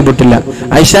ബീവിക്ക് ഇഷ്ടപ്പെട്ടില്ല.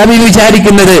 ആയിഷാ ബീവി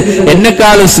വിചാരിക്കുന്നത്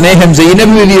എന്നെക്കാളും സ്നേഹം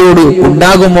സൈനബ് ബീവിയോട്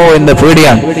ഉണ്ടാകുമോ എന്ന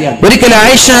പേടിയാണ്. ഒരിക്കൽ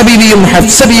ആയിഷാ ബീവിയും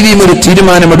ഹഫ്സ ബീവിയും ഒരു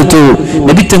തീരുമാനമെടുത്തു,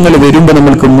 നബിത്തങ്ങൾ വരുമ്പോ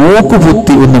നമ്മൾക്ക്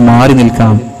മൂക്കുപൊത്തി ഒന്ന് മാറി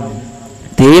നിൽക്കാം.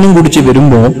 തേനും കുടിച്ച്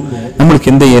വരുമ്പോ നമ്മൾക്ക്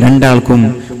എന്ത് ചെയ്യാം? രണ്ടാൾക്കും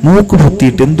മൂക്ക്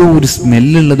പൊത്തിയിട്ട് എന്തോ ഒരു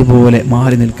സ്മെല്ലുള്ളത് പോലെ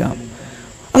മാറി നിൽക്കാം.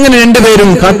 അങ്ങനെ രണ്ടുപേരും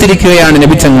കാത്തിരിക്കുകയാണ്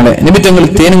നബിത്തങ്ങൾ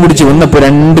തേനും കുടിച്ച് വന്നപ്പോ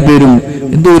രണ്ടുപേരും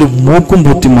എന്തോ ഒരു മൂക്കും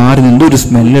പൊത്തി മാറി, എന്തോ ഒരു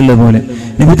സ്മെല്ലുള്ള പോലെ.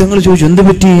 നബിത്തങ്ങൾ ചോദിച്ചു,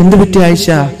 എന്ത് പറ്റി ആയിഷ?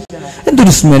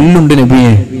 എന്തൊരു സ്മെല്ലുണ്ട്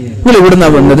നബിയെ, നിങ്ങൾ എവിടുന്നാ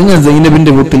വന്നത്? ഞാൻ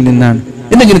സൈനബിന്റെ വീട്ടിൽ നിന്നാണ്.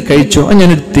 എന്തെങ്കിലും കഴിച്ചോ?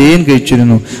 ഞാനൊരു തേൻ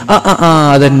കഴിച്ചിരുന്നു.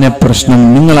 അതന്നെ പ്രശ്നം,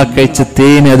 നിങ്ങൾ ആ കഴിച്ച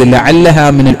തേന് അതില്ല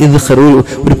അല്ലഹാമിനൽ ഇദ്ഖർ,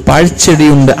 ഒരു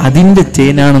പഴച്ചെടിയുണ്ട്, അതിന്റെ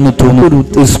തേനാണെന്ന് തോന്നുന്നു,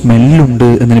 ഒരു സ്മെല്ലുണ്ട്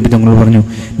എന്ന് നബി തങ്ങൾ പറഞ്ഞു.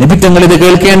 നബി തങ്ങൾ ഇത്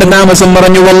കേൾക്കേണ്ട താമസം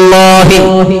പറഞ്ഞു, വല്ലാഹി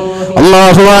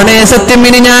അല്ലാഹുവാണേ സത്യം,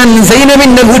 ഇനി ഞാൻ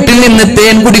സൈനബിന്റെ വീട്ടിൽ നിന്ന്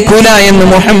തേൻ കുടിക്കൂല എന്ന്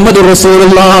മുഹമ്മദ്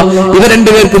റസൂലുള്ളാഹ്. ഇവർ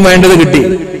രണ്ടുപേർക്കും വേണ്ടത് കിട്ടി,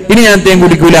 ഇനി ഞാൻ തേൻ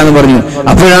കുടിക്കൂല എന്ന് പറഞ്ഞു.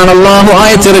 അപ്പോഴാണ് അല്ലാഹു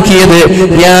ആയത്തിറക്കിയത്,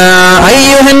 യാ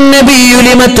അയ്യുഹൻ നബിയ്യു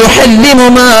ലിമ തുഹല്ലിമു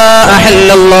മാ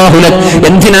അഹല്ലല്ലാഹു ലക്.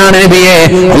 എന്തിനാണ് നബിയെ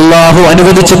അല്ലാഹു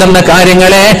അനുവദിച്ചു തന്ന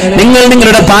കാര്യങ്ങളെ നിങ്ങൾ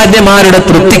നിങ്ങളുടെ ഭാര്യമാരുടെ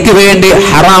തൃപ്തിക്ക് വേണ്ടി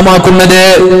ഹറാമാക്കുന്നത്?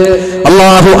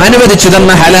 അള്ളാഹു അനുവദിച്ചു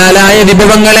തന്ന ഹലാലായ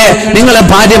വിഭവങ്ങളെ നിങ്ങളെ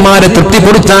ഭാര്യമാരെ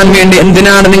തൃപ്തിപ്പെടുത്താൻ വേണ്ടി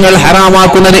എന്തിനാണ് നിങ്ങൾ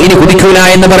ഹറാമാക്കുന്നത്? ഇനി കുടിക്കൂല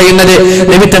എന്ന് പറയുന്നത്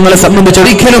നബി തങ്ങളെ സംബന്ധിച്ച്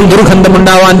ഒരിക്കലും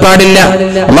ദുർഗന്ധമുണ്ടാവാൻ പാടില്ല.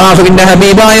 അള്ളാഹുവിന്റെ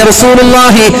ഹബീബായ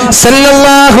റസൂലുള്ളാഹി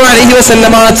സ്വല്ലല്ലാഹു അലൈഹി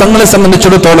വസല്ലമ തങ്ങളെ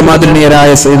സംബന്ധിച്ചിടത്തോളം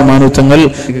ആദരണീയരായ സയ്യിദ് മാനൂ തങ്ങൾ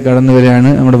കടന്നു വരികയാണ്.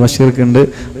 നമ്മുടെ ബഷീർക്ക് ഉണ്ട്,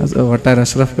 വട്ടാർ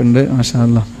അഷ്റഫ് ഉണ്ട്. മാഷാ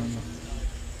അല്ലാഹ്.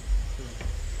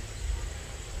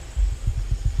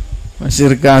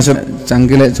 ബഷീർക്ക്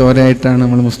ചങ്കിലെ ചോരയായിട്ടാണ്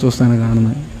നമ്മൾ മുസ്തഫാനെ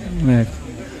കാണുന്നത്.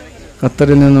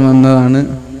 ഖത്തറിൽ നിന്ന് വന്നതാണ്.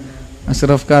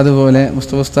 അഷ്റഫ് ഖാ അതുപോലെ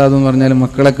മുസ്തഫ ഉസ്താദ് എന്ന് പറഞ്ഞാൽ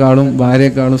മക്കളെക്കാളും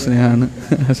ഭാര്യയെക്കാളും സ്നേഹമാണ്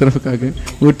അഷ്റഫ് ഖാക്ക്.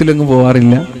 വീട്ടിലൊന്നും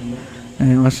പോവാറില്ല.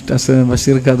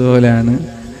 ബഷീർക്ക് അതുപോലെയാണ്.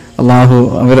 അള്ളാഹു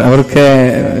അവർക്ക്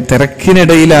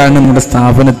തിരക്കിനിടയിലാണ് നമ്മുടെ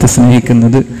സ്ഥാപനത്തെ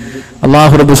സ്നേഹിക്കുന്നത്.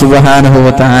 അള്ളാഹു റബ്ബ് സുബ്ഹാനഹു വ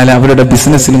തആല അവരുടെ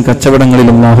ബിസിനസ്സിലും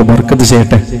കച്ചവടങ്ങളിലും അള്ളാഹു ബർക്കത്ത്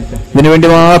ചെയ്യട്ടെ. ഇതിനുവേണ്ടി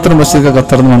മാത്രം ബഷീർക്ക്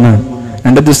ഖത്തറിൽ വന്നാണ്.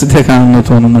 2 ദിവസത്തേക്കാണെന്ന്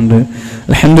തോന്നുന്നുണ്ട്.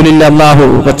 അൽഹംദുലില്ലാ, അള്ളാഹു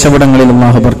കച്ചവടങ്ങളിൽ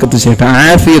അള്ളാഹു ബർക്കത്ത് ചെയ്യട്ടെ.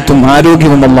 ആഫിയത്തും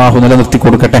ആരോഗ്യവും അള്ളാഹു നിലനിർത്തി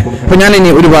കൊടുക്കട്ടെ. അപ്പൊ ഞാൻ ഇനി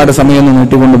ഒരുപാട് സമയമൊന്നും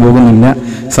നീട്ടിക്കൊണ്ട് പോകുന്നില്ല.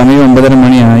 സമയം 9:30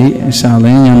 മണിയായി. ഇൻഷാ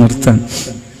അല്ലാഹ് ഞാൻ നിർത്താൻ.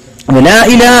 لا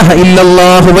إله إلا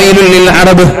الله ويل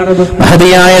للعرب.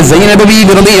 മഹദിയായ സൈനബ്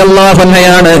ബീവി റളിയല്ലാഹു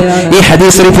അൻഹയാണ് ഈ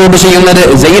ഹദീസ് റിപ്പോർട്ട് ചെയ്യുന്നത്.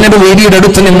 സൈനബ് ബീവിയുടെ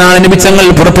അടുത്ത് നിന്നാണ് നബി തങ്ങൾ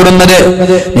പുറപ്പെടുന്നത്.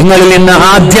 നിങ്ങളിൽ നിന്ന്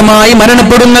ആദ്യമായി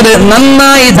മരണപ്പെടുന്നത്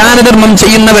നന്നായി ദാനധർമ്മം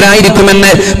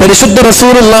ചെയ്യുന്നവരായിരിക്കുമെന്ന് പരിശുദ്ധ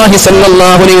റസൂലുള്ളാഹി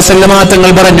സ്വല്ലല്ലാഹു അലൈഹി വസല്ലമ തങ്ങൾ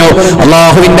പറഞ്ഞു.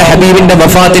 അല്ലാഹുവിന്റെ ഹബീബിന്റെ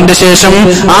വഫാത്തിന്റെ ശേഷം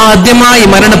ആദ്യമായി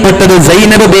മരണപ്പെട്ടത്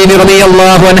സൈനബ് ബീവി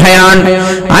റളിയല്ലാഹു അൻഹയാണ്.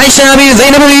 ആയിഷ ബീവി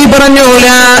സൈനബ് ബീവി പറഞ്ഞു,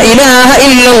 ലാ ഇലാഹ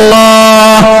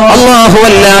ഇല്ലല്ലാഹ്, അല്ലാഹു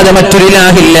അല്ലാതെ മറ്റൊരു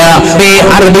ഇലാഹില്ല. ഈ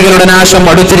അറബികളുടെ നാശം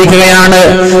അടുത്തിരിക്കുകയാണ്.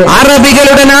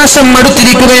 അറബികളുടെ നാശം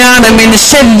അടുത്തിരിക്കുകയാണ്. മിൻ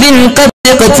ശദ്ദിൻ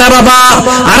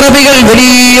അറബികൾ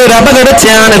വലിയൊരു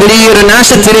അപകടത്തെയാണ്, വലിയൊരു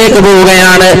നാശത്തിലേക്ക്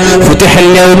പോവുകയാണ്.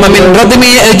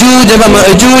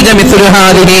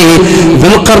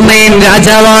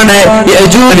 രാജാവാണ്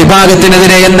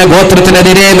വിഭാഗത്തിനെതിരെ എന്ന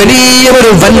ഗോത്രത്തിനെതിരെ വലിയൊരു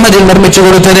വന്മതിൽ നിർമ്മിച്ചു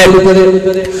കൊടുത്തത്.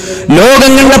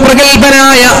 ലോകങ്ങളുടെ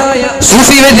പ്രഗത്ഭനായ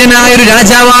സൂഫിവര്യനായ ഒരു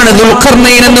രാജാവാണ്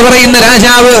ദുൽഖർനൈൻ എന്ന് പറയുന്ന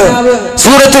രാജാവ്.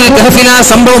 സൂറത്തുൽ കഹ്ഫിൽ ആ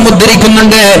സംഭവം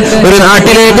ഉദ്ധരിക്കുന്നുണ്ട്. ഒരു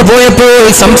നാട്ടിലേക്ക് പോയപ്പോൾ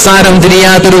സംസാരം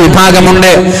തിരിയാത്തൊരു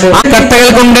വിഭാഗമുണ്ട്. ആ കട്ടകൾ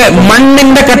കൊണ്ട്,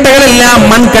 മണ്ണിന്റെ കട്ടകളല്ല,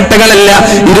 മൺകട്ടകളല്ല,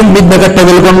 ഇരുമ്പിന്റെ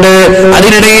കട്ടകൾ കൊണ്ട്,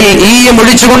 അതിനിടയിൽ ഈയം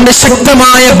ഒഴിച്ചുകൊണ്ട്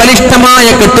ശക്തമായ ബലിഷ്ഠമായ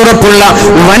കെട്ടുറപ്പുള്ള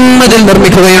വൻമതിൽ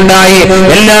നിർമ്മിക്കുകയുണ്ടായി.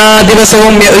 എല്ലാ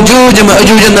ദിവസവും യഅജൂജ്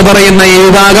മഅജൂജ് എന്ന് പറയുന്ന ഈ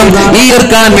വിഭാഗം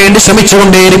ഈർക്കാൻ വേണ്ടി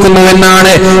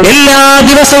ശ്രമിച്ചുകൊണ്ടേയിരിക്കുന്നുവെന്നാണ്. എല്ലാ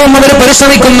ദിവസവും അവർ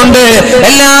പരിശ്രമിക്കുന്നുണ്ട്.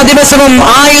 എല്ലാ ദിവസവും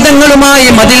ആയുധങ്ങളുമായി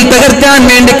മതിൽ തകർക്കാൻ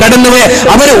വേണ്ടി കടന്നുപോയി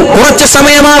അവർ കുറച്ച്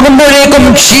സമയമാകുമ്പോഴേക്കും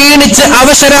ക്ഷീണിച്ച്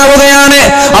അവശരാവുകയാണ്.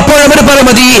 അപ്പോൾ അവർ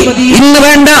മതി, ഇന്ന്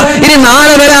വേണ്ട, ഇനി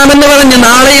നാളെ വരാമെന്ന് പറഞ്ഞ്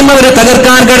നാളെയും അവർ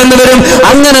തകർക്കാൻ കടന്നു വരും.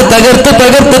 അങ്ങനെ തകർത്ത്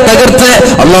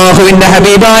അല്ലാഹുവിന്റെ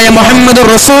ഹബീബായ മുഹമ്മദ്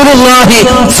റസൂലുള്ളാഹി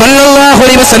സ്വല്ലല്ലാഹു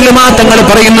അലൈഹി വസല്ലമ തങ്ങൾ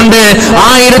പറയുന്നുണ്ട്,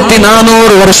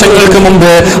 1400 വർഷങ്ങൾക്ക്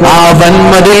മുമ്പ് ആ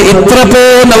വൻമതിൽ ഇത്ര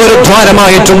പോന്ന ഒരു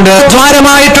ദ്വാരമായിട്ടുണ്ട്.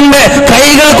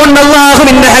 കൈകൾ കൊണ്ട്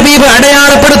അല്ലാഹുവിന്റെ ഹബീബ്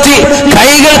അടയാളപ്പെടുത്തി,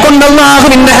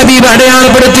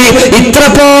 ഇത്ര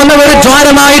പോന്ന ഒരു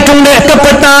ദ്വാരമായിട്ടുണ്ട്.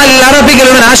 എത്തപ്പെട്ടാൽ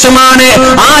അറബികളുടെ നാശമാണ്.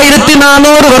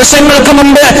 1400 വർഷങ്ങൾക്ക്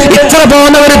മുമ്പ് ഇത്ര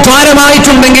പോന്ന ഒരു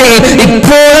ദ്വാരമായിട്ടുണ്ടെങ്കിൽ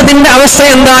ഇപ്പോൾ അതിന്റെ അവസ്ഥ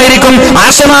എന്തായിരിക്കും?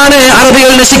 നാശമാണ്,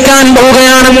 അറബികൾ നശിക്കാൻ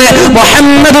പോവുകയാണെന്ന്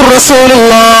മുഹമ്മദുർ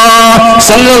റസൂലുള്ളാഹി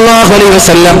സ്വല്ലല്ലാഹു അലൈഹി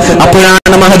വസല്ലം.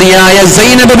 അപ്പോഴാണ് മഹദിയായ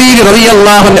സൈനബ് ബീവി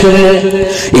റളിയല്ലാഹു അൻഹ,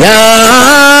 യാ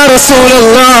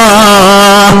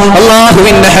റസൂലുള്ളാഹ്,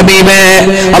 അല്ലാഹുവിന്റെ ഹബീബേ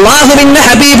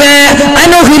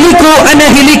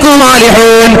അനഹ്ലികു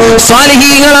മാലിഹൂൻ,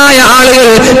 സാലിഹീങ്ങളായ ആളുകൾ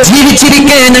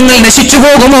ജീവിച്ചിരിക്കെ ഞങ്ങൾ നശിച്ചു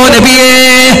പോകുമോ നബിയേ?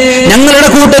 ഞങ്ങളുടെ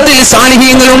കൂട്ടത്തിൽ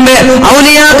സാലിഹീങ്ങളുണ്ട്,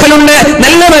 ഔലിയാക്കളുണ്ട്,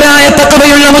 നല്ലവരായ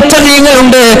തഖ്വയുള്ള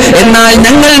മുത്തഖീങ്ങളുണ്ട്, എന്നാൽ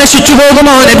ഞങ്ങൾ നശിച്ചു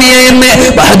പോകുമോ നബിയേ എന്ന്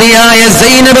മഹദിയായ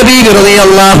സൈനബ് ബീവി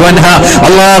റളിയല്ലാഹു അൻഹ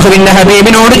അല്ലാഹുവിന്റെ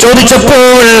ഹബീബിനോട്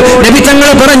ചോദിച്ചപ്പോൾ നബി തങ്ങൾ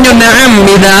പറഞ്ഞു, നഅം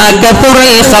ഇദാ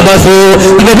കഫറൽ ഖബസു,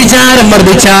 വ്യഭിചാരം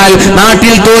വർദ്ധിച്ചാൽ,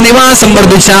 നാട്ടിൽ തോന്നിവാസം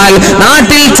വർദ്ധിച്ചാൽ,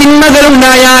 നാട്ടിൽ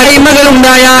ചിന്മകളുണ്ടായാൽ,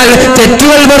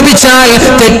 തെറ്റുകൾ വർദ്ധിച്ചാൽ,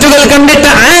 തെറ്റുകൾ കണ്ടിട്ട്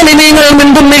ആലിമീങ്ങൾ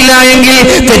മിണ്ടുന്നില്ല എങ്കിൽ,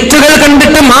 തെറ്റുകൾ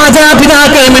കണ്ടിട്ട്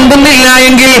മാതാപിതാക്കൾ മിണ്ടുന്നില്ല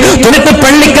എങ്കിൽ, തുണിട്ട്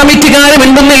പള്ളി കമ്മിറ്റിക്കാർ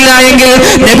മിണ്ടുന്നില്ല എങ്കിൽ,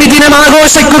 നബിദിനം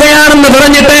ആഘോഷിക്കുകയാണെന്ന്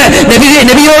പറഞ്ഞിട്ട്,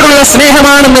 നബിയോടുള്ള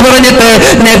സ്നേഹമാണെന്ന് പറഞ്ഞിട്ട്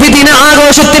നബിദിന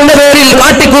ആഘോഷത്തിന്റെ പേരിൽ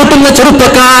കാട്ടിക്കൂട്ടുന്ന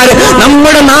ചെറുപ്പക്കാർ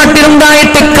നമ്മുടെ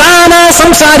നാട്ടിലുണ്ടായിട്ട് കാണാൻ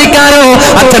സംസാരിക്കാനോ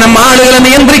അത്തരം ആളുകളെ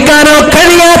നിയന്ത്രിക്കാനോ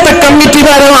കഴിയാത്ത കമ്മിറ്റി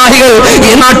ഭാരവാഹികൾ ഈ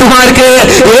നാട്ടുകാർക്ക്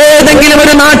ഏതെങ്കിലും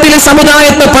ഒരു നാട്ടിലെ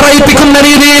സമുദായത്തെ പറയിപ്പിക്കുന്ന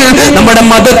രീതിയിൽ, നമ്മുടെ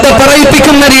മതത്തെ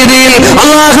പറയിപ്പിക്കുന്ന രീതിയിൽ,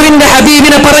 അള്ളാഹുവിന്റെ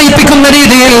ഹബീബിനെ പറയിപ്പിക്കുന്ന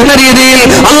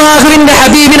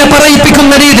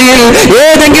രീതിയിൽ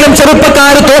ഏതെങ്കിലും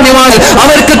ചെറുപ്പക്കാർ തോന്നിയാൽ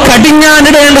അവർക്ക്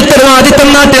കടിഞ്ഞാണിടേണ്ട ഉത്തരവാദിത്വം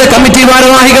കുട്ടനാട്ടിലെ കമ്മിറ്റി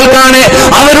ഭാരവാഹികൾക്കാണ്,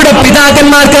 അവരുടെ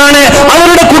പിതാക്കന്മാർക്കാണ്,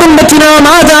 അവരുടെ കുടുംബത്തിനോ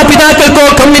മാതാപിതാക്കൾക്കോ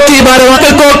കമ്മിറ്റി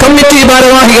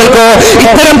ഭാരവാഹികൾക്കോ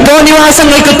ഇത്തരം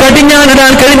തോന്നിവാസങ്ങൾക്ക്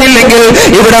കടിഞ്ഞാണിടാൻ കഴിഞ്ഞില്ലെങ്കിൽ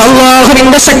ഇവിടെ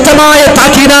അള്ളാഹുവിന്റെ ശക്തമായ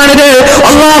താക്കീതാണിത്.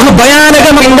 അള്ളാഹു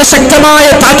ഭയാനകമായ ശക്തമായ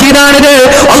താക്കീതാണിത്.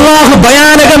 അള്ളാഹു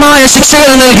ഭയാനകമായ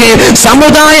ശിക്ഷകൾ നൽകി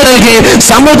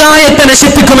സമുദായത്തെ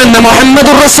നശിപ്പിക്കുമെന്ന്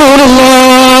മുഹമ്മദുർ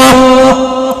റസൂലുള്ളാഹ്.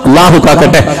 അള്ളാഹു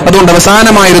കാക്കട്ടെ. അതുകൊണ്ട്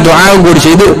അവസാനമായൊരു ദുആവും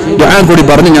കൂടി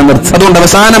പറഞ്ഞ് ഞാൻ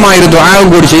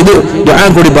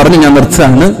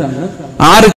നിർത്തുകയാണ്.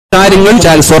 6 കാര്യങ്ങൾ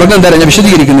സ്വർഗം തരാൻ ഞാൻ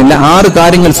വിശദീകരിക്കുന്നില്ല. 6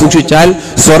 കാര്യങ്ങൾ സൂക്ഷിച്ചാൽ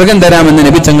സ്വർഗം തരാമെന്ന്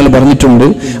നബി തങ്ങൾ പറഞ്ഞിട്ടുണ്ട്.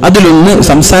 അതിലൊന്ന്,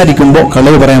 സംസാരിക്കുമ്പോൾ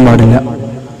കളവ് പറയാൻ പാടില്ല,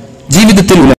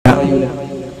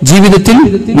 ജീവിതത്തിൽ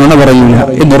നുണ പറയൂല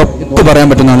എന്ന് ഉറപ്പ് പറയാൻ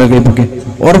പറ്റുന്ന ആളുകൾക്കൊക്കെ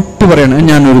ഉറപ്പ് പറയണം,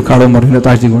 ഞാനൊരു കളവും പറയില്ല,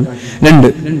 താഴ്ത്തിക്കൊണ്ട്. 2,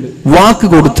 വാക്ക്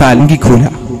കൊടുത്താൽ ലംഘിക്കൂല.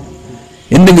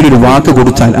 എന്തെങ്കിലും ഒരു വാക്ക്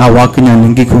കൊടുത്താൽ ആ വാക്ക് ഞാൻ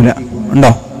ലംഘിക്കൂല.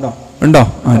 ഉണ്ടോ? 2.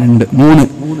 3,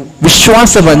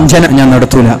 വിശ്വാസ വഞ്ചന ഞാൻ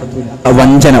നടത്തൂല.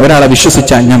 വഞ്ചന, ഒരാളെ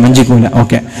വിശ്വസിച്ചാൽ ഞാൻ വഞ്ചിക്കൂല.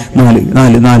 ഓക്കെ.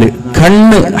 4,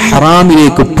 കണ്ണ്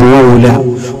ഹറാമിലേക്ക്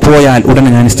പോയാൽ ഉടനെ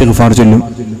ഞാൻ ഇസ്തിഗ്ഫാർ ചൊല്ലും.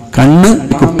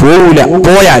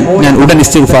 പോയാൽ ഞാൻ ഉടൻ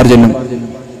ഇസ്തിഗ്ഫാർ ചൊല്ലും.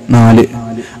 4.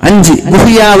 5,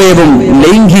 ഗുഹ്യാവയവം,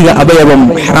 ലൈംഗിക അവയവം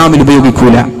ഹറാമിൽ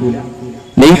ഉപയോഗിക്കൂല.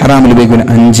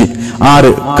 5. 6,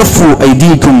 കഫു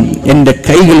ഐദീക്കും, എന്റെ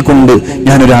കൈകൾ കൊണ്ട്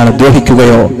ഞാൻ ഒരാളെ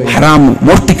ദ്രോഹിക്കുകയോ ഹറാം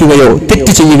മോഷ്ടിക്കുകയോ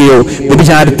തെറ്റ് ചെയ്യുകയോ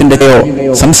വ്യഭിചാരത്തിന്റെയോ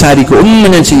സംസാരിക്കുകയോ ഒന്നും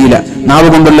ഞാൻ ചെയ്യില്ല. നാവ്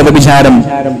കൊണ്ടുള്ള വ്യഭിചാരം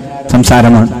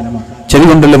സംസാരമാണ്, ചെവി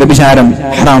കൊണ്ടുള്ള വ്യഭിചാരം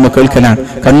ഹറാമ് കേൾക്കലാണ്,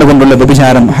 കണ്ണുകൊണ്ടുള്ള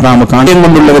വ്യഭിചാരം ഹറാമ് കാണുക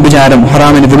കൊണ്ടുള്ള വ്യഭിചാരം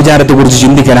ഹറാമിന് വ്യഭിചാരത്തെ കുറിച്ച്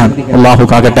ചിന്തിക്കലാണ്. അള്ളാഹു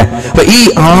കാകട്ടെ. അപ്പൊ ഈ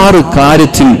 6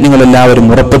 കാര്യത്തിൽ നിങ്ങൾ എല്ലാവരും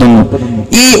ഉറപ്പ് തന്നു.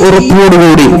 ഈ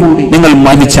ഉറപ്പോടുകൂടി നിങ്ങൾ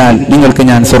മാനിച്ചാൽ നിങ്ങൾക്ക്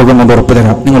ഞാൻ സ്വർഗം കൊണ്ട് ഉറപ്പ്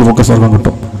തരാം. നിങ്ങൾക്കൊക്കെ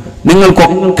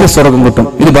സ്വർഗം കിട്ടും.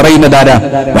 ഇത് പറയുന്നതാരാ?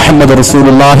 മുഹമ്മദ്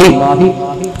റസൂലുള്ളാഹി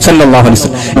സല്ലല്ലാഹു അലൈഹി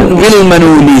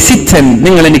വസല്ലം.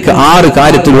 നിങ്ങൾ എനിക്ക് 6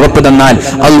 കാര്യത്തിൽ ഉറപ്പ് തന്നാൽ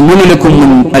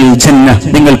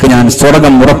നിങ്ങൾക്ക് ഞാൻ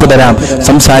സ്വർഗം ഉറപ്പ് തരാം.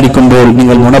 സംസാരിക്കുമ്പോൾ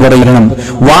നിങ്ങൾ നുണ പറയണം.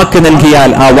 വാക്ക് നൽകിയാൽ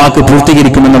ആ വാക്ക്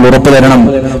പൂർത്തീകരിക്കുമെന്നുള്ള ഉറപ്പ് തരണം.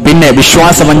 പിന്നെ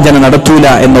വിശ്വാസവഞ്ചന നടത്തൂല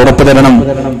എന്ന് ഉറപ്പ് തരണം.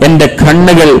 എന്റെ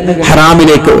കണ്ണുകൾ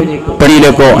ഹറാമിലേക്കോ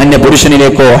പണിയിലേക്കോ അന്യ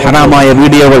പുരുഷനിലേക്കോ ഹറാമായ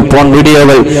പോൺ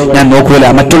വീഡിയോകൾ ഞാൻ നോക്കൂല.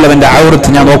 മറ്റുള്ളവന്റെ ഔറത്ത്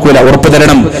ഞാൻ നോക്കൂല, ഉറപ്പ്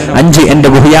തരണം. 5, എന്റെ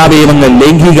ഗുഹ്യാവയവങ്ങൾ,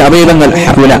 ലൈംഗിക അവയവങ്ങൾ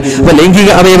ഹറാമല്ല. അപ്പൊ ലൈംഗിക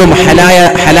അവയവം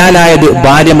ഹലാലായത്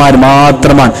ഭാര്യമാർ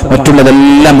മാത്രമാണ്,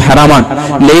 മറ്റുള്ളതെല്ലാം ഹറാമാണ്.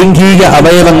 ലൈംഗിക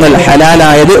അവയവങ്ങൾ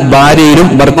ഹലാലായത് ഭാര്യയിലും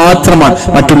മാത്രമാണ്,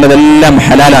 മറ്റുള്ളതെല്ലാം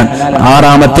ഹലാലാണ്.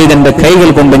 6ാമത്തേത്, എന്റെ കൈകൾ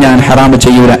കൊണ്ട് ഞാൻ ഹറാമ്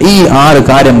ചെയ്യൂല. ഈ 6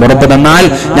 കാര്യം ഉറപ്പ് തന്നാൽ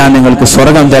ഞാൻ നിങ്ങൾക്ക്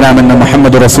സ്വർഗം തരാമെന്ന്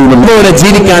മുഹമ്മദ് റസൂലുള്ളാഹി. അതുപോലെ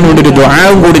ജീവിക്കാൻ വേണ്ടി ഒരു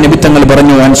ദുആവും കൂടി നബി തങ്ങൾ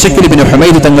പറഞ്ഞു. അൻശക്കിൽ ഇബ്നു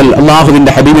ഹുമൈദ് തങ്ങൾ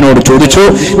അല്ലാഹുവിന്റെ ഹബീബിനോട് ചോദിച്ചു,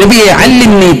 നബിയെ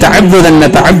അല്ലിന്നി തഅവ്വുദൻ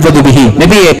തഅവ്വദു ബിഹി,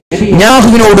 നബിയെ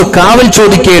അല്ലാഹുവിനോട് കാവൽ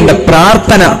ചോദിക്കേണ്ട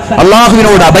പ്രാർത്ഥന,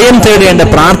 അല്ലാഹുവിനോട് അഭയം തേടേണ്ട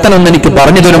പ്രാർത്ഥന ഒന്ന് എനിക്ക്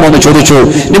പറഞ്ഞു തരുമോ എന്ന് ചോദിച്ചു.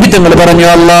 നബി തങ്ങൾ പറഞ്ഞു,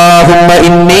 അല്ലാഹുമ്മ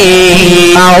ഇന്നി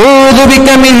അഊദു ബിക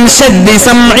മിൻ ശദ്ദി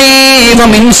സംഈ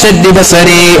വമിൻ ശദ്ദി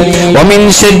ബസരി വമിൻ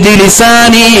ശദ്ദി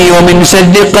ലിസാനി വമിൻ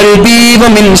ശദ്ദി ഖൽബി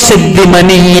വമിൻ ശദ്ദി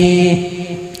മനി.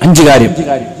 5 കാര്യം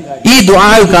ഈ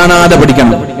ദുആ കാണാതെ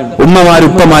പഠിക്കണം. ഉമ്മമാര്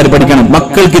ഉപ്പമാര് പഠിക്കണം,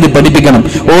 മക്കൾക്ക് ഇത് പഠിപ്പിക്കണം.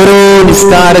 ഓരോ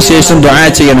നിസ്കാര ശേഷം ദുആ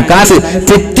ചെയ്യണം.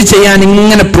 തെറ്റ് ചെയ്യാൻ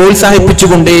ഇങ്ങനെ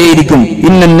പ്രോത്സാഹിപ്പിച്ചുകൊണ്ടേയിരിക്കും.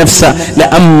 ഇന്നൻ നഫ്സ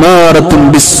ലഅമ്മാറത്തുൻ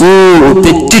ബിസ്സൂ,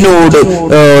 തെറ്റിനോട്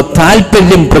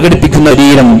താല്പര്യം പ്രകടിപ്പിക്കുന്ന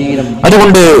ശരീരം.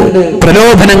 അതുകൊണ്ട്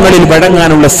പ്രലോഭനങ്ങളിൽ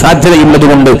വഴങ്ങാനുള്ള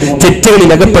സാധ്യതയുള്ളതുകൊണ്ട്, തെറ്റുകളിൽ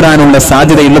അകപ്പെടാനുള്ള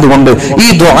സാധ്യതയുള്ളതുകൊണ്ട് ഈ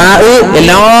ദുആ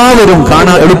എല്ലാവരും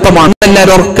കാണാൻ എളുപ്പമാണ്.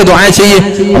 എല്ലാവരും ഉറക്കെ ദുആ ചെയ്യേ.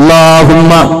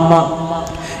 അല്ലാഹുമ്മ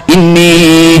ഇന്നി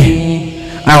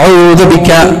അഊദു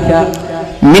ബിക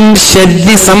മിൻ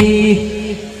ശർരി സംഇ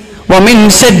വമിൻ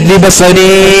ശർരി ബസരി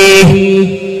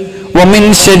വമിൻ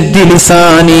ശർരി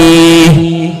ലിസാനി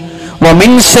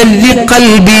വമിൻ ശർരി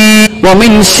ഖൽബി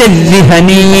വമിൻ ശർരി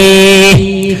ഹനി.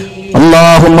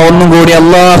 അല്ലാഹുമ്മ, ഒന്നും കൂടി,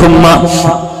 അല്ലാഹുമ്മ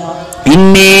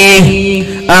ഇന്നി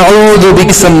അഊദു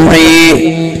ബിക സംഇ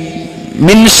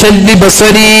മിൻ ശർരി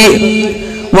ബസരി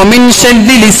വമിൻ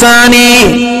ശർരി ലിസാനി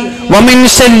വമിൻ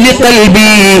ശർരി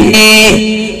ഖൽബി.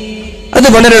 അത്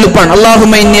വളരെ എളുപ്പമാണ്.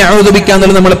 അല്ലാഹുമ്മ ഇന്നി അഊദു ബിക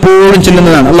എന്നുള്ളത് നമ്മൾ എപ്പോഴും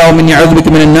ചൊല്ലുന്നതാണ്. അല്ലാഹുമ്മ ഇന്നി അഊദു ബിക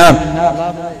മിനൻ നാർ,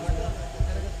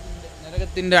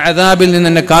 നരകത്തിന്റെ അദാബിൽ നിന്ന്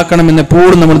എന്നെ കാക്കണമെന്ന്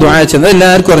എപ്പോഴും നമ്മൾ ദുആ ചെയ്യുന്നത്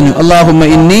എല്ലാവർക്കും അറിഞ്ഞു. അല്ലാഹുമ്മ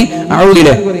ഇന്നി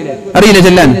അഊദു, അറിയില്ല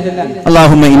ചെല്ലാൻ?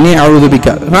 അല്ലാഹുമ്മ ഇന്നി അഊദു ബിക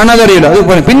കാണാതെ അറിയില്ല.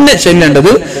 അതുപോലെ പിന്നെ ചെല്ലേണ്ടത്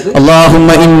അല്ലാഹുമ്മ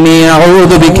ഇന്നി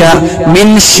അഊദു ബിക മിൻ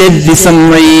ശർരി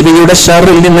സംഇ, ചെവിയുടെ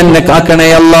ശർറിൽ നിന്ന് എന്നെ കാക്കണേ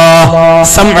അല്ലാഹ്.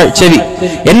 സംഇ, ചെവി,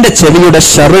 എന്റെ ചെവിയുടെ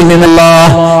ശർറിൽ നിന്നല്ലാ.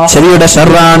 ചെവിയുടെ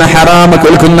ശർറാണ് ഹറാം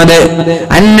കേൾക്കുന്നത്,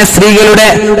 അന്യ സ്ത്രീകളുടെ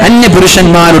അന്യ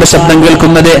പുരുഷന്മാരുടെ ശബ്ദം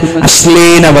കേൾക്കുന്നത്,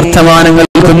 അശ്ലീല വർത്തമാനങ്ങൾ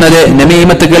കേൾക്കുന്നത്,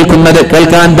 നമീമത്ത് കേൾക്കുന്നത്,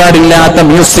 കേൾക്കാൻ പാടില്ലാത്ത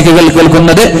മ്യൂസിക്കുകൾ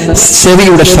കേൾക്കുന്നത്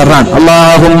ചെവിയുടെ ഷർറാണ്.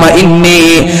 അല്ലാഹുമ്മ ഇന്നി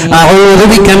അഊദു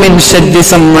ബിക മിൻ ശദ്ദി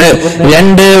സമഇ,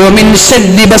 രണ്ട് വമിൻ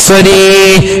ശദ്ദി ബസ്വരി,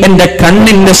 എന്റെ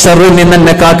കണ്ണിന്റെ ഷർറിൽ നിന്ന്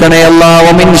എന്നെ കാക്കണേ അല്ലാഹ്.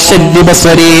 വമിൻ ശദ്ദി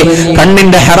ബസ്വരി,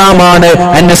 കണ്ണിന്റെ ഹറാമാണ്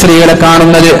അന്യ സ്ത്രീകളെ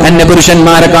കാണുന്നത്, അന്യ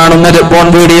പുരുഷന്മാരെ കാണുന്നത്, പോൺ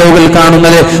വീഡിയോകൾ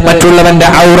കാണുന്നത്, മറ്റുള്ളവന്റെ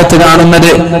ഔറത്ത്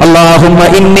കാണുന്നത്. അല്ലാഹുമ്മ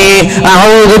ഇന്നി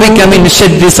അഊദു ബിക മിൻ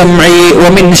ശദ്ദി സമഇ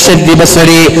വമിൻ ശദ്ദി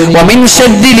ബസ്വരി വമിൻ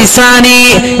ശദ്ദി ലിസാനി,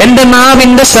 എന്റെ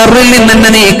നാവിന്റെ ഷർറിൽ നിന്ന് എന്നെ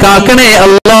നീ കാക്കണേ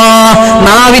അല്ലാഹ്.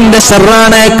 നാവിന്റെ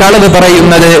ഷർറാണ് കളവ്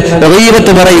പറയുന്നത്,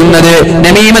 ഗീബത്ത് പറയുന്നത്,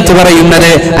 നമീമത്ത്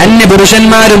പറയുന്നത്, അന്യ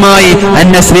പുരുഷന്മാരുമായി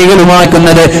അന്യ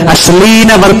സ്ത്രീകളുമാക്കുന്നത്, അശ്ലീല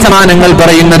വർത്തമാനങ്ങൾ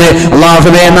പറയുന്നത്.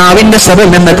 അല്ലാഹുവേ, നാവിന്റെ ഷർറിൽ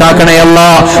നിന്ന് കാക്കണേ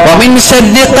അല്ലാഹ്. വമിൻ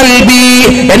ശദ്ദി ഖൽബി,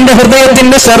 എന്റെ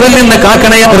ഹൃദയത്തിന്റെ ഷർറിൽ നിന്ന്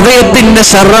കാക്കണേ. ഹൃദയത്തിന്റെ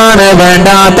ഷർറാണ്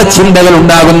വേണ്ടാത്ത ചിന്തകൾ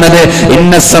ഉണ്ടാകുന്നത്.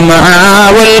 ഇന്ന സമഅ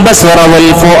വൽ ബസ്വറ വൽ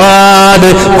ഫുആദ്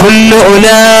കുല്ലു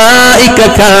ഉലൈക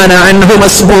കാന അൻഹു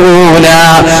മസ്ബൂല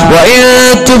വഇൻ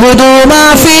തുബ്ദൂ മാ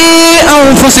ഫീ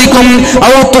അൻഫുസികും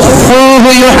ഔ തുഖ്ഫൂഹു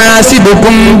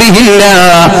യുഹാസിബുകും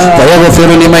ബിഹില്ലാഹ്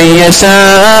ഫയഗ്ഫിറു ലിമൻ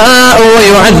യശാഉ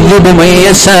വയുഅദ്ദിബു മൻ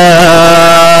യശാഅ.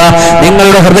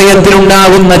 നിങ്ങളുടെ ഹൃദയത്തിൽ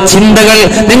ഉണ്ടാകുന്ന ചിന്തകൾ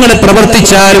നിങ്ങൾ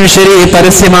പ്രവർത്തിച്ചാലും ശരി,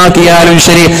 പരസ്യമാക്കിയാലും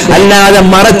ശരി, അല്ലാതെ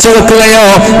മറച്ചു വെക്കുകയോ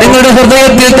നിങ്ങളുടെ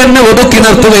ഹൃദയത്തിൽ തന്നെ ഒതുക്കി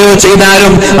നിർത്തുകയോ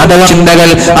ചെയ്താലും, അഥവാ ചിന്തകൾ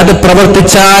അത്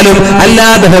പ്രവർത്തിച്ചാലും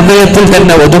അല്ലാതെ ഹൃദയത്തിൽ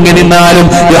തന്നെ ഒതുങ്ങി നിന്നാലും,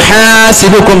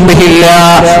 യുഹാസിബുകും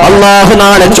ബിഹില്ലാഹ്, അല്ലാഹു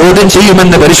നാളെ ചോദ്യം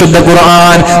ചെയ്യുമെന്ന് പരിശുദ്ധ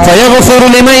ഖുർആൻ. ഫയഗ്ഫിറു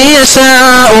ലിമൻ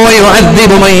യശാഉ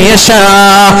വയുഅദ്ദിബു മൻ യശാഅ,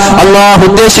 അല്ലാഹു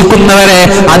ഉദ്ദേശിക്കുന്നവരെ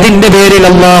അതിന്റെ പേരിൽ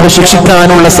അല്ലാഹു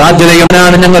ശിക്ഷിക്കാനുള്ള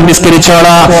സാധ്യതയാണ്. ഞങ്ങൾ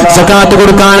നിസ്കരിച്ചോളാം, സകാത്ത്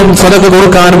കൊടുക്കാനും സദഖ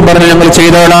കൊടുക്കാനും പറഞ്ഞ് ഞങ്ങൾ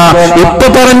ചെയ്തോളാം. ഇപ്പൊ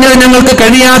പറഞ്ഞത് ഞങ്ങൾക്ക്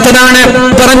കഴിയാത്തതാണ്,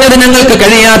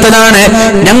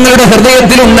 ഞങ്ങളുടെ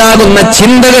ഹൃദയത്തിൽ ഉണ്ടാകുന്ന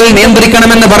ചിന്തകൾ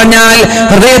നിയന്ത്രിക്കണമെന്ന് പറഞ്ഞാൽ,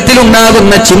 ഹൃദയത്തിൽ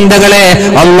ഉണ്ടാകുന്ന ചിന്തകളെ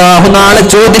അല്ലാഹു നാളെ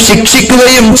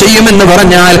ശിക്ഷിക്കുകയും ചെയ്യുമെന്ന്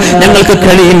പറഞ്ഞാൽ ഞങ്ങൾക്ക്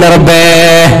കഴിയില്ല റബ്ബേ.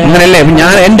 അങ്ങനല്ലേ?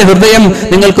 എന്റെ ഹൃദയം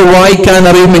നിങ്ങൾക്ക് വായിക്കാൻ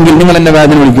അറിയുമെങ്കിൽ നിങ്ങൾ എന്നെ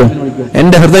വേദന വിളിക്കും.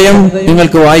 എന്റെ ഹൃദയം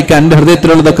നിങ്ങൾക്ക് വായിക്കാൻ, എന്റെ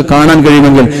ഹൃദയത്തിലുള്ളതൊക്കെ കാണാൻ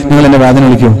കഴിയുമെങ്കിൽ നിങ്ങൾ എന്നെ വേദന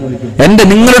വിളിക്കും.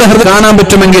 നിങ്ങളുടെ ഹൃദയം കാണാൻ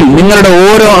പറ്റുമെങ്കിൽ നിങ്ങളുടെ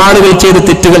ഓരോ ആളുകൾ ചെയ്ത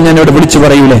തെറ്റുകൾ ഞാൻ ഇവിടെ വിളിച്ചു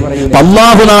പറയൂലേ?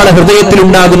 അല്ലാഹു നാളെ ഹൃദയത്തിൽ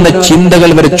ഉണ്ടാകുന്ന ചിന്തകൾ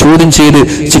വരെ ചോദ്യം ചെയ്ത്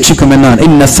ശിക്ഷിക്കുമെന്നാണ്.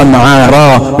 ഇന്ന സമഅ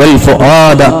വൽ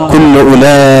ഫുആദ കുല്ലു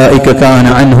ഉലൈക കാന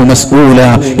അൻഹു മസ്ഊല,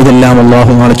 ഇതെല്ലാം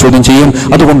അല്ലാഹു നാളെ ചോദ്യം ചെയ്യും.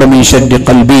 അതുകൊണ്ട് മിൻ ശദ്ദി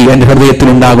ഖൽബി, എന്റെ ഹൃദയത്തിൽ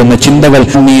ഉണ്ടാകുന്ന ചിന്തകൾ,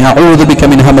 നീ അഊദു ബിക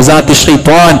മിൻ ഹമസാത്തി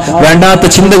ശൈത്വാൻ, വേണ്ടാത്ത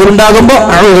ചിന്തകൾ ഉണ്ടാകുമ്പോൾ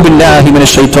അഊദു ബില്ലാഹി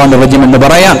മിനശ് ശൈത്വാനിർ റജീം എന്ന്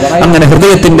പറയാം. അങ്ങനെ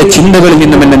ഹൃദയത്തിന്റെ ചിന്തകളിൽ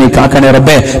നിന്നും എന്നെ നീ കാക്കണേ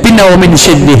റബ്ബേ. പിന്നെ മിൻ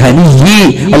ശദ്ദി ഹനിയി,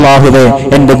 അല്ലാഹുവേ,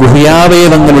 എന്റെ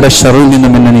ഗുഹ്യാവയവങ്ങളുടെ ശർറിൽ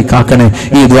നിന്നും എന്നെ നീ കാക്കണേ.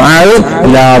 ഈ ദുആ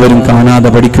എല്ലാവരും കാണാതെ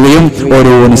പഠിക്കുകയും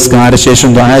ഓരോ നിസ്കാര ശേഷം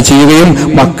ദുആ ചെയ്യുകയും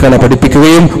മക്കളെ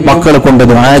പഠിപ്പിക്കുകയും മക്കളെ കൊണ്ട്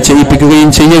ദുആ ചെയ്യിപ്പിക്കുകയും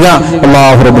ചെയ്യുക.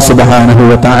 അല്ലാഹു റബ്ബ് സുബ്ഹാനഹു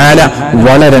വ തആല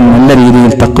വളരെ നല്ല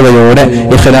രീതിയിൽ തഖ്വയോടെ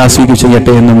ഇഖ്ലാസിൽ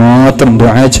ചെയ്യട്ടെ എന്ന് മാത്രം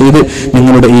ദുആ ചെയ്ത്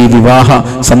നിങ്ങളുടെ ഈ വിവാഹ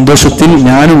സന്തോഷത്തിൽ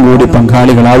ഞാനും കൂടി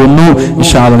പങ്കാളികളാവുന്നു.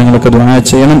 ഇൻഷാ അല്ലാഹ് നിങ്ങളൊക്കെ ദുആ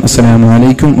ചെയ്യണം. അസ്സലാമു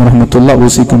അലൈക്കും വറഹ്മത്തുള്ളാഹി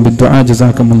വബറകാതുഹു.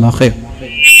 ജസാക്കമുല്ലാഹു ഖൈർ.